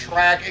lesser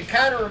track. It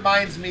kind of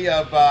reminds me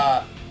of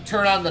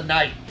Turn on the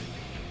Night,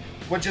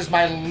 which is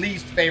my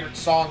least favorite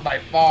song by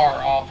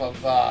far off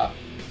of,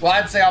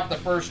 I'd say off the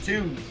first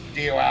 2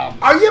 Dio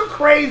albums. Are you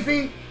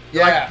crazy?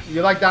 Yeah.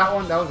 You like that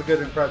one? That was a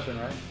good impression,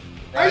 right?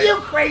 Are you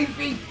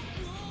crazy?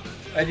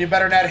 And you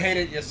better not hate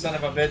it, you son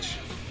of a bitch.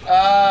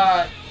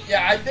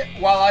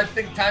 While I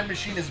think Time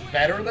Machine is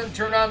better than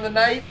Turn on the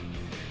Night,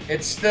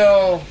 it's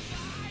still,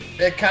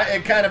 it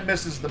kind of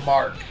misses the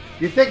mark.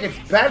 You think it's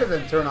better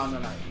than Turn on the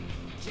Night?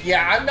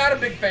 Yeah, I'm not a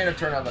big fan of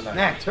Turn on the Night.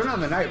 Man, Turn on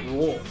the Night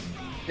rules.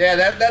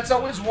 Yeah, that's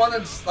always one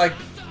that's like,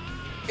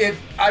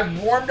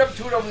 I've warmed up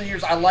to it over the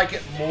years. I like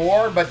it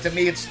more, but to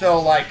me it's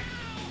still like,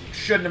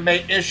 shouldn't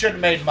have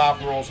made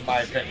Mob Rules, in my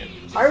opinion.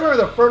 I remember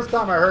the first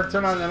time I heard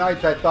Turn on the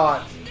Nights, I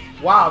thought,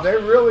 wow, they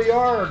really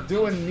are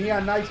doing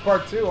Neon Nights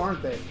Part 2,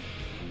 aren't they?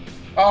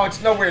 Oh,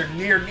 it's nowhere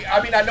near.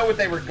 I mean, I know what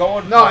they were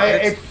going for. No,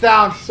 it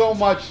sounds so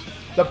much,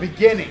 the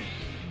beginning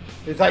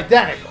is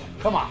identical.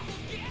 Come on.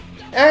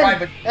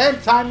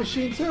 And Time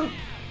Machine, too.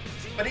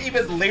 But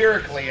even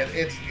lyrically,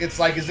 it's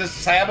like, is this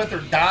Sabbath or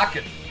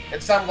Dokken?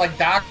 It sounded like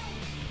Dokken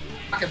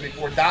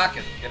before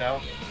Dokken,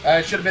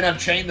 It should have been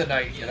Unchained the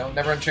Night,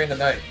 Never Unchained the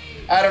Night.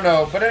 I don't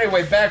know. But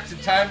anyway, back to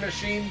Time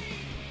Machine.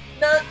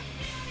 Not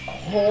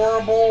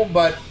horrible,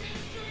 but,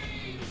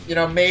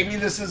 maybe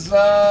this is,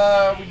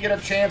 we get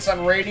a chance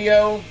on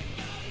radio.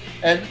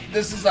 And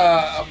this is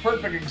a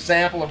perfect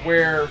example of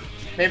where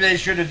maybe they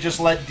should have just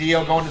let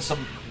Dio go into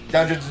some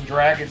Dungeons and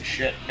Dragons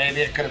shit.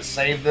 Maybe it could have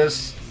saved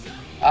this.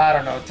 I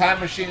don't know. Time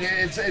Machine,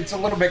 it's a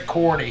little bit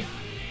corny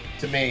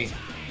to me.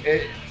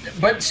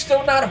 But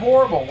still not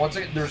horrible. Once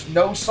again, there's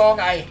no song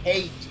I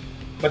hate,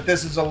 but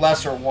this is a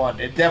lesser one.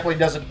 It definitely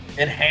doesn't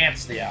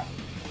enhance the album.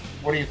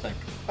 What do you think?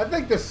 I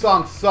think this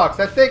song sucks.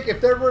 I think if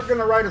they were going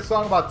to write a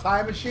song about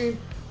Time Machine,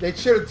 they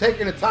should have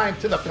taken the time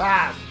to the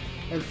past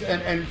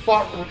and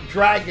fought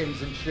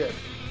dragons and shit.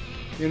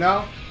 You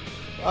know?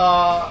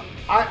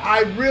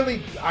 I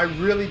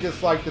really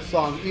dislike the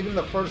song. Even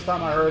the first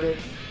time I heard it,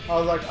 I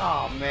was like,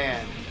 oh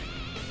man.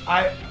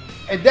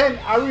 And then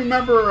I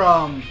remember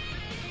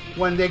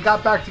when they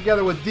got back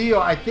together with Dio,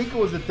 I think it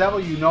was the Devil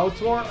You Know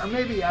tour, or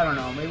maybe, I don't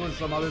know, maybe it was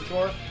some other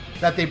tour,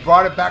 that they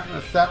brought it back in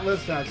the set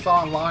list, and I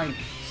saw online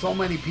so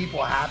many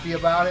people happy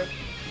about it.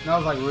 And I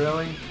was like,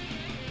 really?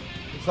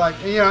 It's like,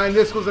 you know, and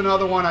this was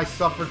another one I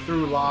suffered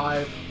through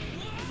live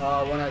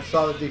when I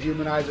saw the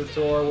Dehumanizer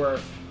tour where,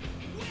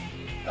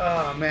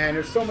 oh man,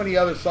 there's so many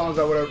other songs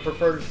I would have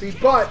preferred to see,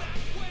 but,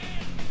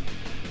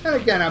 and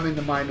again, I'm in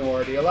the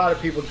minority. A lot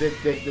of people did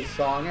dig this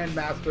song, and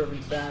Master of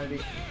Insanity.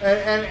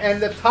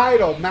 And the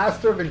title,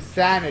 Master of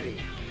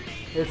Insanity,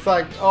 it's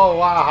like, oh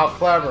wow, how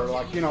clever.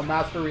 Like, you know,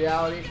 Master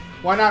Reality.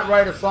 Why not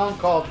write a song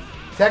called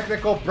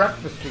Technical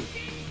Breakfasty?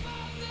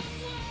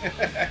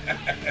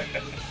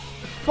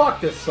 Fuck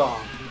this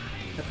song.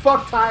 And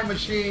fuck Time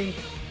Machine.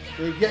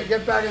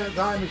 Get back in the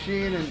Time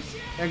Machine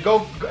and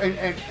go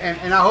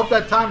and I hope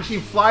that Time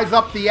Machine flies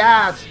up the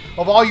ass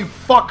of all you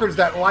fuckers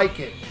that like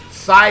it.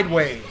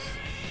 Sideways.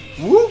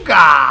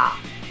 Wooga!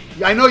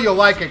 I know you'll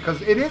like it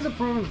because it is a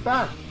proven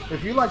fact.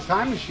 If you like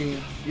Time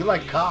Machine, you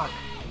like cock.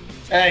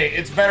 Hey,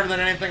 it's better than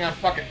anything on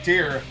fucking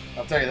Tier.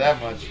 I'll tell you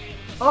that much.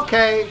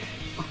 Okay.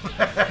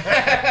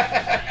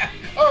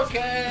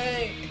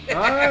 Okay. All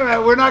right,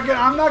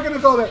 I'm not gonna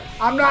go there.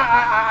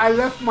 I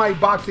left my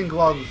boxing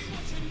gloves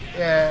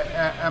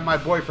at my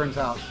boyfriend's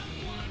house.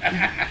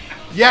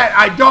 Yet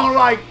I don't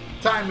like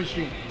Time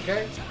Machine.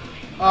 Okay.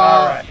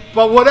 All right.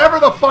 But whatever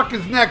the fuck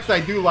is next, I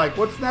do like.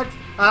 What's next?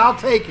 I'll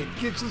take it.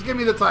 Just give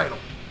me the title.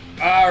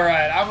 All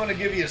right, I'm gonna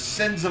give you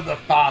Sins of the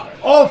Father.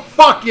 Oh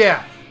fuck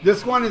yeah!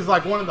 This one is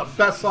like one of the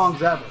best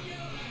songs ever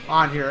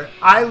on here.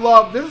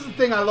 This is the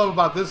thing I love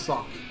about this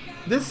song.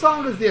 This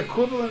song is the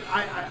equivalent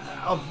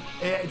of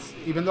it's,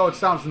 even though it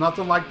sounds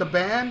nothing like the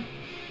band,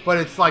 but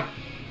it's like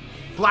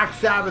Black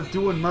Sabbath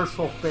doing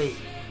Merciful Fate.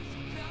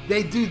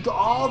 They do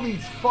all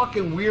these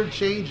fucking weird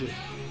changes.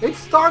 It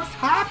starts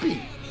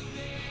happy.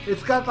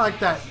 It's got like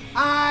that,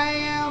 I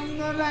am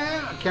the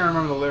man. I can't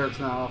remember the lyrics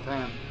now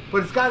offhand.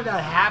 But it's got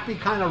that happy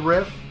kind of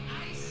riff.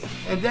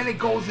 And then it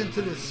goes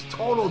into this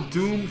total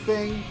doom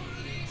thing.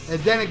 And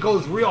then it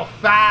goes real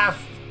fast.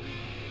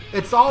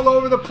 It's all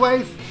over the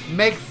place.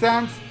 Makes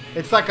sense.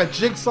 It's like a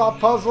jigsaw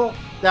puzzle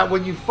that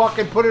when you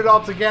fucking put it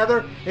all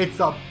together, it's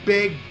a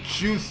big,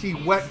 juicy,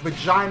 wet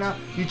vagina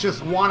you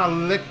just want to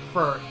lick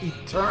for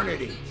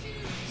eternity.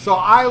 So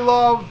I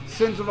love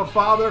Sins of a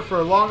Father. For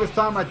the longest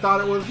time, I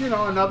thought it was, you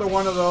know, another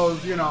one of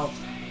those, you know,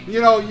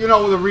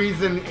 the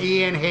reason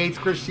Ian hates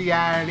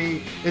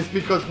Christianity is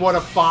because what a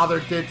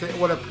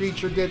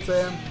preacher did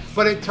to him.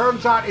 But it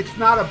turns out it's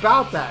not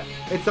about that.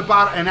 It's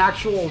about an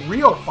actual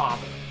real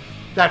father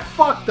that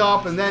fucked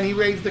up, and then he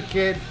raised a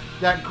kid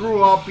that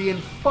grew up being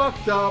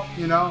fucked up,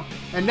 you know.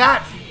 And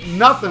that's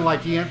nothing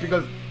like Ian,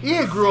 because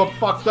Ian grew up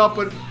fucked up,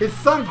 but his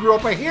son grew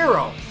up a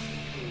hero.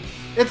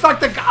 It's like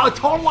the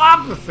total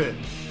opposite.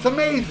 It's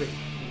amazing.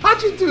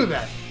 How'd you do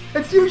that?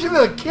 It's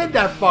usually the kid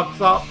that fucks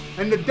up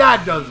and the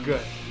dad does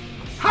good.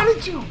 How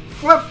did you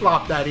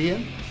flip-flop that,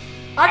 Ian?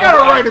 I gotta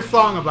write a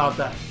song about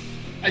that.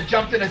 I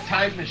jumped in a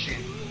time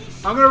machine.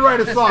 I'm gonna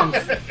write a song.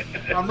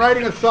 I'm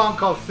writing a song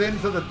called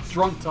Sins of the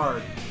Drunk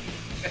Tard.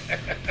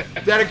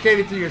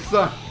 Dedicated to your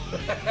son.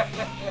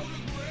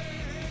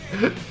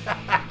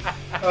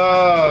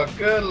 Oh,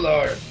 good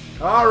Lord.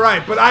 All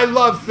right, but I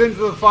love Sins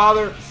of the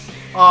Father.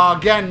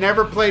 Again,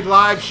 never played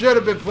live. Should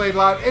have been played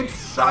live. It's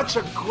such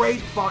a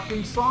great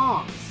fucking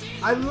song.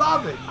 I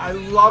love it. I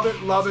love it,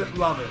 love it,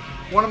 love it.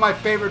 One of my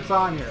favorites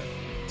on here.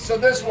 So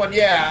this one,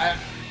 yeah,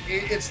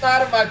 it's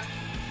not in my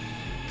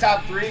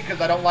top 3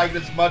 because I don't like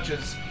it as much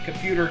as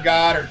Computer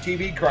God or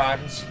TV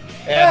Crimes.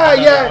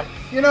 And, yeah.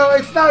 You know,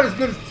 it's not as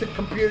good as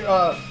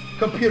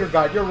Computer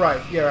God. You're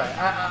right. You're right.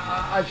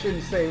 I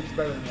shouldn't say it's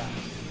better than that.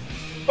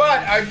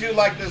 But I do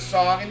like this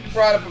song, and you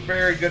brought up a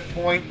very good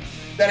point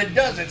that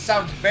it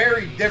sounds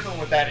very different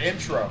with that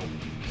intro.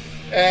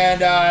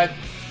 And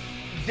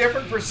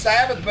different for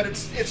Sabbath, but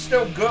it's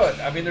still good.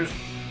 I mean,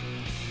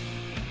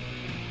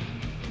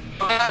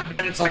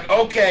 and it's like,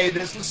 okay,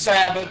 this is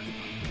Sabbath.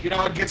 You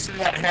know, it gets into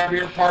that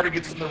heavier part, it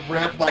gets in the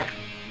riff, like,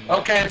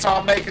 okay, it's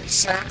all making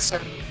sense,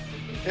 and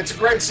it's a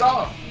great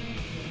song.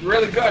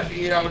 Really good.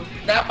 You know,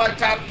 not my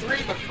top 3,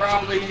 but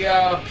probably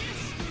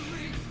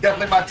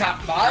definitely my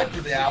top 5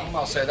 for the album,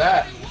 I'll say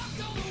that.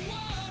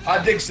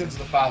 I dig Sins of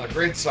the Father.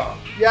 Great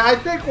song. Yeah, I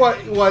think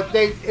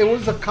it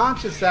was a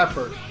conscious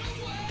effort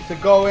to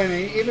go in,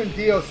 and even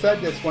Dio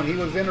said this when he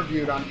was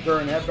interviewed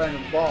during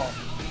Headbangers Ball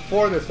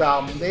for this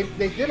album. They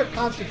did a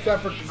conscious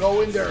effort to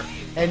go in there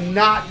and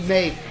not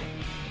make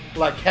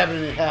like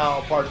Heaven and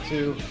Hell Part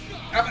 2.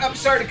 I'm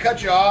sorry to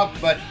cut you off,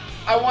 but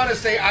I want to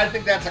say I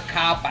think that's a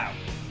cop-out.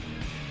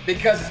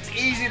 Because it's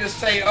easy to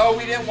say, oh,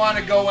 we didn't want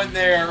to go in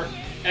there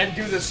and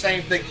do the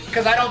same thing.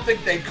 Because I don't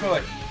think they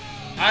could.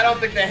 I don't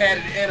think they had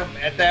it in them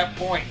at that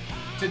point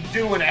to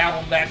do an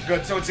album that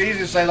good. So it's easy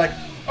to say, like,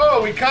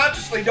 oh, we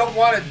consciously don't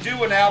want to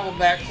do an album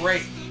that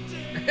great.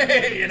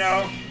 You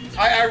know?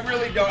 I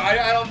really don't.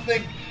 I don't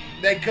think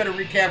they could have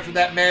recaptured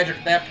that magic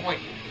at that point.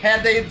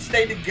 Had they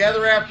stayed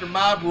together after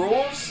Mob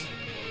Rules?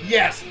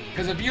 Yes.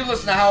 Because if you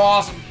listen to how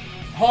awesome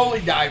Holy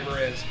Diver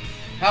is,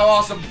 how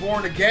awesome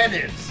Born Again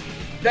is,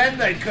 then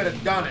they could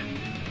have done it.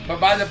 But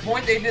by the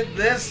point they did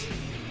this,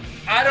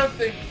 I don't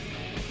think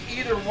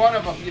either one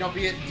of them, you know,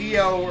 be it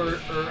Dio or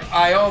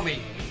Iommi,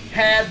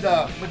 had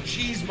the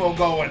machismo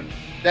going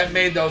that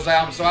made those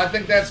albums. So I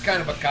think that's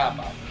kind of a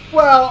cop-out.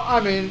 Well,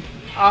 I mean,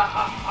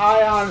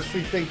 I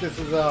honestly think this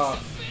is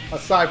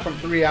aside from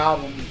 3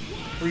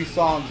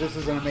 songs, this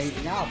is an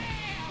amazing album.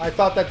 I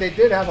thought that they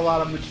did have a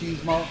lot of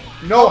machismo.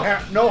 No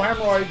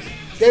hemorrhoids.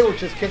 They were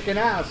just kicking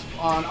ass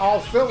on all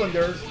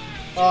cylinders,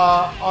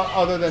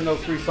 other than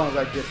those 3 songs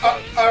I just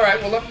said. All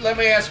right, well, let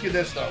me ask you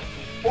this, though.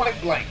 Point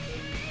blank.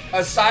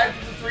 Aside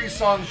from the 3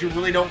 songs you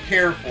really don't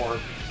care for,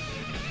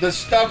 the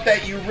stuff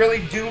that you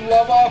really do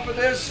love off of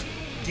this,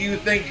 do you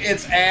think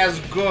it's as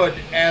good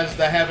as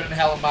the Heaven and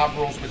Hell and Mob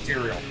Rules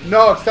material?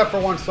 No, except for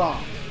 1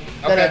 song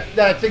Okay.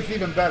 that I think's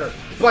even better.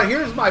 But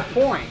here's my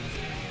point.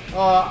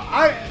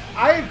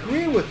 I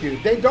agree with you.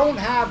 They don't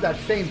have that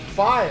same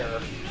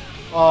fire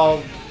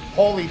of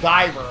Holy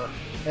Diver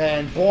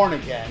and Born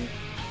Again.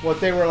 What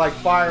they were like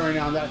firing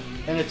on that,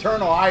 and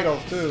Eternal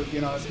Idols too.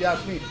 You know, if you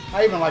ask me,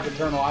 I even like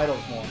Eternal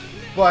Idols more.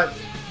 But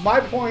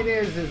my point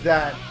is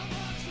that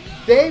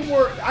they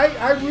were.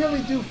 I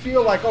really do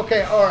feel like,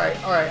 okay, all right.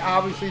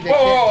 Obviously they.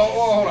 Whoa,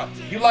 hold on.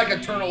 You like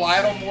Eternal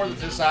Idol more than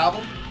this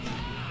album?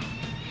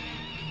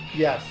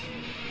 Yes.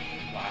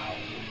 Wow.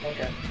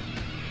 Okay.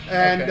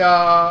 And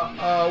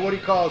Okay. what do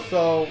you call it?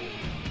 So,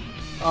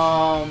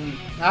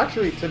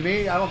 actually, to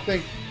me, I don't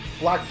think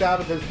Black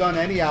Sabbath has done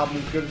any album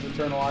as good as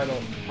Eternal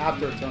Idol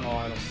after Eternal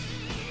Idol.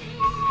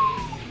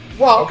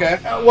 Well, Okay.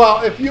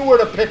 Well, if you were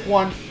to pick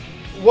one,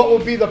 what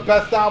would be the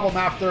best album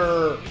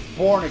after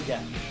Born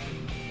Again?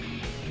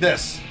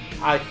 This.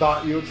 I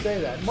thought you would say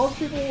that. Most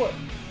people would.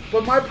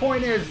 But my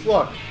point is,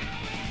 look,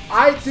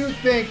 I do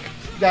think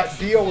that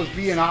Dio was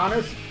being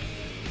honest.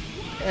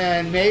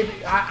 And maybe,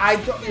 I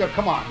don't, you know,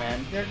 come on,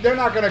 man. They're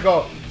not going to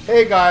go,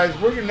 hey, guys,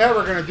 we're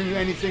never going to do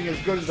anything as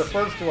good as the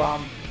first 2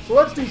 albums. So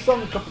let's do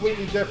something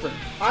completely different.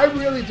 I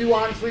really do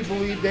honestly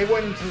believe they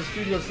went into the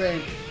studio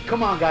saying,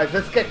 come on, guys,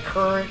 let's get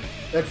current.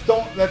 Let's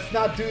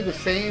not do the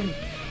same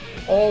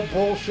old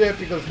bullshit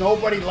because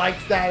nobody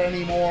likes that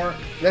anymore.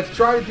 Let's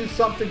try to do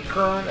something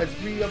current. Let's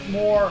be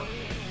more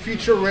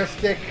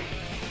futuristic.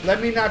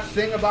 Let me not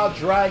sing about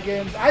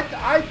dragons.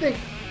 I think,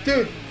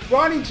 dude,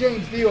 Ronnie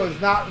James Dio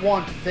is not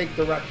one to take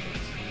directions.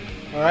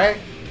 All right?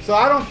 So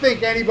I don't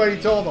think anybody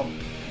told him,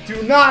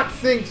 do not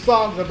sing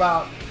songs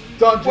about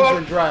Dungeons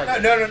and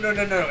Dragons.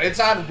 No. It's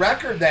on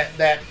record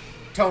that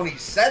Tony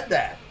said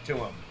that to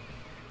him.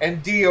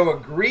 And Dio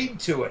agreed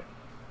to it.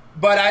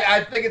 But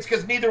I think it's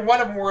because neither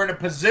one of them were in a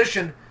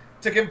position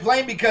to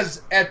complain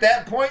because at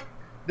that point,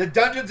 the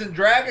Dungeons and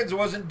Dragons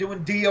wasn't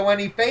doing Dio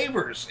any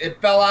favors. It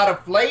fell out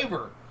of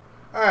flavor.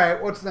 All right,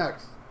 what's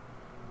next?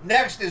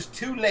 Next is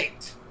Too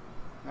Late.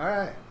 All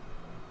right.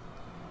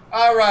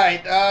 All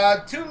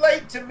right. Too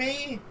Late to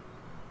me,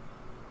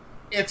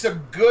 it's a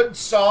good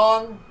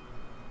song.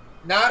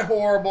 Not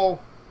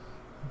horrible,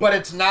 but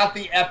it's not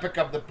the epic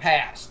of the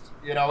past.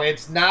 You know,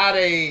 it's not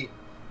a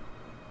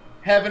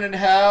Heaven and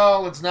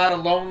Hell. It's not a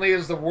Lonely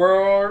as the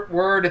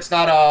Word. It's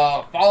not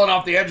a Falling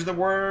Off the Edge of the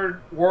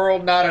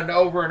World. Not an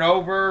Over and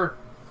Over.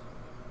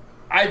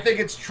 I think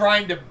it's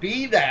trying to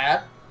be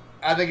that.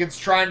 I think it's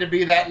trying to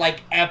be that,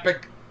 like,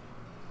 epic,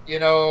 you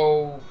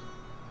know,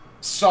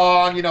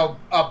 song, you know,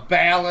 a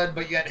ballad,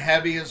 but yet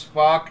heavy as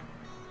fuck.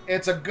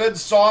 It's a good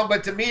song,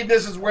 but to me,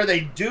 this is where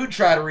they do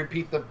try to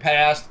repeat the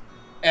past,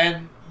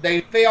 and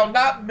they fail,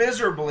 not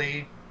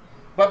miserably,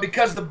 but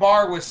because the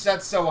bar was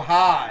set so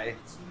high,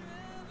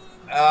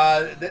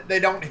 they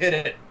don't hit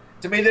it.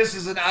 To me, this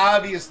is an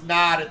obvious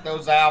nod at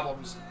those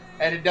albums,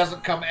 and it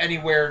doesn't come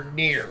anywhere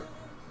near.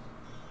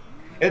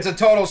 It's a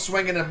total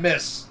swing and a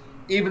miss,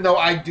 even though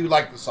I do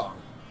like the song.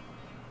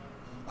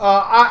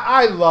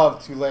 I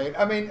love Too Late.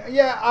 I mean,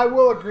 yeah, I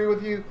will agree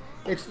with you.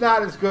 It's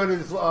not as good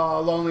as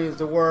Lonely as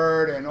the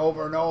Word and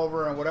Over and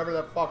Over and whatever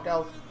the fuck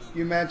else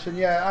you mentioned.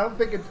 Yeah, I don't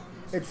think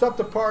it's up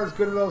to par as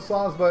good as those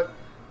songs, but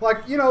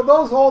like, you know,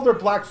 those older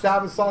Black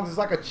Sabbath songs is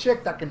like a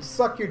chick that can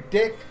suck your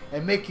dick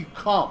and make you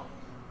come.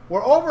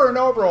 Where Over and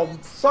Over will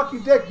suck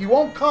your dick, you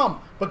won't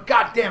come, but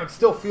goddamn, it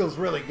still feels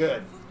really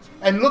good.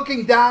 And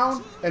looking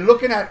down and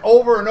looking at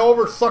Over and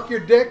Over, suck your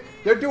dick,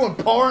 they're doing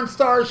porn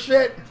star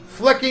shit,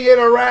 flicking it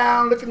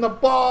around, licking the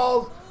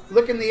balls,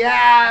 licking the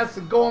ass,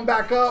 and going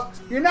back up.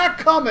 You're not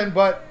coming,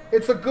 but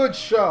it's a good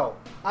show.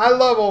 I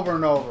love Over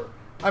and Over.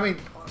 I mean,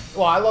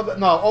 well, I love it.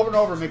 No, Over and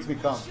Over makes me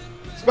come.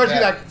 Especially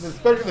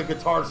the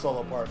guitar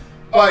solo part.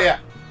 Oh, yeah.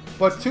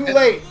 But Too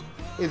Late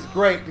is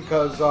great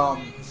because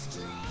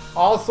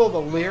also the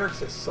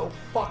lyrics are so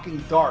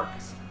fucking dark.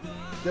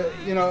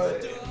 You know,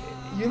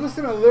 you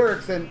listen to the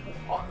lyrics and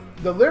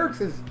the lyrics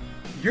is,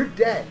 you're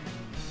dead.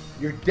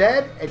 You're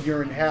dead and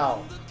you're in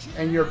hell.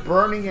 And you're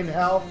burning in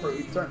hell for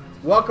eternity.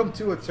 Welcome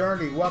to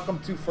eternity. Welcome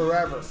to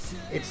forever.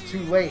 It's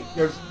too late.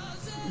 There's,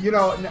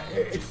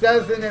 it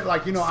says in it,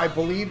 like, I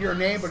believe your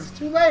name, but it's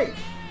too late.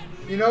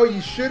 You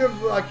should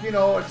have, like,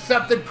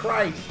 accepted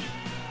Christ.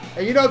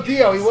 And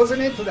Dio, he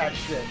wasn't into that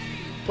shit.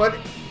 But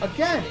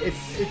again, it's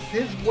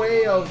his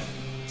way of,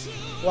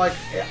 like,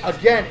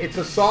 again, it's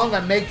a song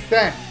that makes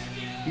sense.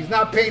 He's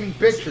not painting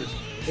pictures.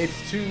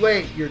 It's too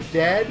late. You're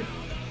dead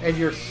and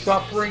you're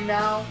suffering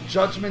now.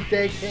 Judgment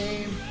Day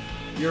came.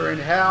 You're in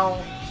hell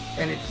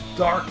and it's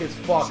dark as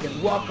fuck.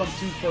 And welcome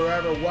to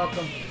forever.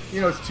 Welcome.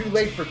 It's too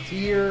late for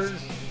tears.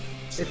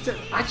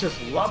 I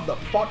just love the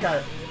fuck out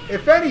of it.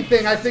 If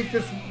anything, I think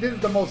this is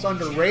the most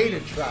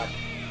underrated track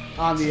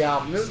on the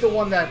album. This is the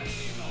one that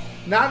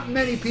not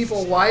many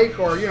people like,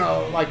 or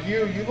like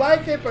you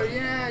like it, but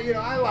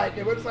I like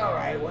it, but it's all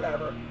right,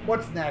 whatever.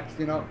 What's next?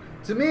 To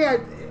me,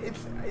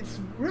 it's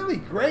really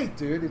great,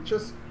 dude. It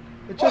just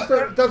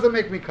doesn't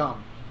make me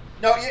come.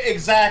 No,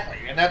 exactly,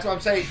 and that's what I'm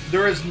saying.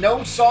 There is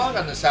no song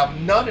on this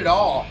album, none at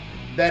all,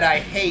 that I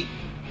hate.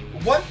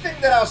 One thing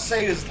that I'll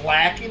say is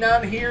lacking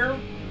on here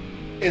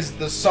is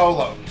the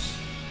solos.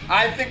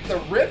 I think the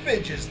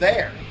riffage is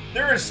there.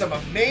 There is some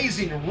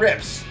amazing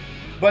riffs,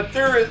 but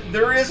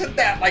there isn't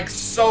that like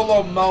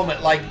solo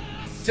moment. Like,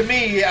 to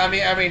me, I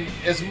mean,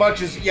 as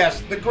much as,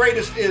 yes, the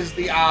greatest is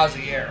the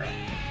Ozzy era.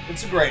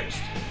 It's the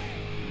greatest.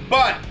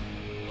 But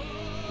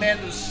man,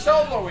 the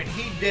soloing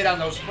he did on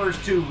those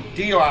first two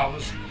Dio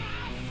albums,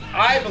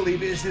 I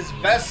believe, is his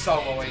best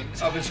soloing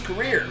of his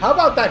career. How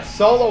about that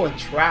solo in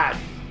Trash?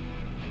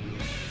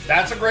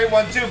 That's a great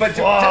one too. But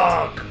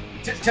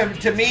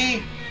to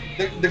me,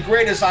 the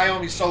greatest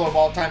Iommi solo of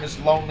all time is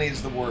 "Lonely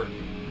Is the Word,"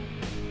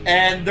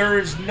 and there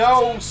is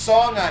no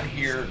song on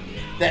here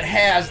that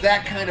has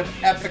that kind of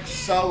epic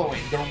soloing.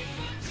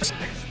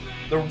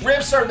 The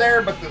riffs are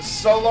there, but the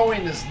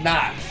soloing is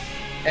not,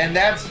 and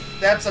that's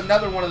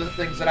another one of the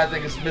things that I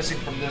think is missing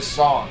from this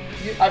song.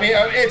 I mean,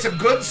 it's a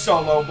good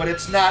solo, but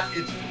it's not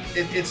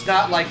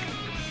like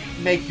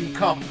make you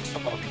come.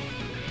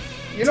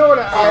 You know what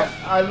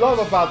I love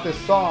about this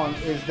song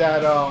is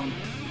that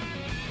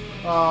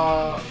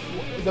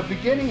the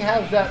beginning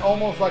has that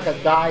almost like a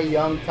Die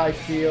Young type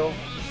feel,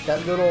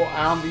 that little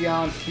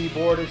ambiance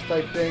keyboardish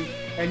type thing,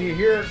 and you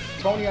hear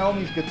Tony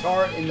Iommi's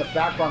guitar in the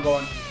background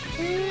going.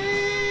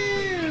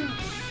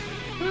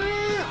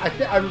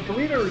 I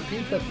believe it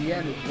repeats at the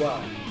end as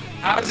well.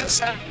 How does it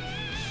sound?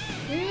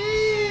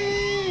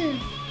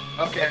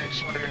 Okay, I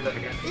just want to hear that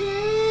again.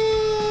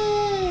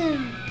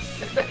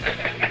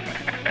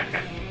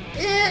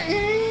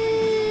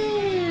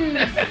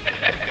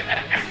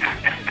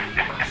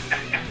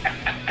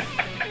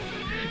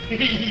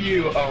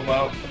 You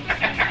homo.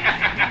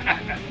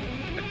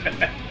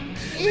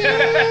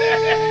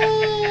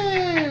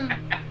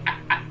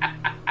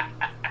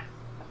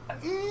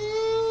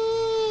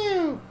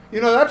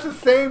 That's the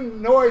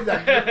same noise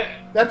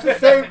that's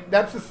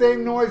the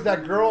same noise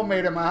that girl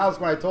made in my house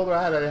when I told her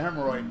I had a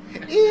hemorrhoid.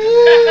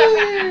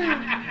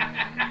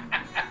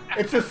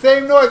 It's the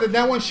same noise, and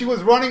then when she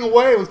was running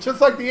away, it was just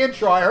like the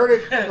intro. I heard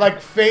it like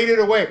faded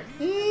away.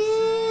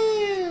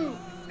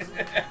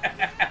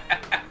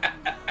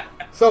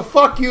 So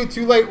fuck you,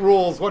 Too Late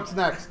Rules. What's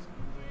next?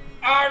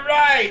 All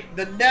right,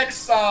 the next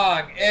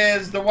song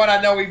is the one I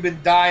know we've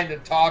been dying to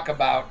talk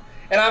about.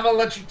 And I'm going to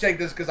let you take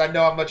this because I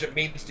know how much it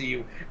means to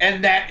you.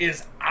 And that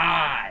is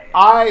I.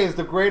 I is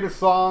the greatest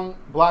song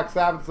Black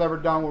Sabbath's ever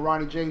done with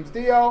Ronnie James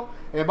Dio.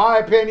 In my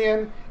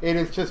opinion, it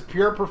is just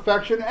pure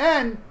perfection.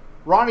 And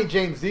Ronnie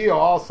James Dio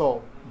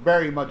also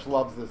very much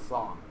loves this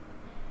song.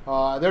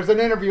 There's an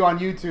interview on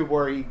YouTube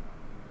where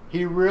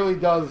he really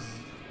does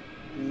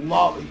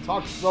love. He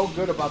talks so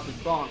good about this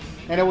song.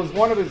 And it was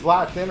one of his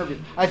last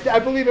interviews. I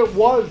believe it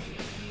was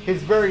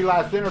his very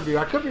last interview.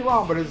 I could be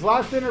wrong, but his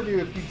last interview,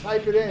 if you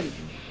type it in,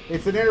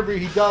 it's an interview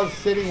he does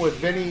sitting with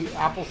Vinny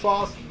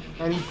Applesauce,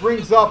 and he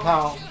brings up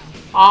how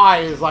I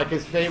is like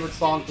his favorite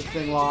song to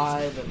sing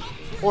live,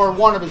 or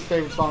one of his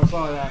favorite songs,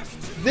 something like that.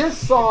 This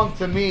song,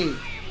 to me,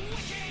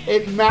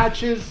 it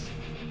matches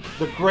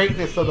the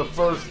greatness of the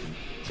first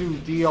two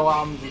Dio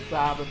albums of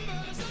Sabbath.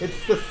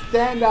 It's the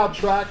standout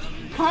track.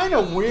 Kind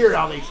of weird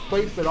how they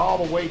placed it all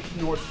the way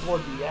toward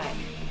the end.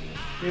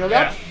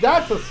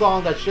 That's a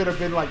song that should have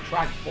been like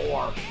track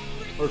 4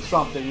 or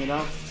something,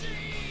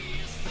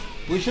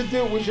 We should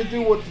do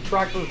what the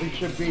track listing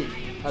should be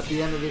at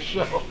the end of this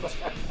show.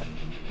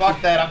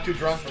 Fuck that, I'm too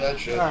drunk for that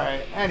shit.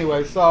 Alright,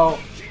 anyway, so,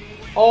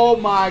 oh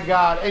my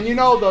god. And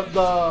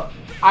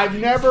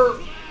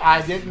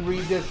I didn't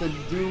read this in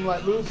Doom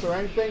Let Loose or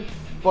anything,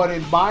 but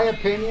in my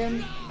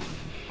opinion,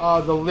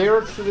 the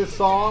lyrics to this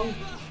song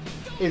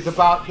is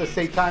about the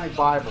Satanic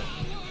Bible.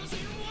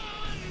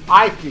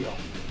 I feel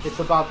it's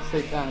about the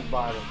Satanic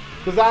Bible.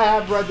 Because I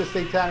have read the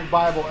Satanic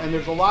Bible, and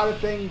there's a lot of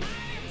things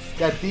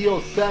that Dio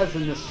says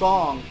in the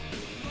song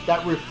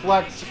that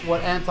reflects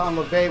what Anton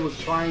LaVey was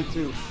trying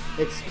to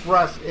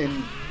express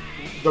in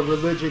the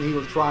religion he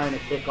was trying to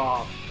kick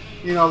off.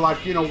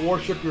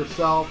 Worship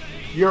yourself.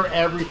 You're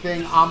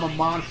everything. I'm a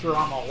monster.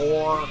 I'm a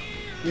whore.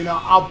 You know,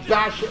 I'll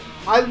bash it.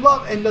 I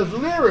love, and the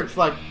lyrics,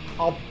 like,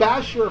 I'll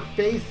bash your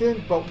face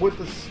in, but with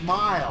a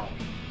smile.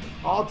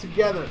 All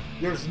together,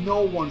 there's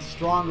no one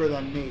stronger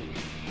than me.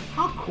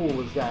 How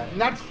cool is that? And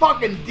that's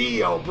fucking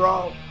Dio,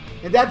 bro.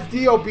 And that's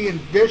Dio being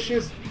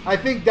vicious. I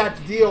think that's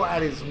Dio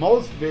at his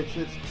most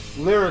vicious,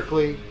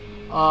 lyrically.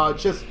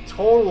 Just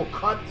total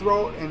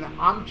cutthroat, and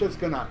I'm just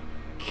gonna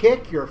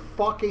kick your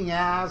fucking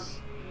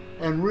ass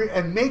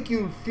and make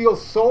you feel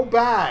so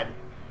bad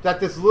that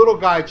this little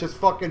guy just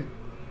fucking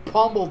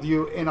pummeled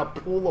you in a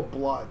pool of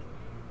blood.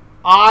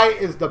 I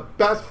is the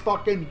best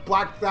fucking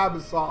Black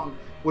Sabbath song,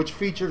 which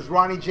features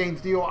Ronnie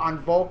James Dio on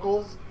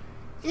vocals.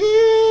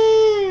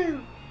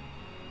 Ew.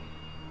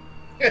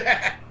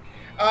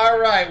 All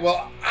right,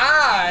 well,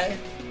 I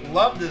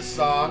love this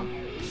song.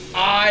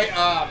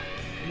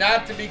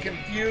 Not to be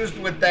confused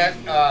with that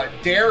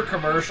Dare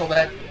commercial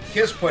that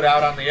Kiss put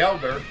out on the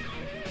Elder,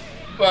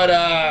 but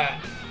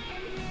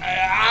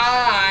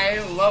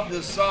I love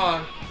this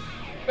song.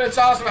 But it's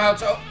awesome how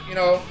it's, you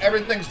know,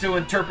 everything's to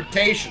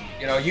interpretation.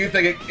 You know, you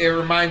think it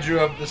reminds you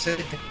of the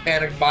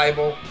Satanic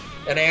Bible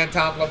and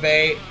Anton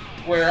LaVey,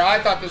 where I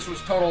thought this was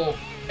total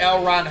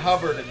L. Ron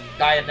Hubbard and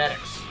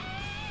Dianetics.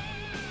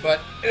 But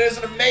it is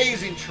an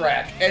amazing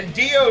track. And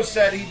Dio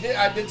said,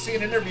 I did see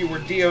an interview where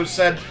Dio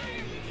said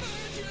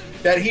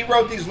that he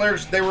wrote these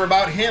lyrics, they were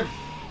about him.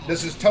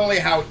 This is totally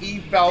how he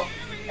felt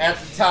at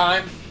the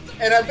time.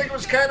 And I think it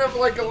was kind of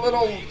like a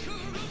little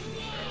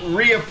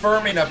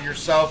reaffirming of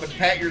yourself and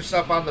pat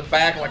yourself on the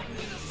back like,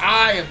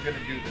 I am going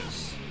to do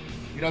this.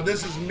 You know,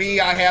 this is me.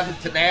 I have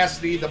the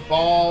tenacity, the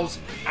balls.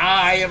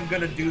 I am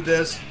going to do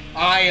this.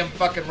 I am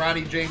fucking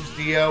Ronnie James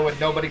Dio and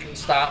nobody can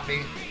stop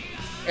me.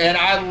 And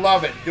I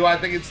love it. Do I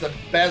think it's the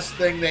best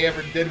thing they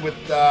ever did with,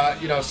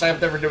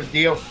 Sabbath ever did with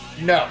Dio?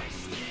 No.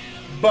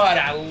 But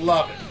I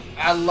love it.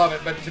 I love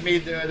it. But to me,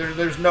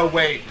 there's no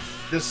way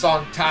this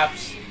song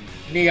tops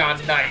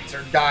Neon Nights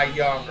or Die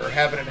Young or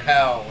Heaven and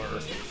Hell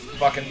or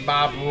fucking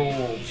Mob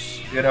Rules,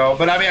 you know.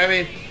 But I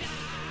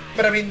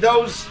mean,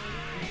 those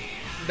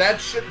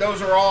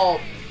are all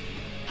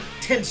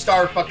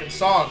 10-star fucking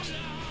songs,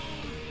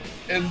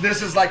 and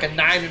this is like a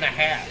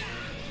 9.5.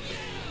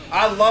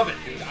 I love it,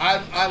 dude.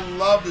 I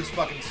love this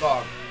fucking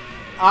song.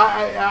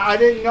 I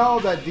didn't know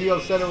that Dio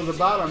said it was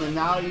about him, and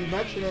now you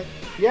mention it,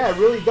 yeah, it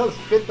really does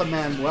fit the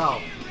man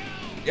well.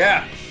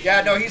 Yeah,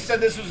 no, he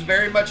said this was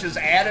very much his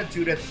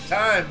attitude at the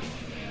time,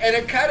 and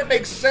it kind of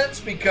makes sense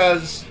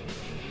because,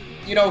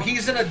 you know,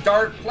 he's in a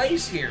dark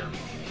place here.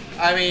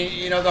 I mean,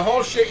 you know, the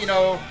whole shit, you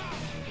know,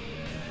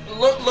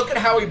 look at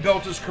how he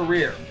built his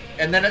career,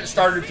 and then it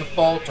started to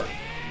falter.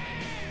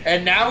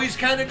 And now he's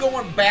kind of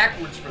going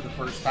backwards for the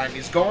first time.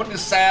 He's going to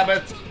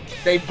Sabbath.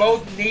 They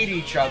both need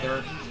each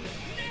other.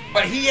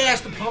 But he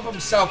has to pump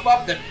himself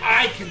up that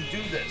I can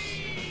do this.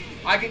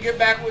 I can get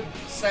back with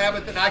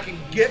Sabbath and I can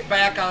get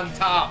back on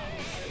top.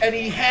 And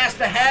he has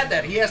to have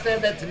that. He has to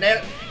have that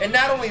tenacity. And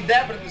not only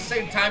that, but at the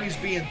same time he's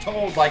being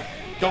told, like,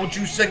 don't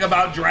you sing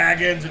about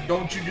dragons and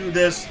don't you do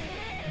this.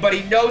 But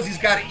he knows he's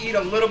got to eat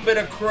a little bit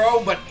of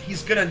crow, but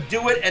he's going to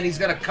do it and he's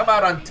going to come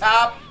out on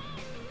top.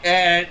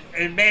 And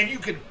man, you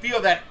can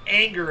feel that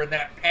anger and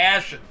that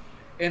passion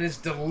in his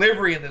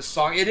delivery in this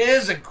song. It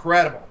is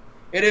incredible.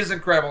 It is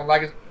incredible.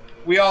 Like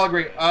we all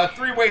agree,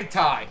 three-way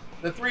tie.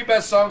 The three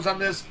best songs on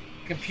this: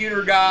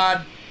 Computer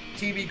God,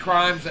 TV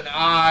Crimes, and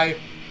I.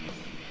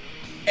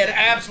 An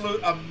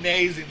absolute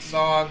amazing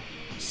song.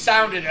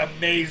 Sounded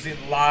amazing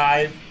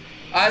live.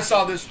 I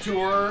saw this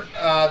tour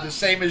the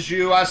same as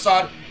you. I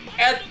saw it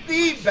at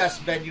the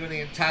best venue in the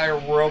entire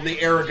world,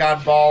 the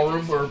Aragon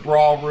Ballroom or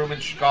Brawl Room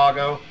in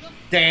Chicago.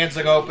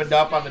 Danzig opened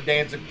up on the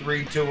Danzig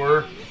 3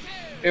 tour.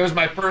 It was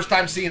my first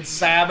time seeing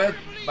Sabbath,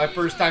 my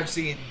first time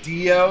seeing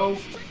Dio.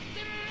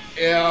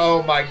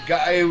 Oh my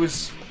God, it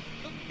was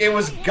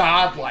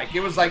godlike.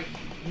 It was like,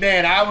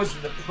 man, I was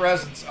in the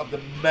presence of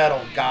the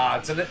metal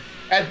gods. And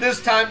at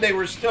this time, they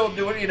were still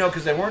doing, you know,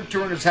 because they weren't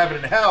touring as Heaven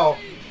and Hell,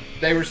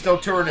 they were still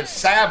touring as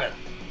Sabbath.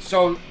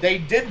 So they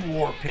did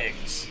War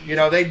Pigs. You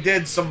know, they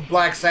did some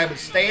Black Sabbath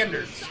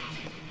standards.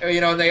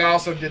 You know, and they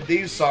also did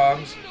these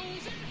songs.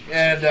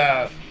 And,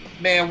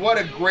 man, what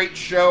a great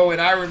show.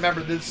 And I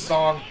remember this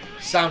song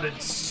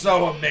sounded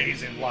so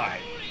amazing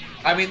live.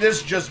 I mean,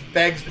 this just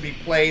begs to be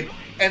played.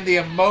 And the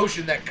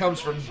emotion that comes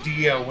from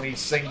Dio when he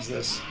sings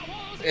this,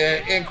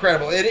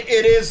 incredible.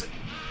 It is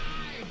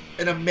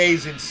an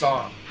amazing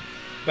song.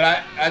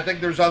 But I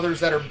think there's others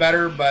that are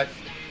better. But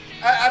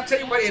I'll tell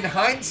you what, in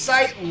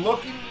hindsight,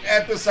 looking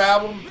at this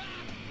album,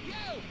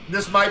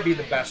 this might be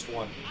the best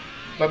one.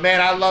 But, man,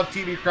 I love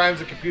TV Crimes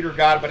and Computer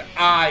God, but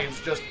I is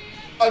just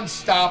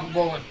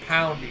unstoppable and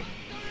pounding.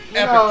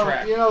 Epic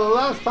track. You know, the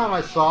last time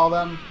I saw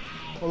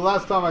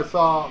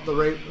the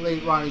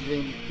late Ronnie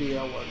James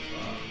Dio was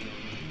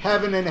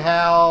Heaven and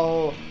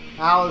Hell,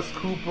 Alice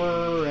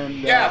Cooper,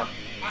 and at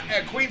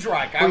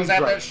Queensryche. I was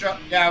at that show.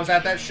 Yeah, I was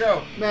at that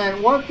show.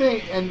 Man, one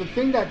thing, and the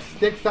thing that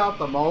sticks out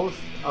the most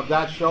of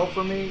that show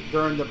for me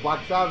during the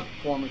Black Sabbath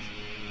performance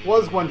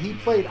was when he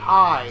played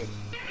I.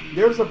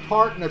 There's a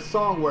part in the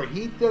song where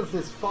he does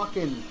this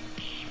fucking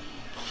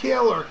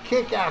killer,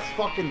 kick-ass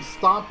fucking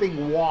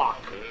stomping walk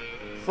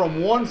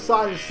from one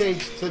side of the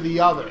stage to the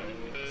other,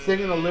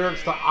 singing the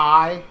lyrics to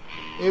I.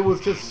 It was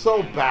just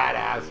so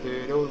badass,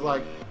 dude. It was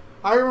like,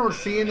 I remember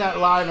seeing that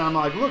live, and I'm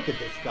like, look at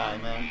this guy,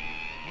 man.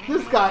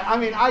 This guy, I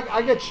mean,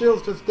 I get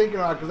chills just thinking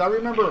about it, because I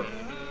remember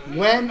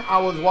when I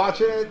was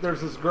watching it,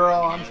 there's this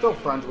girl, I'm still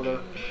friends with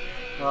her.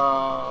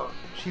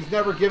 She's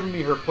never given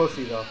me her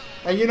pussy, though.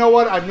 And you know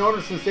what? I've known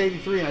her since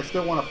 83, and I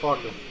still want to fuck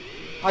her.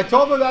 I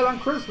told her that on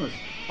Christmas.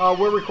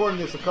 We're recording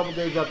this a couple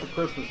days after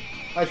Christmas.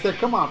 I said,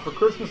 come on, for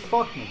Christmas,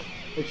 fuck me.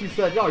 And she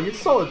said, yo, you're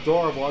so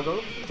adorable. I go,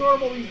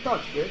 adorable these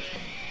nuts, bitch.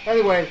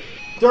 Anyway,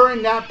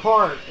 during that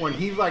part, when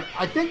he's like,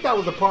 I think that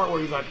was the part where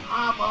he's like,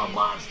 I'm a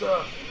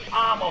monster,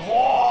 I'm a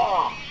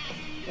whore.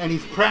 And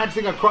he's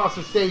prancing across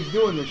the stage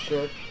doing this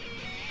shit.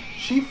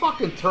 She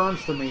fucking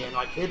turns to me and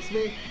like hits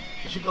me.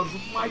 And she goes,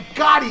 my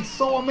God, he's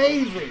so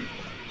amazing.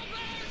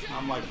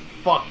 I'm like,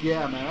 fuck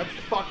yeah, man. That's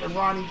fucking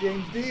Ronnie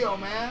James Dio,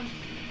 man.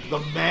 The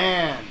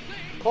man.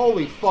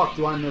 Holy fuck,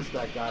 do I miss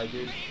that guy,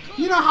 dude.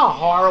 You know how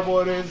horrible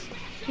it is?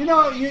 You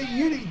know,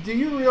 do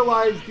you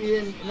realize,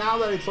 Dean, now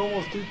that it's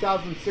almost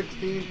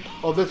 2016,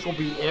 oh, this will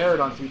be aired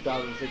on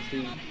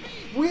 2016,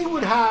 we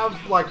would have,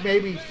 like,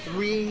 maybe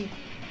 3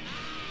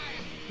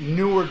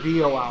 newer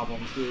Dio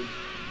albums, dude.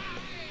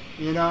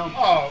 You know?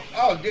 Oh,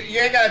 you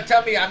ain't got to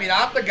tell me. I mean,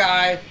 I'm the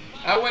guy.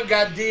 I went and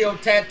got Dio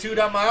tattooed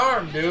on my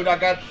arm, dude. I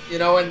got, you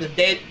know, and the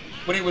date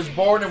when he was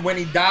born and when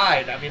he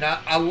died. I mean,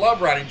 I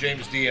love Ronnie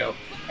James Dio.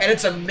 And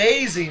it's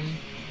amazing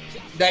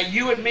that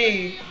you and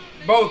me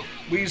both,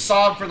 we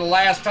saw him for the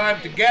last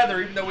time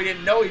together, even though we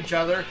didn't know each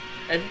other.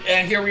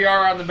 And here we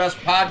are on the best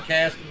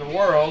podcast in the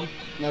world.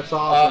 That's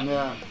awesome,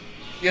 yeah.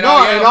 You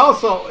know, and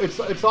also,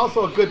 it's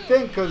also a good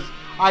thing because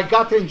I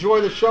got to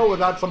enjoy the show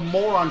without some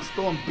moron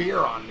spilling beer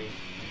on me.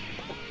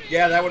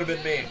 Yeah, that would have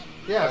been me.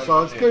 Yeah,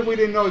 so it's good we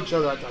didn't know each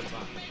other at that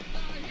time.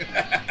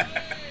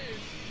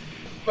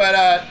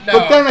 No.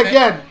 But then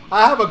again,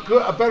 I have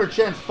a better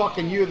chance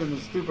fucking you than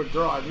the stupid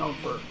girl I've known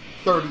for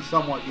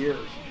 30-somewhat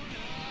years.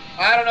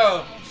 I don't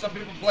know. Some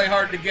people play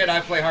hard to get. I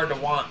play hard to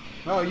want.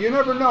 Oh, you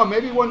never know.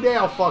 Maybe one day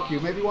I'll fuck you.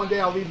 Maybe one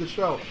day I'll leave the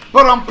show.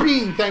 But I'm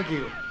peeing, thank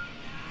you.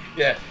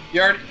 Yeah,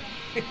 you already...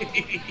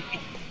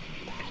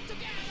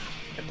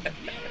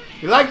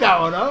 You like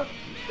that one, huh?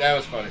 That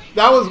was funny.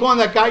 That was one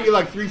that got you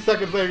like 3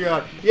 seconds later. You're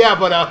like, yeah,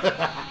 but...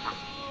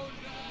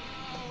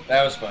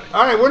 That was funny.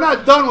 All right, we're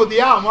not done with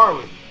the album, are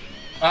we?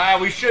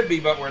 We should be,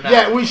 but we're not.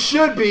 Yeah, we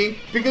should be,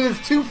 because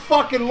it's too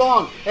fucking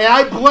long. And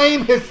I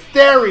blame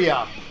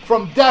Hysteria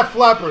from Def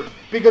Leppard,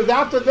 because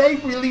after they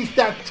released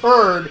that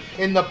turd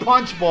in the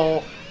Punch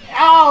Bowl,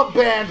 all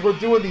bands were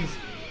doing these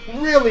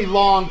really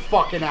long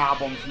fucking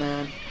albums,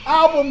 man.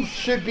 Albums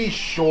should be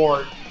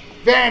short.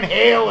 Van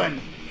Halen,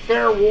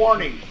 Fair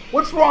Warning.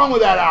 What's wrong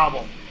with that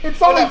album?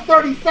 It's only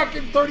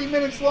 30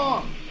 minutes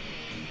long.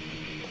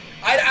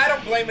 I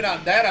don't blame it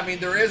on that. I mean,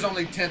 there is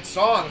only 10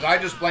 songs. I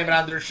just blame it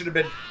on there should have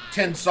been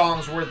 10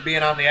 songs worth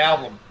being on the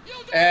album.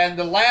 And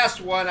the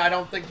last one, I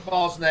don't think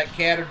falls in that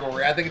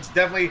category. I think it's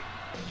definitely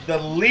the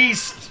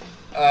least,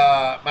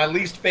 my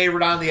least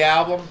favorite on the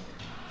album.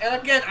 And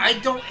again, I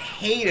don't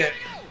hate it,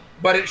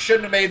 but it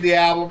shouldn't have made the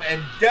album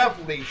and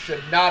definitely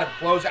should not have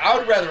closed it. I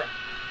would rather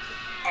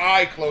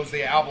I close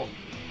the album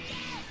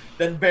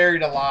than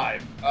Buried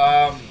Alive.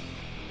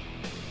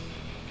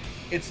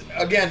 It's,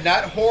 again,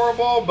 not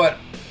horrible, but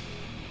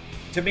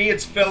to me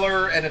it's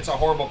filler and it's a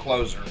horrible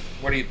closer.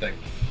 What do you think?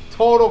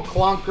 Total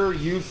clunker,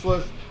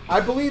 useless. I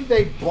believe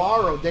they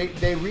borrowed,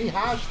 they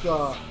rehashed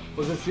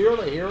was it Zero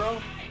the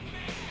Hero?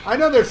 I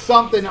know there's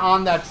something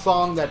on that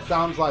song that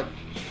sounds like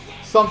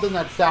something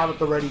that Sabbath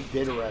already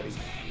did already.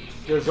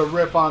 There's a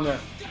riff on there.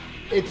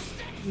 It's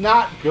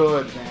not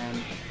good,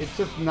 man. It's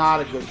just not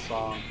a good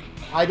song.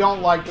 I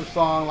don't like the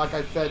song. Like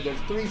I said,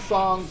 there's 3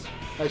 songs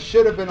that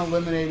should have been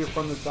eliminated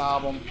from this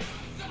album.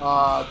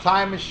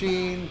 Time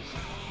Machine,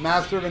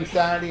 Master of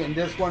Insanity, and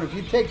this one. If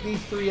you take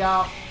these 3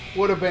 out,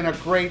 would have been a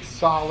great,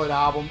 solid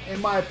album, in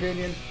my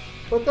opinion.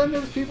 But then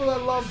there's people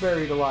that love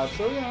Buried Alive,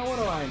 so, you know, what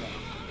do I know?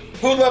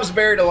 Who loves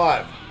Buried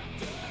Alive?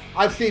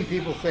 I've seen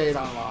people say it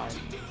online.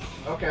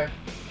 Okay.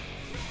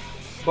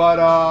 But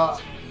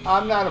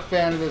I'm not a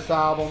fan of this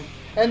album.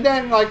 And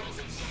then, like,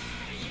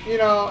 you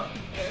know,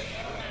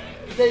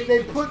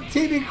 they put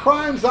TV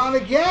Crimes on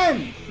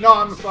again. No,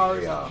 I'm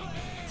sorry,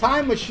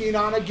 Time Machine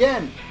on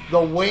again. The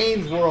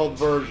Wayne's World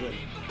version.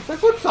 It's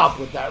like, what's up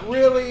with that?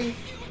 Really?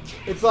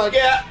 It's like...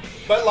 Yeah,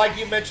 but like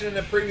you mentioned in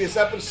the previous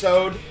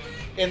episode,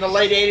 in the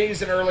late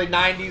 80s and early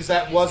 90s,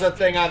 that was a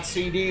thing on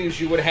CDs.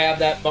 You would have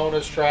that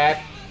bonus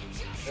track.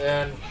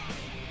 And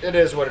it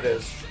is what it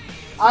is.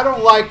 I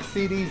don't like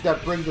CDs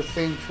that bring the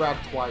same track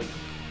twice.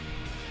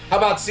 How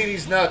about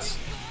CDs Nuts?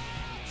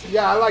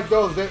 Yeah, I like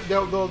those. Those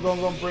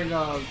don't bring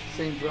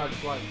same track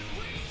twice.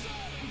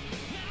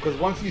 Because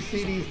once you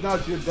see these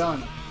nuts, you're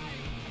done.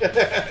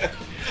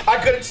 I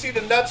couldn't see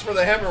the nuts for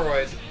the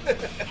hemorrhoids.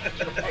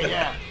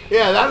 Yeah,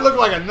 that looked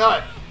like a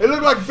nut. It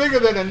looked like bigger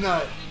than a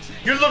nut.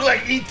 You look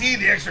like E.T.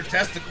 the extra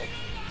testicle.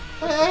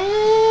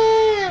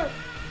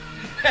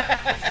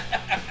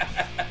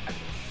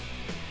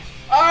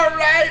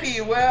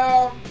 Alrighty,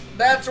 well,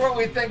 that's what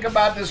we think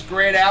about this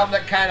great album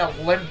that kind of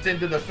limped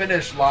into the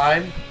finish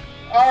line.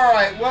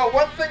 Alright, well,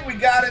 one thing we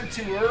got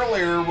into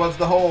earlier was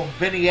the whole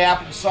Vinny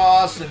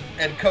Applesauce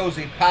and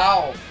Cozy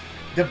Powell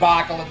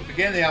debacle at the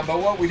beginning of the album,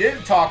 but what we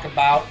didn't talk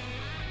about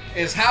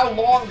is how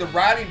long the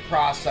writing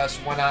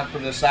process went on for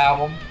this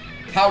album,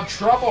 how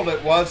troubled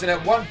it was, and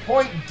at one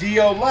point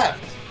Dio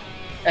left.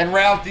 And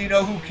Ralph, do you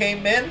know who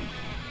came in?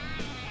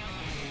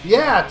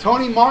 Yeah,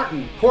 Tony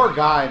Martin. Poor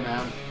guy,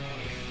 man.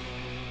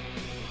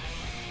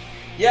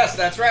 Yes,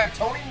 that's right.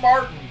 Tony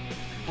Martin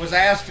was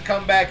asked to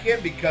come back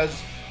in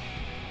because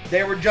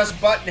they were just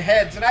butting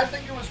heads. And I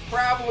think it was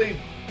probably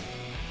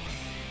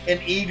an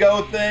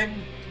ego thing.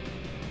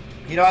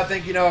 I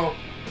think,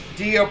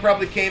 Dio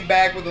probably came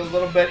back with a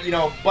little bit,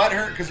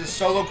 butthurt because his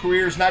solo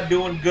career is not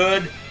doing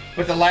good.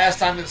 But the last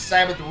time that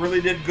Sabbath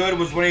really did good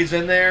was when he's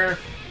in there.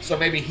 So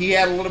maybe he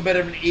had a little bit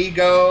of an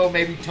ego.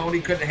 Maybe Tony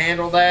couldn't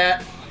handle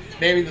that.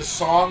 Maybe the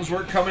songs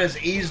weren't coming as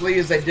easily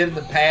as they did in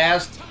the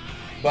past.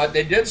 But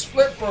they did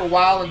split for a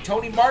while, and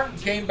Tony Martin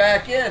came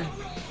back in,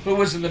 who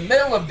was in the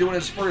middle of doing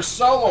his first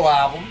solo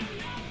album.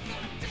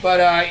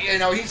 But,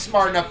 he's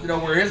smart enough to know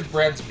where his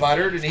bread's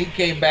buttered, and he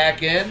came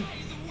back in.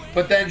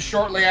 But then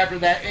shortly after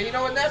that,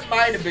 and that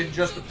might have been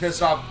just to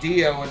piss off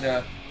Dio and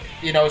to,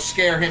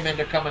 scare him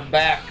into coming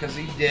back, because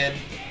he did.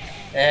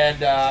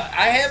 And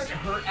I've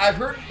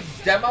heard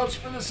demos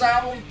for this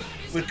album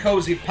with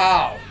Cozy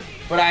Powell,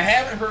 but I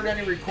haven't heard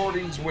any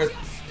recordings with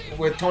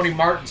Tony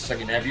Martin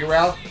singing. Have you,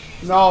 Ralph?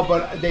 No,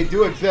 but they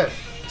do exist.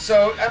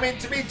 So,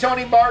 to me,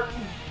 Tony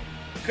Martin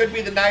could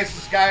be the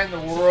nicest guy in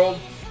the world.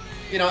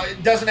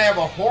 It doesn't have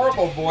a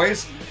horrible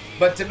voice,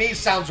 but to me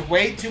sounds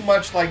way too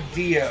much like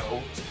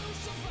Dio.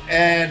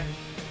 And,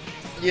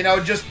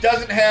 just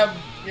doesn't have,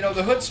 the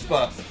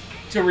chutzpah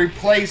to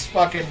replace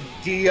fucking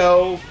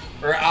Dio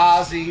or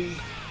Ozzy.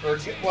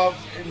 Well,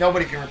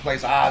 nobody can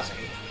replace Ozzy.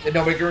 And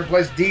nobody can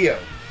replace Dio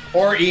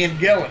or Ian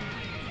Gillan.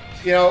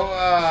 He's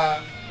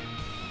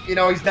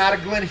not a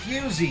Glenn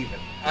Hughes even.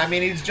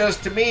 He's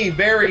just, to me,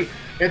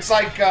 it's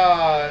like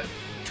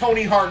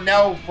Tony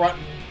Harnell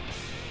fronting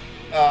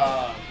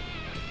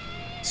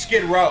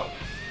Skid Row.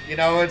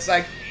 It's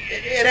like,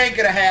 it ain't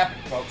going to happen,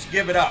 folks.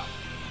 Give it up.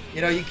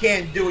 You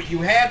can't do it. You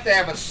have to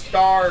have a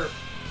star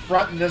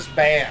fronting this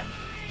band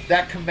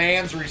that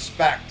commands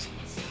respect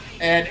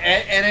and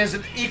is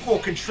an equal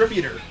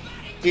contributor.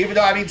 Even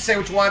though, say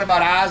what you want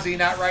about Ozzy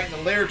not writing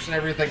the lyrics and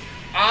everything,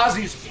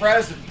 Ozzy's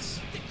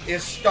presence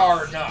is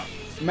star enough.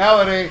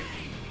 Melody.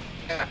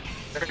 Yeah,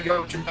 there you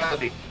go with your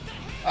melody.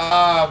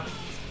 But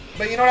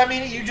you know what I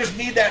mean? You just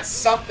need that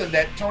something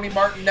that Tony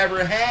Martin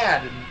never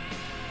had.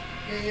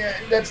 And yeah,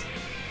 that's,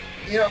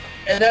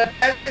 and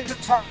that's a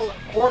tall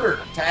order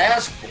to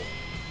ask for.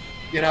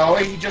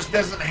 He just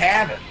doesn't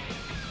have it.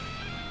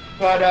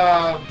 But,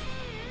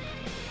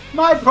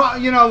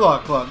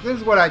 look, this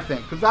is what I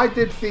think. Because I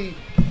did see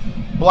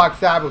Black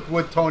Sabbath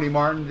with Tony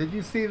Martin. Did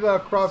you see the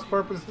Cross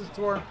Purposes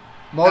tour?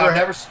 Motorhead?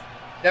 No,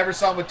 never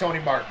saw him with Tony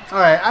Martin. All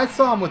right, I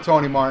saw him with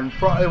Tony Martin.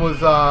 It was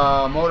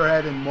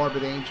Motorhead and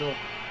Morbid Angel.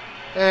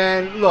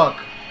 And look,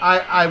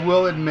 I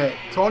will admit,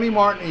 Tony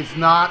Martin is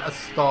not a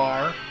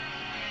star.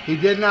 He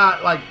did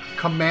not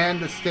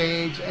command the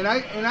stage, and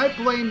I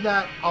blame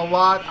that a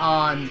lot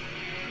on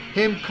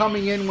him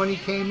coming in when he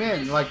came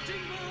in.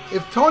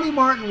 If Tony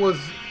Martin was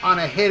on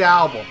a hit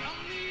album,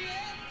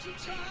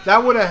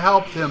 that would have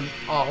helped him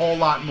a whole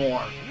lot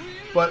more.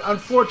 But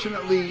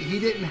unfortunately, he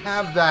didn't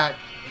have that,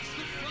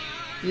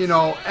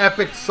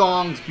 epic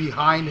songs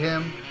behind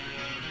him.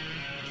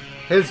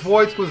 His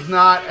voice was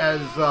not as,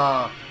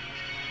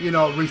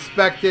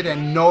 respected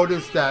and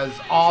noticed as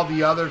all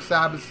the other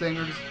Sabbath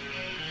singers.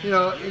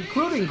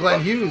 Including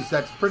Glenn Hughes,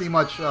 that's pretty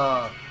much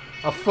a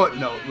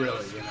footnote,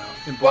 really,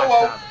 in Black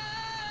Sabbath.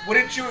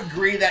 Wouldn't you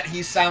agree that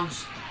he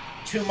sounds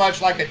too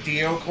much like a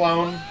Dio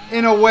clone?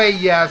 In a way,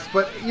 yes,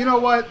 but you know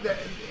what?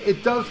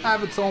 It does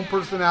have its own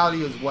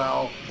personality as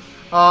well.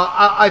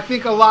 I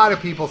think a lot of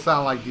people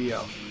sound like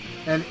Dio.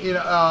 And,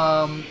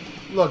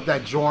 look,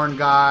 that Jorn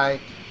guy.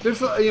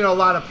 There's, a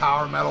lot of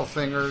power metal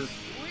singers.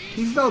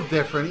 He's no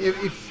different.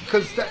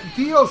 Because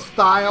Dio's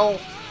style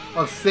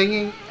of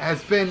singing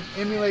has been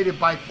emulated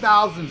by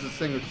thousands of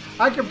singers.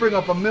 I could bring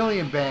up a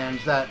million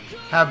bands that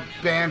have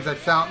bands that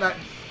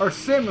are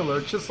similar,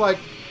 just like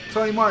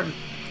Tony Martin.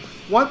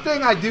 One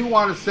thing I do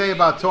want to say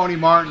about Tony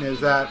Martin is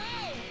that,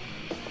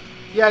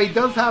 yeah, he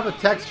does have a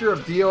texture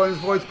of Dio in his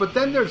voice, but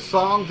then there's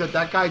songs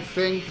that guy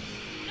sings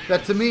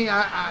that to me,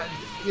 like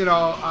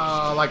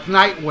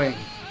Nightwing.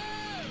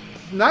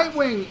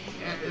 Nightwing,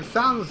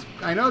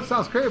 I know it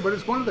sounds crazy, but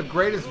it's one of the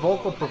greatest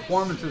vocal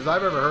performances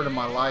I've ever heard in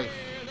my life.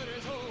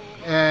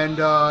 And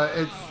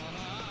it's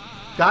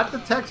got the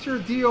texture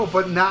of Dio,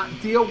 but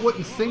Dio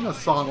wouldn't sing a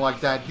song like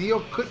that. Dio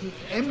couldn't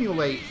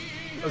emulate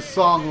a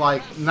song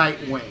like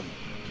Nightwing.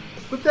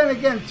 But then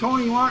again,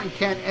 Tony Martin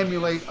can't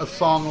emulate a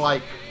song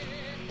like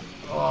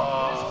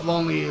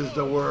Lonely Is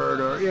the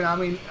Word, or,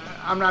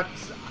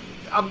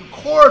 of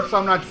course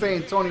I'm not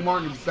saying Tony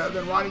Martin is better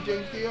than Ronnie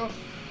James Dio,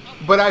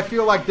 but I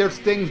feel like there's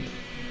things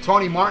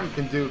Tony Martin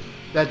can do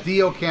that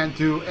Dio can't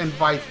do, and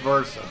vice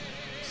versa.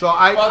 So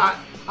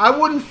I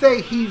wouldn't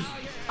say he's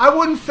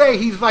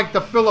like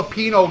the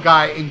Filipino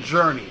guy in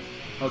Journey.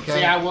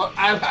 Okay. See,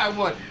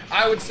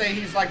 I would say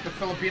he's like the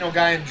Filipino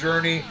guy in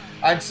Journey.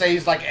 I'd say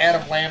he's like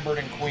Adam Lambert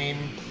in Queen.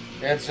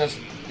 It's just,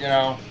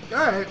 All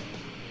right.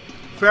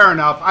 Fair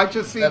enough. I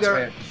just see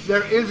there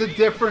is a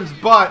difference,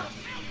 but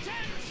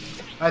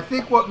I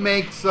think what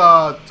makes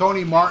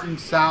Tony Martin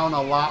sound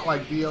a lot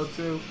like Dio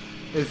too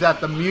is that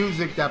the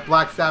music that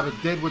Black Sabbath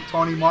did with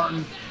Tony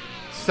Martin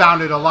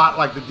sounded a lot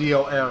like the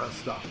Dio era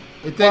stuff.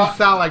 It didn't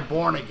sound like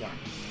Born Again.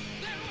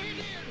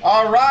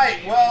 All right.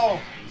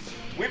 Well,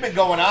 we've been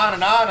going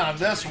on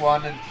this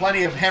one, and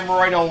plenty of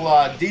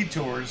hemorrhoidal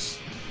detours.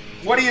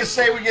 What do you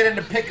say we get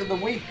into pick of the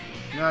week?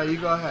 No, you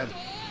go ahead.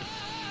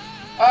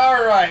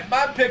 All right,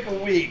 my pick of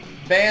the week,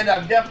 band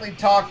I've definitely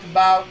talked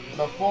about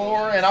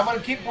before, and I'm going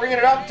to keep bringing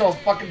it up until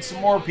fucking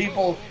some more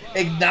people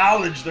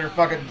acknowledge their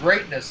fucking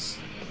greatness,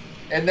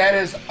 and that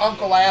is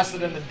Uncle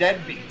Acid and the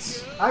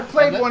Deadbeats. I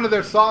played one of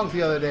their songs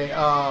the other day,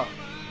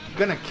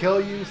 Gonna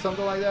Kill You,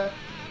 something like that.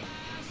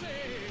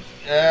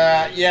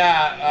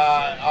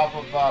 Off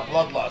of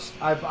Bloodlust.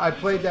 I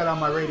played that on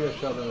my radio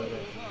show the other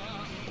day.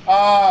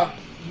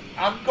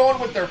 I'm going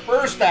with their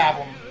first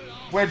album,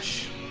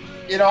 which,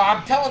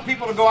 I'm telling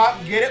people to go out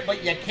and get it,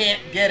 but you can't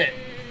get it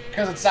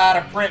because it's out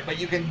of print, but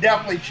you can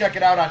definitely check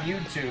it out on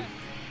YouTube,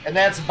 and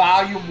that's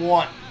Volume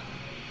 1.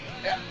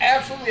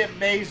 Absolutely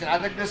amazing. I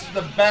think this is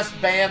the best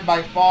band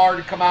by far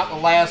to come out in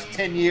the last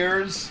 10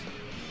 years.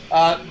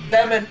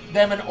 Them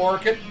and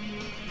Orchid.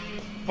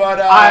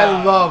 But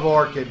I love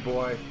Orchid,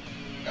 boy.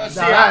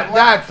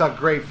 That's a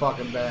great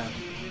fucking band.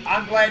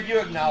 I'm glad you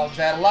acknowledge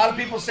that. A lot of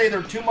people say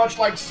they're too much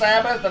like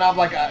Sabbath, and I'm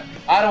like,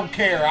 I don't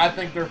care. I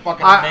think they're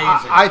fucking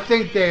amazing. I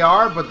think they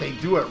are, but they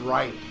do it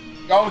right.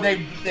 Oh,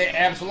 they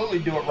absolutely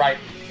do it right.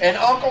 And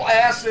Uncle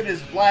Acid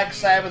is Black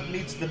Sabbath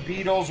meets the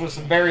Beatles with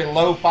some very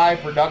lo-fi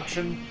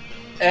production.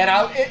 And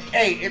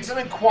it's an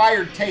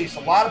acquired taste.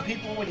 A lot of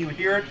people, when you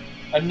hear it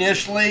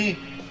initially,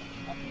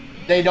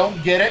 they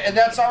don't get it, and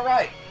that's all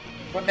right.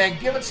 But man,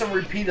 give it some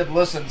repeated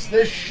listens.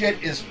 This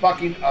shit is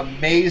fucking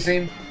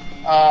amazing.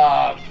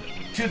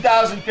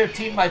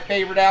 2015, my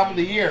favorite album of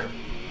the year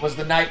was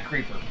The Night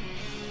Creeper.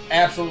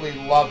 Absolutely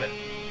love it.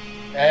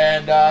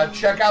 And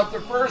check out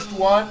their first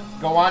one.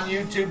 Go on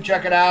YouTube,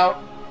 check it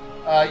out.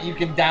 You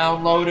can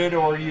download it,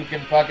 or you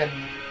can fucking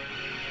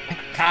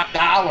top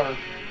dollar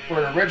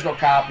for an original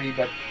copy.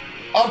 But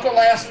Uncle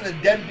Acid and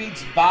the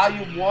Deadbeats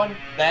Volume 1,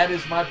 that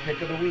is my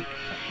pick of the week.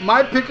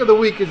 My pick of the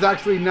week is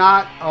actually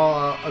not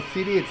a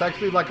CD. It's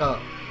actually like a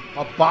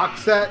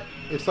box set.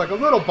 It's like a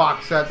little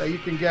box set that you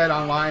can get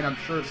online, I'm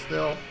sure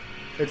still.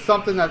 It's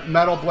something that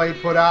Metal Blade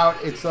put out.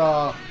 It's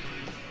a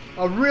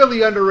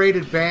really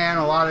underrated band.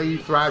 A lot of you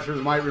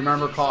thrashers might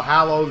remember, called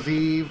Hallows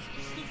Eve.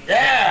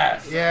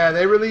 Yeah! Yeah,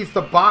 they released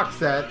a box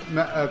set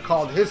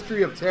called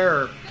History of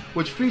Terror,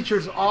 which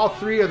features all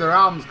 3 of their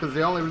albums because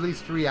they only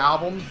released 3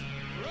 albums.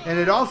 And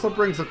it also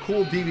brings a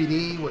cool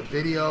DVD with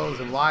videos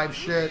and live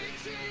shit.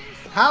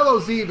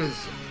 Hallows Eve is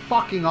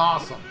fucking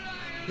awesome.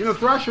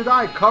 Thrash or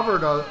Die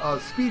covered a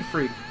Speed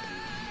Freak.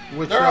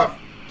 Which, they're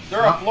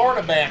a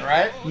Florida band,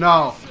 right?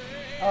 No.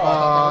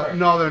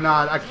 No, they're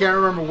not. I can't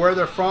remember where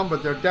they're from,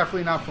 but they're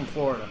definitely not from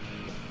Florida.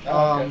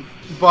 Okay.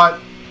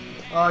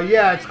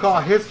 It's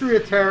called History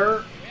of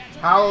Terror.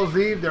 Hallows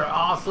Eve, they're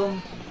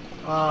awesome.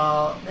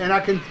 And I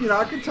can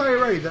tell you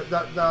already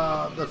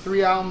that the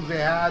 3 albums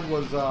they had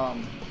was,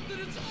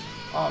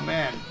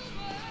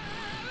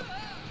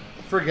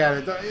 forget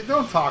it.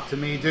 Don't talk to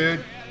me,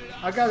 dude.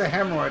 I got a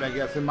hemorrhoid, I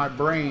guess, in my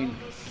brain.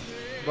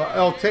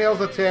 But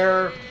Tales of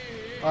Terror,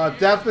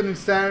 Death and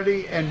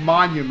Insanity, and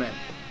Monument.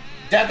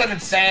 Death and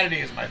Insanity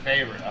is my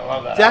favorite. I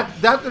love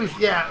that. Death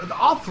and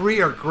all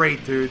 3 are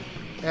great, dude.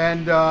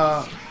 And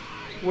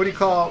what do you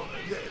call?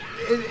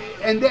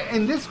 And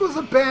this was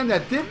a band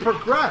that did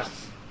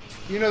progress.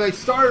 They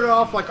started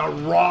off like a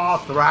raw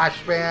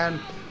thrash band.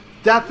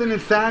 Death and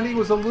Insanity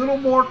was a little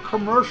more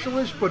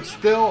commercialish, but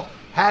still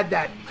had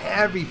that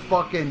heavy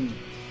fucking.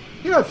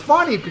 It's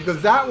funny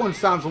because that one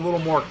sounds a little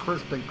more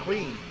crisp and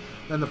clean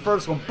than the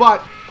first one,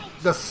 but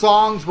the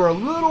songs were a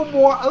little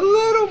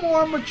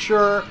more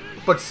mature,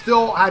 but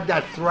still had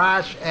that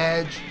thrash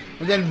edge.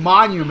 And then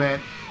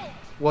Monument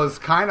was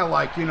kind of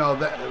like,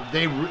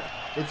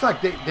 it's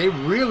like they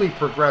really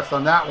progressed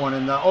on that one.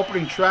 And the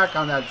opening track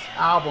on that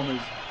album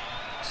is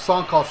a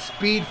song called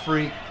Speed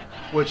Freak,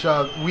 which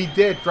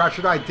Thrash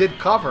or Die did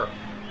cover.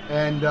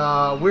 And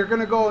we're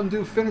going to go and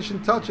do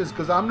finishing touches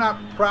because I'm not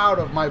proud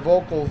of my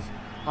vocals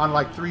on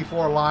like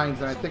 3-4 lines,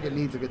 and I think it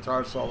needs a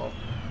guitar solo.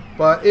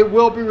 But it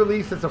will be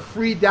released as a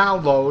free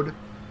download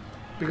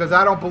because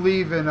I don't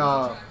believe in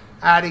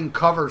adding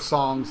cover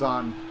songs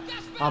on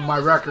my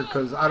record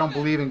because I don't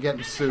believe in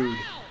getting sued.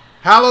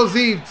 Hallows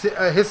Eve,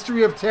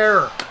 History of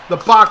Terror, the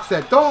box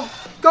set.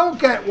 Don't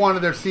get one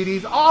of their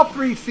CDs. All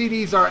 3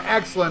 CDs are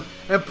excellent,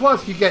 and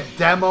plus you get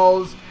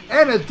demos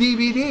and a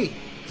DVD.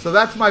 So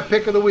that's my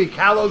pick of the week.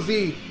 Hallows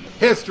Eve,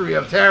 History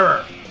of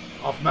Terror,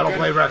 off Metal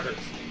Blade Records.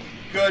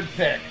 Good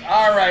pick.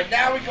 All right,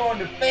 now we go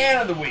into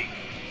Fan of the Week.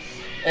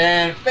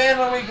 And fan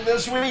of the week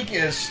this week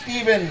is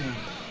Steven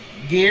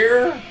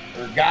Gear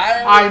or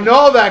Guy. I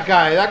know that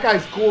guy. That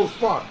guy's cool as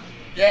fuck.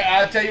 Yeah,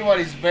 I'll tell you what,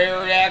 he's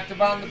very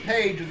active on the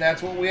page, and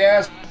that's what we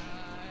asked.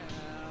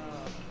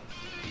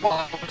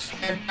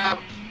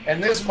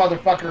 And this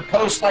motherfucker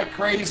posts like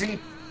crazy,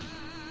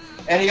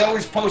 and he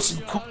always posts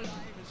some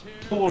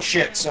cool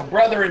shit. So,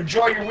 brother,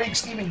 enjoy your week,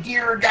 Steven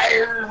Gear,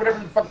 Geyer, whatever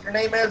the fuck your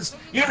name is.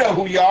 You know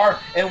who you are,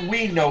 and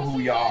we know who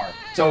you are.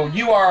 So,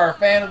 you are our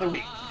fan of the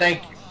week.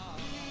 Thank you.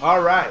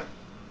 All right.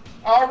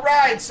 All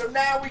right, so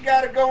now we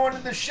got to go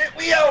into the shit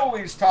we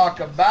always talk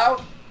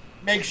about.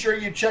 Make sure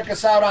you check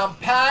us out on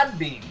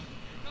Podbean.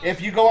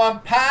 If you go on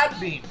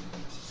Podbean,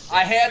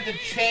 I had to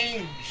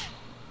change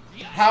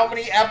how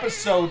many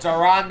episodes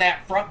are on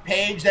that front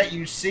page that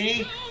you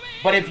see.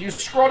 But if you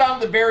scroll down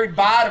to the very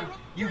bottom,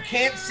 you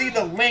can't see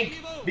the link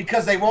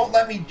because they won't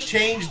let me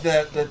change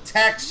the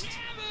text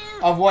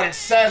of what it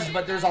says.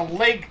 But there's a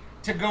link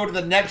to go to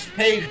the next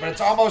page, but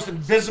it's almost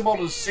invisible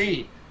to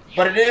see.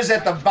 But it is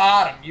at the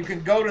bottom. You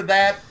can go to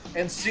that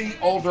and see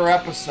older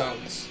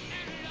episodes.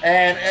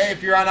 And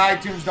if you're on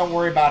iTunes, don't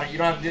worry about it. You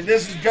don't have to.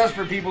 This is just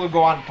for people who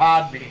go on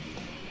Podbean.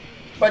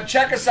 But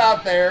check us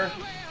out there.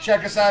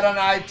 Check us out on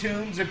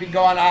iTunes. If you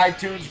go on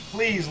iTunes,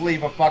 please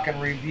leave a fucking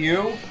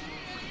review.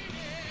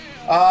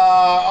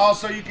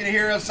 Also, you can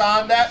hear us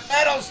on that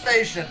metal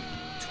station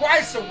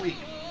twice a week.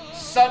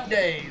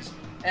 Sundays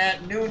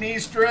at noon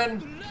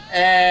Eastern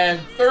and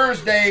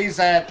Thursdays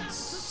at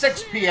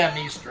 6 p.m.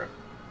 Eastern.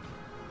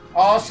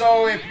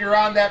 Also, if you're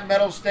on that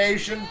metal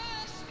station,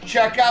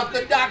 check out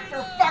the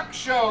Dr. Fuck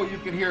Show. You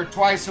can hear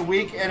twice a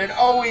week, and it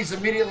always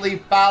immediately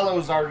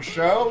follows our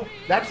show.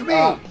 That's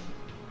me.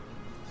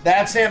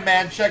 That's him,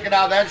 man. Check it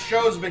out. That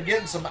show's been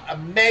getting some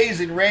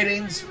amazing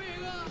ratings.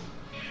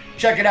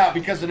 Check it out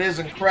because it is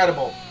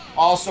incredible.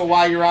 Also,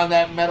 while you're on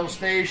that metal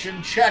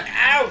station, check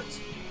out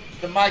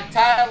the Mike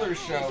Tyler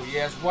Show. He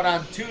has one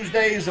on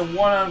Tuesdays and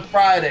one on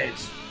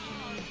Fridays.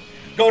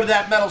 Go to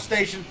that metal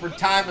station for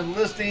time and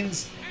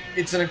listings.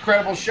 It's an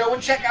incredible show,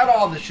 and check out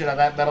all the shit on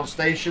that metal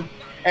station.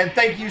 And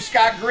thank you,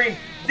 Scott Green,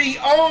 the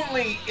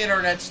only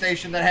internet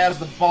station that has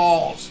the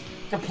balls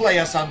to play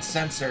us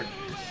uncensored.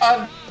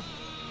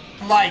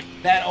 Unlike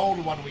that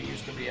old one we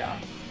used to be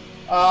on.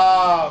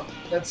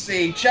 Let's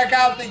see. Check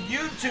out the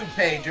YouTube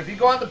page. If you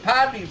go on the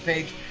Podbean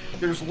page,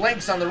 there's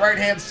links on the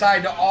right-hand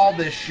side to all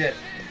this shit.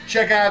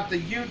 Check out the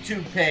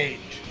YouTube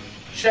page.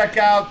 Check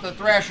out the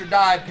Thrash or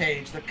Die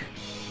page, the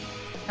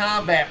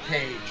Combat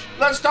page.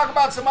 Let's talk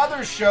about some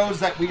other shows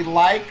that we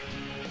like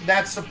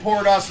that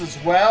support us as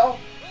well.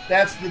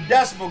 That's the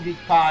Decibel Geek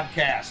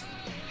podcast.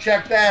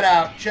 Check that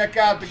out. Check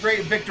out the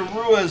great Victor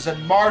Ruiz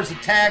and Mars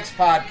Attacks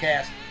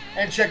podcast.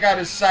 And check out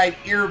his site,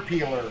 Ear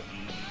Peeler.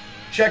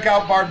 Check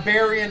out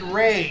Barbarian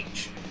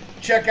Rage.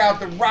 Check out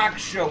The Rock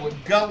Show with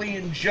Gully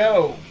and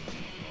Joe.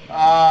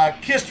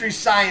 History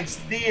Science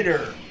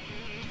Theater.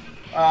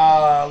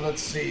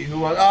 Let's see.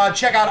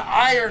 Check out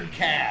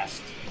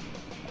Ironcast.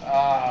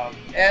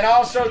 And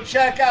also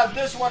check out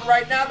this one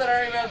right now that I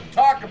don't even have to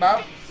talk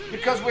about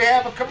because we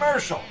have a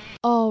commercial.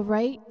 All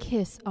right,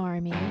 Kiss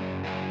Army.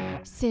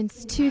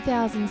 Since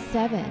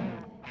 2007,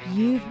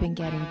 you've been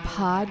getting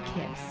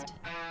Podkissed,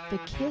 the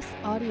Kiss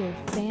audio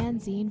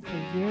fanzine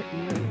for your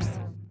ears.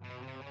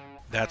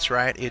 That's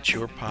right, it's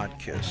your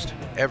Podkissed.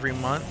 Every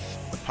month,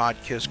 the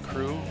Podkiss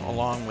crew,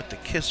 along with the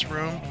Kiss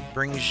Room,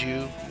 brings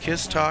you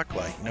Kiss talk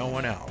like no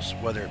one else,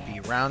 whether it be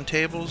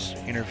roundtables,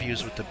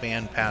 interviews with the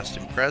band past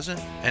and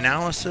present,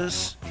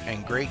 analysis,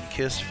 and great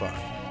Kiss fun.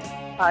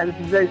 Hi,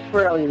 this is Ace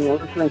Frehley, and you're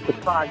listening to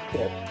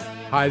Podkiss.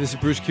 Hi, this is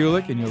Bruce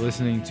Kulick, and you're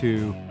listening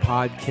to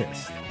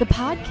Podkiss. The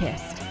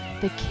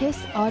Podkissed, the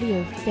Kiss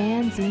audio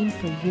fanzine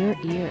for your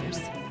ears.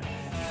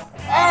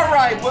 All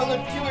right, well,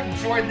 if you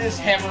enjoyed this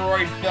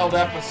hemorrhoid-filled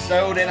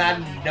episode, and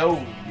I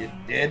know you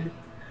did,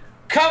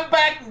 come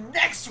back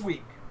next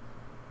week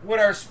when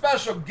our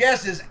special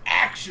guest is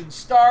action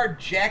star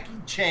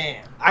Jackie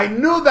Chan. I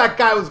knew that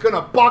guy was going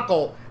to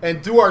buckle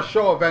and do our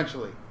show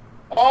eventually.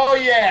 Oh,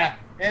 yeah.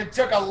 It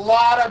took a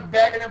lot of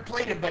begging and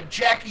pleading, but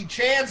Jackie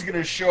Chan's going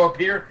to show up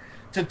here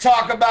to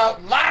talk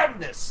about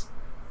loudness,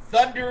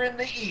 Thunder in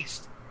the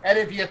East. And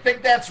if you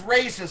think that's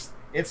racist,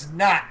 it's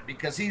not,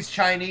 because he's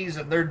Chinese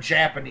and they're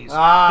Japanese.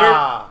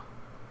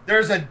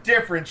 There's a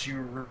difference,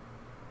 you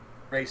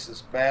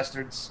racist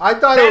bastards. I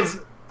thought it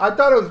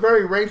was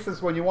very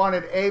racist when you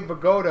wanted Abe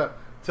Vigoda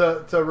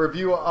to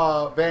review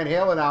a Van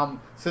Halen album,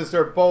 since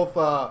they're both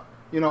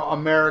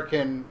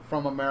American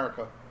from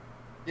America.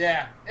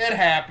 Yeah, it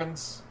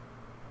happens.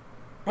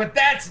 But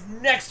that's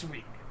next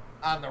week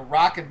on the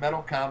Rock and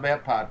Metal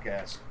Combat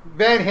Podcast.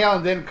 Van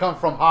Halen didn't come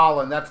from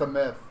Holland. That's a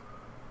myth.